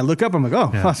 with you. And then I look up, I'm like, oh,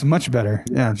 that's much better.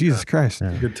 Yeah, Jesus Christ.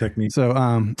 Good technique. So,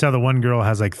 That's how the one girl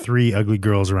has like 3 ugly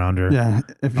girls around her. yeah,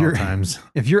 if you're times.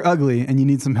 if you're ugly and you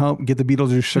need some help, get the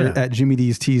Beetlejuice shirt at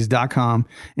jimmydstees.com,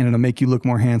 and it'll make you look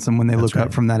more handsome when they look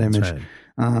up from that image. right.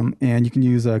 And you can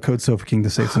use code SofaKing to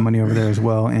save some money over there as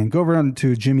well. And go over on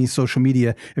to Jimmy's social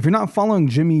media. If you're not following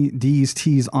Jimmy D's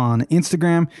Tees on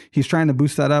Instagram, he's trying to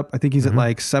boost that up. I think he's at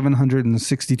like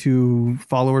 762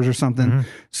 followers or something.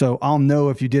 So I'll know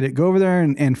if you did it. Go over there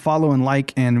and follow and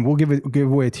like, and we'll give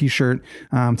away a t-shirt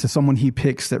to someone he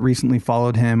picks that recently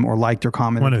followed him or liked or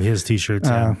commented. One of his t-shirts.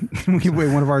 Yeah. We give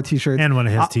away one of our t-shirts. And one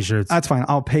of his t-shirts. That's fine.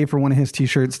 I'll pay for one of his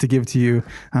t-shirts to give to you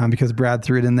because Brad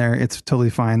threw it in there. It's totally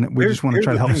fine. We just want to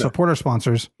try to help support our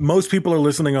sponsors. Most people are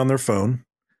listening on their phone.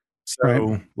 So,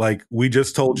 Right. like, we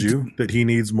just told you that he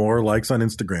needs more likes on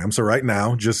Instagram. So, right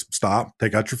now, just stop,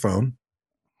 take out your phone.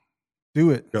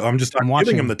 Do it. I'm just I'm giving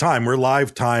watching. him the time. We're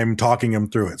live time talking him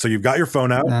through it. So, you've got your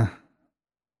phone out. Yeah.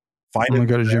 Find I'm it. gonna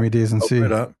go to there, Jimmy D's and open see.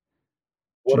 it up.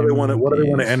 What do they want to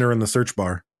D's. enter in the search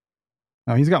bar?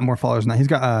 Oh, he's got more followers now. He's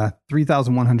got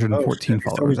 3,114 shit,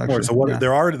 followers. tell me more. Actually, So what? Yeah. They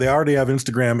already have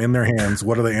Instagram in their hands.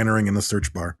 What are they entering in the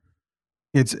search bar?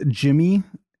 It's Jimmy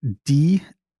D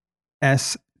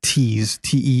S Tees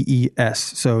Tees.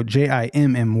 So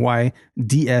JIMMY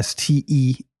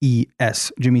DSTEES.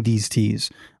 Jimmy D's Tees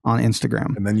on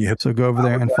Instagram. And then you hit. So go over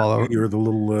there and follow. You're the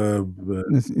little.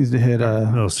 This is to hit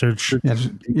little search.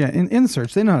 in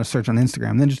search. They know how to search on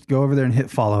Instagram. Then just go over there and hit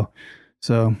follow.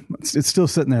 So it's still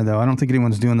sitting there though. I don't think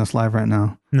anyone's doing this live right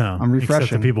now. No, I'm except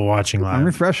refreshing. the people watching live. I'm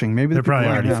refreshing. Maybe They're the people probably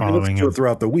are already now. following Let's do him. it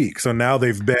throughout the week. So now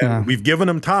they've been. Yeah. We've given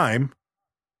them time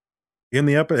in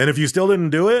the episode. And if you still didn't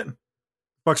do it,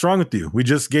 what's wrong with you? We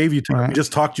just gave you time. Right. We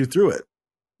just talked you through it.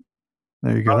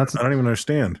 There you go. I don't even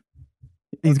understand.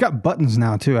 He's got buttons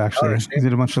now too. Actually, he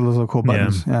did a bunch of those little cool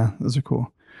buttons. Yeah, those are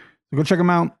cool. So go check them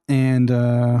out, and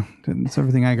that's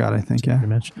everything I got. I think. Yeah.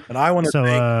 Pretty much. And I want to So,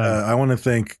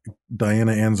 thank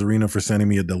Diana Anzarino for sending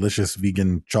me a delicious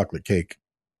vegan chocolate cake.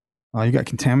 Oh, you got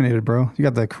contaminated, bro. You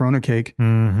got the Corona cake.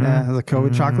 Mhm. Yeah, the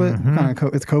COVID chocolate. Mhm. Kind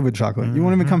of it's COVID chocolate. You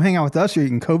won't even come hang out with us. You're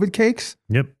eating COVID cakes,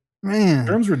 Yep. man.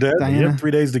 Germs were dead. Diana. You had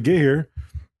 3 days to get here.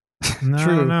 No,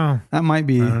 True. no. That might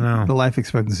be I don't know. the life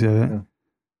expectancy of it.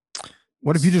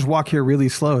 What if you just walk here really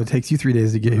slow? It takes you 3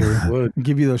 days to get here. Would.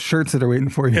 Give you those shirts that are waiting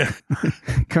for you.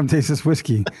 Come taste this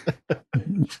whiskey.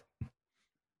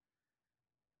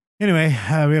 Anyway, we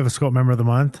have a Sculpt member of the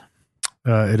month.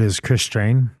 It is Chris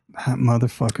Strain. That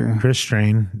motherfucker. Chris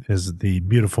Strain is the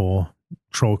beautiful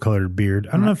troll colored beard.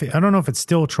 I don't know if it's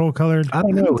still troll colored. I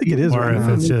don't I know. don't think it is or right if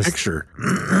now. it's just Picture.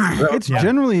 It's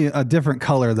generally a different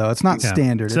color though. It's not Yeah.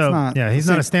 standard. So it's not. he's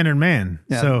not a standard man.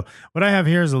 Yeah. So what I have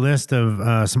here is a list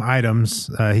of some items.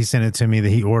 He sent it to me that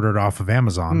he ordered off of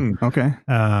Amazon. Okay.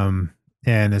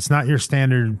 And it's not your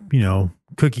standard,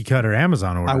 cookie cutter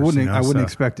Amazon orders. I wouldn't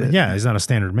expect it. Yeah, he's not a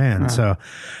standard man. So,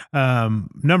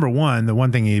 number one, the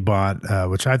one thing he bought,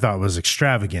 which I thought was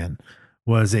extravagant,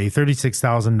 was a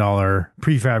 $36,000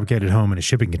 prefabricated home in a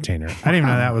shipping container. I didn't even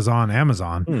know that was on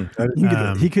Amazon.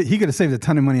 He could have saved a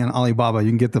ton of money on Alibaba. You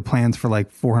can get the plans for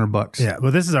like $400. Yeah,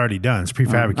 well, this is already done. It's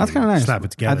prefabricated. That's kind of nice. Slap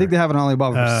it together. I think they have it on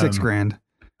Alibaba for $6,000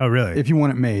 Oh, really? if you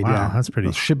want it made. Wow, Yeah, that's pretty-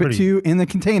 They'll ship pretty- it to you in the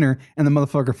container, and the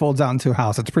motherfucker folds out into a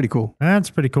house. That's pretty cool. That's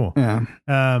pretty cool. Yeah,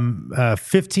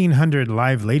 1,500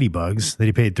 live ladybugs that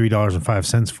he paid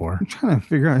 $3.05 for. I'm trying to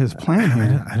figure out his plan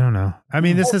here. I don't know. I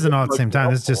mean, this isn't all at the same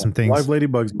time. This is just some things. Live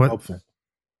ladybugs are What? helpful.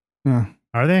 Yeah,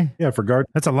 Are they? Yeah, for garden.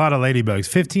 That's a lot of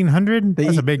ladybugs. 1,500?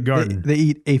 That's a big garden. They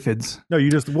eat aphids. No, you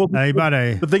just He bought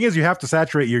a. the thing is, you have to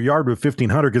saturate your yard with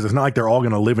 1,500 because it's not like they're all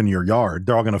going to live in your yard.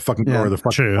 They're all going to fucking go Yeah. where the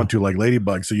fuck True. they want to, like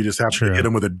ladybugs. So you just have True. to hit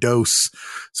them with a dose.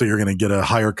 So you're going to get a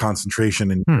higher concentration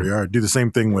in your yard. Do the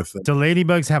same thing with Do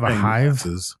ladybugs have a hive?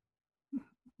 grasses.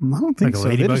 I don't think Like a so. They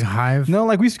ladybug just- hive? No,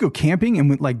 like we used to go camping,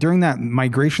 and like during that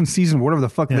migration season, whatever the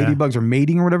fuck Yeah. ladybugs are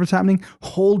mating or whatever's happening,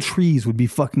 whole trees would be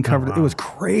fucking covered. wow. It was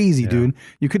crazy, dude.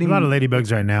 You couldn't A even. lot of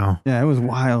ladybugs right now. Yeah, it was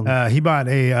wild. He bought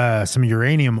some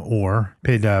uranium ore,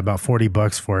 paid about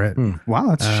 $40 for it.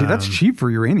 Wow, that's cheap for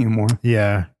uranium ore.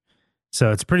 Yeah. So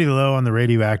it's pretty low on the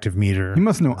radioactive meter. You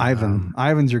must know Ivan.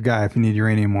 Ivan's your guy if you need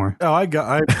uranium ore. Oh,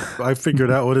 I figured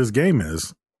out what his game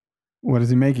is. What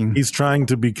is he making? He's trying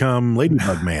to become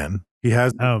Ladybug Man. He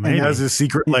has maybe. he has his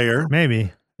secret lair.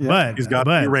 Maybe. Yeah. But He's got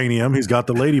the uranium. He's got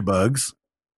the ladybugs.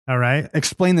 all right.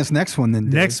 Explain this next one then.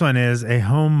 Dave. Next one is a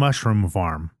home mushroom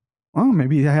farm. Oh,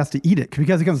 maybe he has to eat it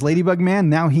because he becomes Ladybug Man.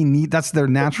 Now that's their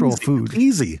natural food.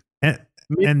 Easy.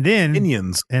 And then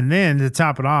Minions. And then to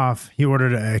top it off, he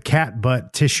ordered a cat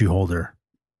butt tissue holder.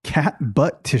 Cat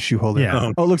butt tissue holder.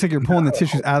 Yeah. Oh, it looks like you're pulling the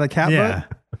tissues out of the cat Yeah.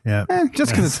 Yeah. butt.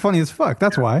 Just because it's funny as fuck.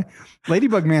 That's why.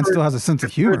 Ladybug Man still has a sense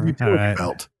of humor. All right.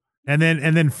 Belt. And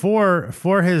then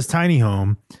for his tiny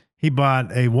home, he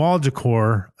bought a wall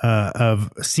decor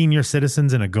of senior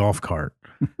citizens in a golf cart.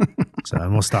 So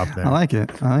and we'll stop there. I like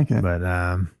it. But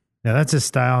yeah, that's his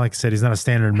style. Like I said, he's not a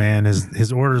standard man.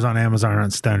 His orders on Amazon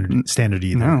aren't standard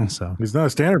either. No. So He's not a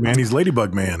standard man. He's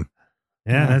Ladybug Man.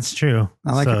 yeah, that's true.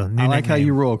 I like So, it. new I like how nickname.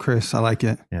 you roll, Chris. I like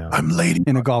it. Yeah. I'm Lady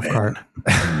In a golf cart.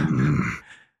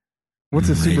 What's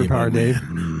his superpower, Dave?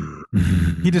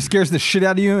 He just scares the shit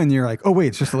out of you, and you're like, "Oh wait,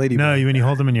 it's just a ladybug." No, when you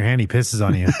hold him in your hand, he pisses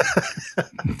on you.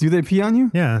 Do they pee on you?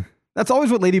 Yeah, That's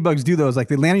always what ladybugs do, though. Is like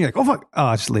they land on you, like, "Oh fuck,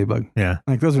 oh, it's just a ladybug." yeah.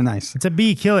 Like those are nice. It's a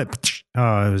bee. Kill it.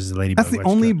 Oh, it was a ladybug. That's the Watch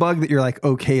only that. bug that you're like,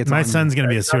 okay, it's My on son's gonna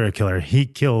be a serial killer. He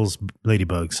kills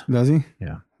ladybugs. you. Does he?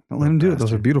 Yeah, Don't let him do it.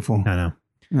 Those are beautiful. I know.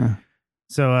 Yeah.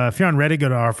 So if you're on Reddit, go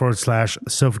to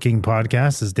r/Sofa King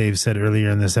Podcast. As Dave said earlier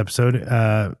in this episode,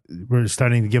 we're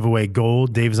starting to give away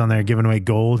gold. Dave's on there giving away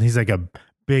gold. He's like a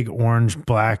big orange,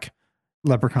 black,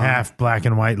 Leprechaun. half black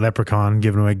and white leprechaun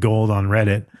giving away gold on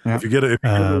Reddit. Yeah. If you get an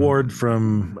award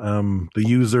from the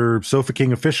user Sofa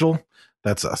King Official,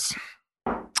 that's us.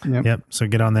 Yep. Yep. So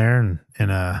get on there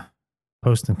and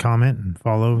post and comment and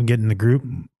follow and get in the group.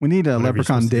 We need a Whatever you're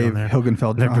Leprechaun supposed to do Dave on there.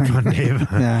 Hilgenfeld drawing. Leprechaun Dave.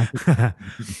 Yeah.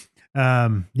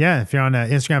 Yeah, if you're on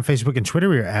Instagram, Facebook, and Twitter,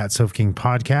 we're at Sofa King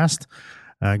Podcast.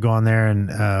 Go on there and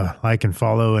like and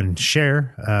follow and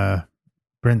share.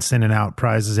 Brent's sending out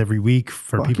prizes every week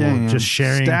for Fuck people yeah. just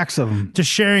sharing Stacks of them.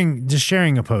 just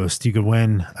sharing a post. You could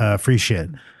win free shit.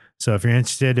 So if you're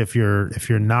interested, if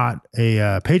you're not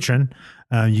a patron,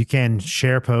 you can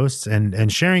share posts, and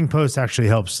sharing posts actually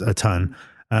helps a ton.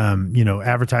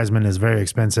 Advertisement is very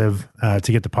expensive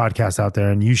to get the podcast out there,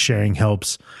 and you sharing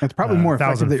helps. It's probably more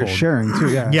effective that you're thousandfold. sharing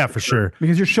too. Yeah. Yeah, for sure.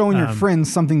 Because you're showing your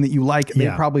friends something that you like. They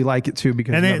yeah. probably like it too.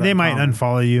 Because And you have they that might common.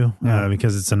 unfollow you Yeah.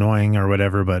 because it's annoying or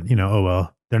whatever, but oh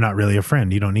well, they're not really a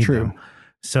friend. You don't need True. them.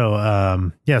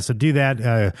 So so do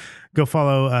that. Go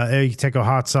follow Teco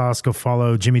Hot Sauce. Go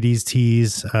follow Jimmy D's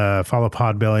Teas. Follow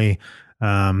Podbelly.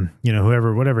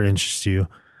 Whatever interests you.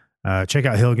 Check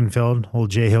out Hilgenfeld,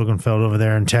 old Jay Hilgenfeld over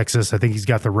there in Texas. I think he's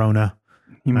got the Rona.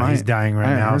 He's dying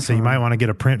right now, so you might want to get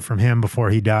a print from him before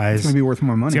he dies. It's going to be worth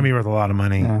more money. It's going to be worth a lot of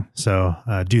money. Yeah. So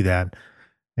do that.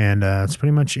 And that's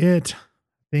pretty much it.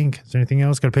 I think. Is there anything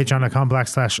else? Go to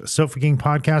patreon.com/Sofa King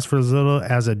Podcast for as little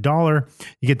as $1.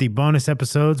 You get the bonus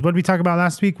episodes. What did we talk about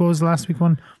last week? What was the last week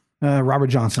one? Robert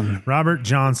Johnson. Robert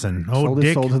Johnson. Sold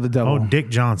his soul to the devil. Dick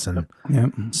Johnson.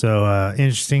 Yep. So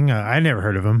interesting. I never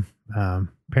heard of him.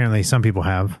 Apparently some people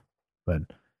have, but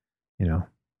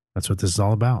that's what this is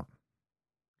all about.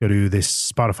 Go to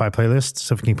this Spotify playlist,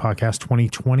 Sofa King Podcast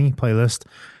 2020 playlist,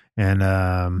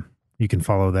 and you can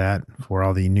follow that for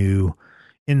all the new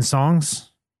in songs.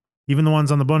 Even the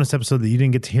ones on the bonus episode that you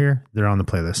didn't get to hear, they're on the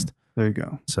playlist. There you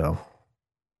go. So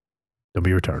don't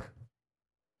be retarded.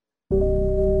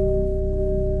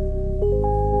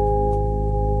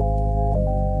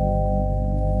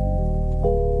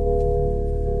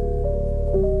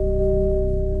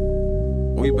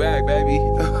 We back, baby.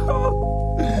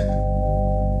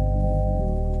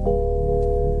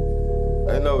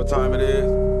 I know what time it is.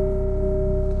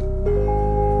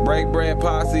 Break Bread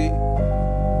Posse.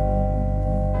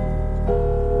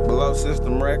 Below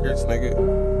System Records, nigga.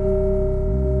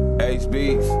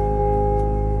 HBs.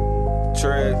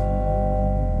 Trez.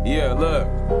 Yeah, look.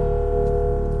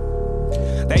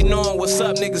 They knowin' what's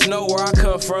up, niggas know where I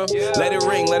come from. Let it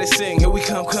ring, let it sing, here we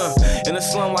come. In the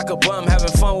slum like a bum,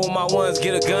 having fun with my ones.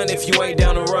 Get a gun if you ain't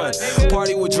down to run.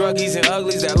 Party with druggies and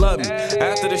uglies that love me.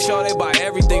 After the show, they buy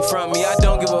everything from me. I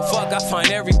don't give a fuck, I find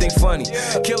everything funny.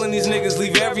 Killing these niggas,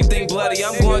 leave everything bloody.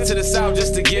 I'm going to the south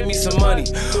just to get me some money.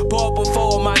 Pull up a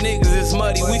four of my niggas, it's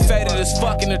muddy. We faded as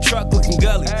fuck in the truck looking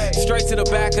gully. Straight to the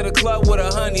back of the club with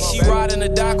a honey. She riding the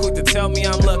dock quick to tell me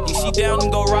I'm lucky. She down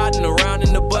and go riding around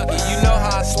in the bucket. You know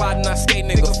how I slide and I skate,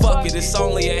 nigga, fuck it. It's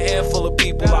only a handful of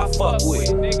people I fuck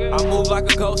with. I move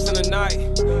like a ghost in the night,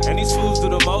 and these fools do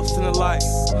the most in the life.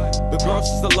 The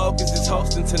grossest, the locust is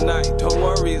hosting tonight. Don't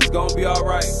worry, it's gonna be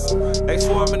alright. They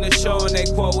swarming the show and they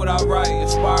quote what I write.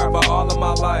 Inspired by all of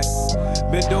my life.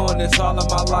 Been doing this all of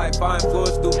my life. I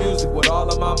influence through music with all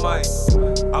of my might.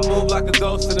 I move like a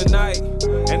ghost in the night,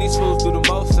 and these fools do the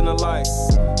most in the life.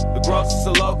 The grossest,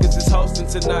 the locust is hosting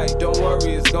tonight. Don't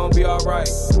worry, it's gonna be alright.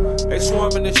 They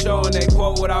swarming the show and they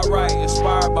quote what I write.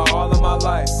 Inspired by all of my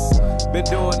life. Been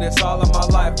doing this all of my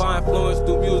life. I influence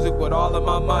through music with all of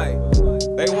my might.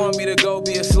 They want me to go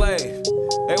be a slave.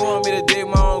 They want me to dig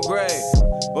my own grave.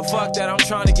 But fuck that, I'm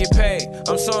trying to get paid.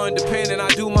 I'm so independent, I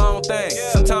do my own thing.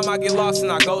 Sometimes I get lost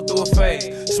and I go through a phase.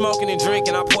 Smoking and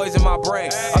drinking, I poison my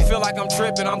brain. I feel like I'm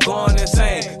tripping, I'm going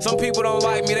insane. Some people don't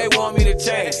like me, they want me to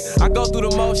change. I go through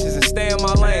the motions and stay in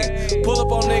my lane. Pull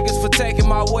up on niggas for taking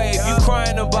my wave. You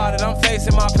crying about it, I'm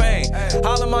facing my pain.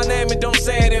 Holler my name and don't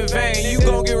say it in vain. You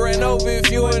gon' get ran over if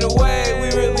you in the way.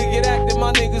 We really get active,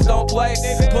 my niggas don't play.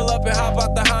 Pull up and hop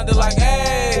out the Honda like,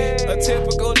 hey. A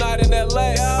typical night in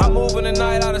LA. I'm moving the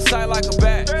night out of sight like a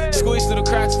bat. Squeeze through the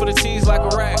cracks for the cheese like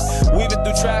a rat. Weaving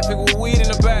through traffic with weed in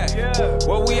the back.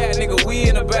 Where we at, nigga? We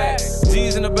in the bag.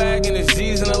 G's in the bag and it's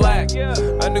G's in the lack.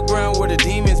 Underground where the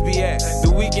demons be at.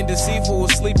 The weekend deceitful will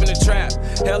sleep in the trap.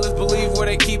 Hell is believe where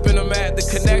they keeping them at. The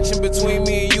connection between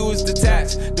me and you is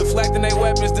detached. Deflecting they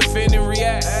weapons, defend and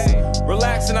react.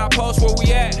 Relax and I post where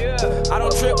we at. I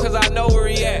don't trip cause I know where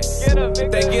he at.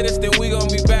 If they get us, then we gon'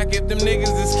 be back. If them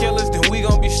niggas is killers, then we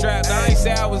gon' be strapped. I ain't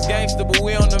say I was gangster, but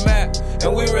we on the map.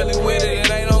 And we really with it,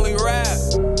 it ain't only rap.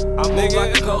 I move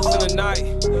like a ghost in the night,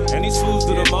 and these fools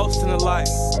do the most in the life.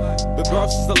 The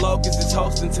grossest, the locust is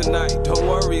hosting tonight. Don't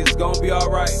worry, it's gonna be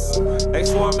alright. They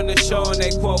swarming the show and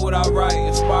they quote what I write.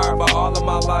 Inspired by all of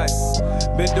my life.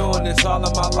 Been doing this all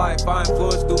of my life. I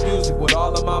influence through music with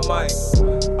all of my might.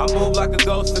 I move like a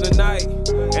ghost in the night,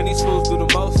 and these fools do the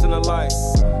most in the life.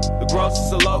 The grossest,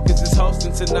 the locust is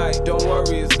hosting tonight. Don't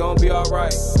worry, it's gonna be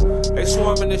alright. They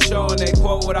swarming the show and they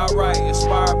quote what I write.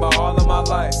 Inspired by all of my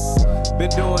life. Been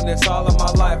doing this all of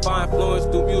my life. I influence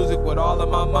through music with all of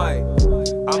my might.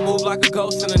 I move like a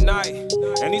ghost in the night,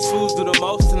 and these fools do the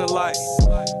most in the life.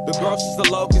 The grossest, the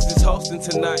locust is hosting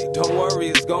tonight. Don't worry,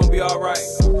 it's gonna be alright.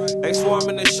 They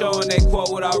swarming the show and they quote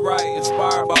what I write.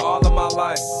 Inspired by all of my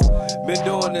life. Been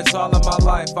doing this all of my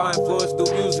life. I influence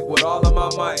through music with all of my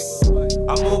might.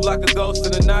 I move like a ghost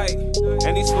in the night,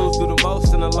 and these fools do the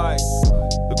most in the life.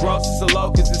 The grossest, the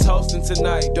locust is hosting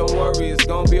tonight. Don't worry, it's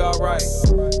gonna be alright.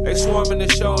 They swarming the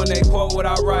show and they quote what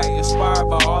I write. Inspired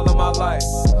by all of my life.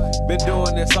 Been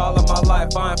doing this all of my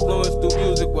life. I influence through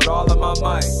music with all of my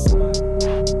might.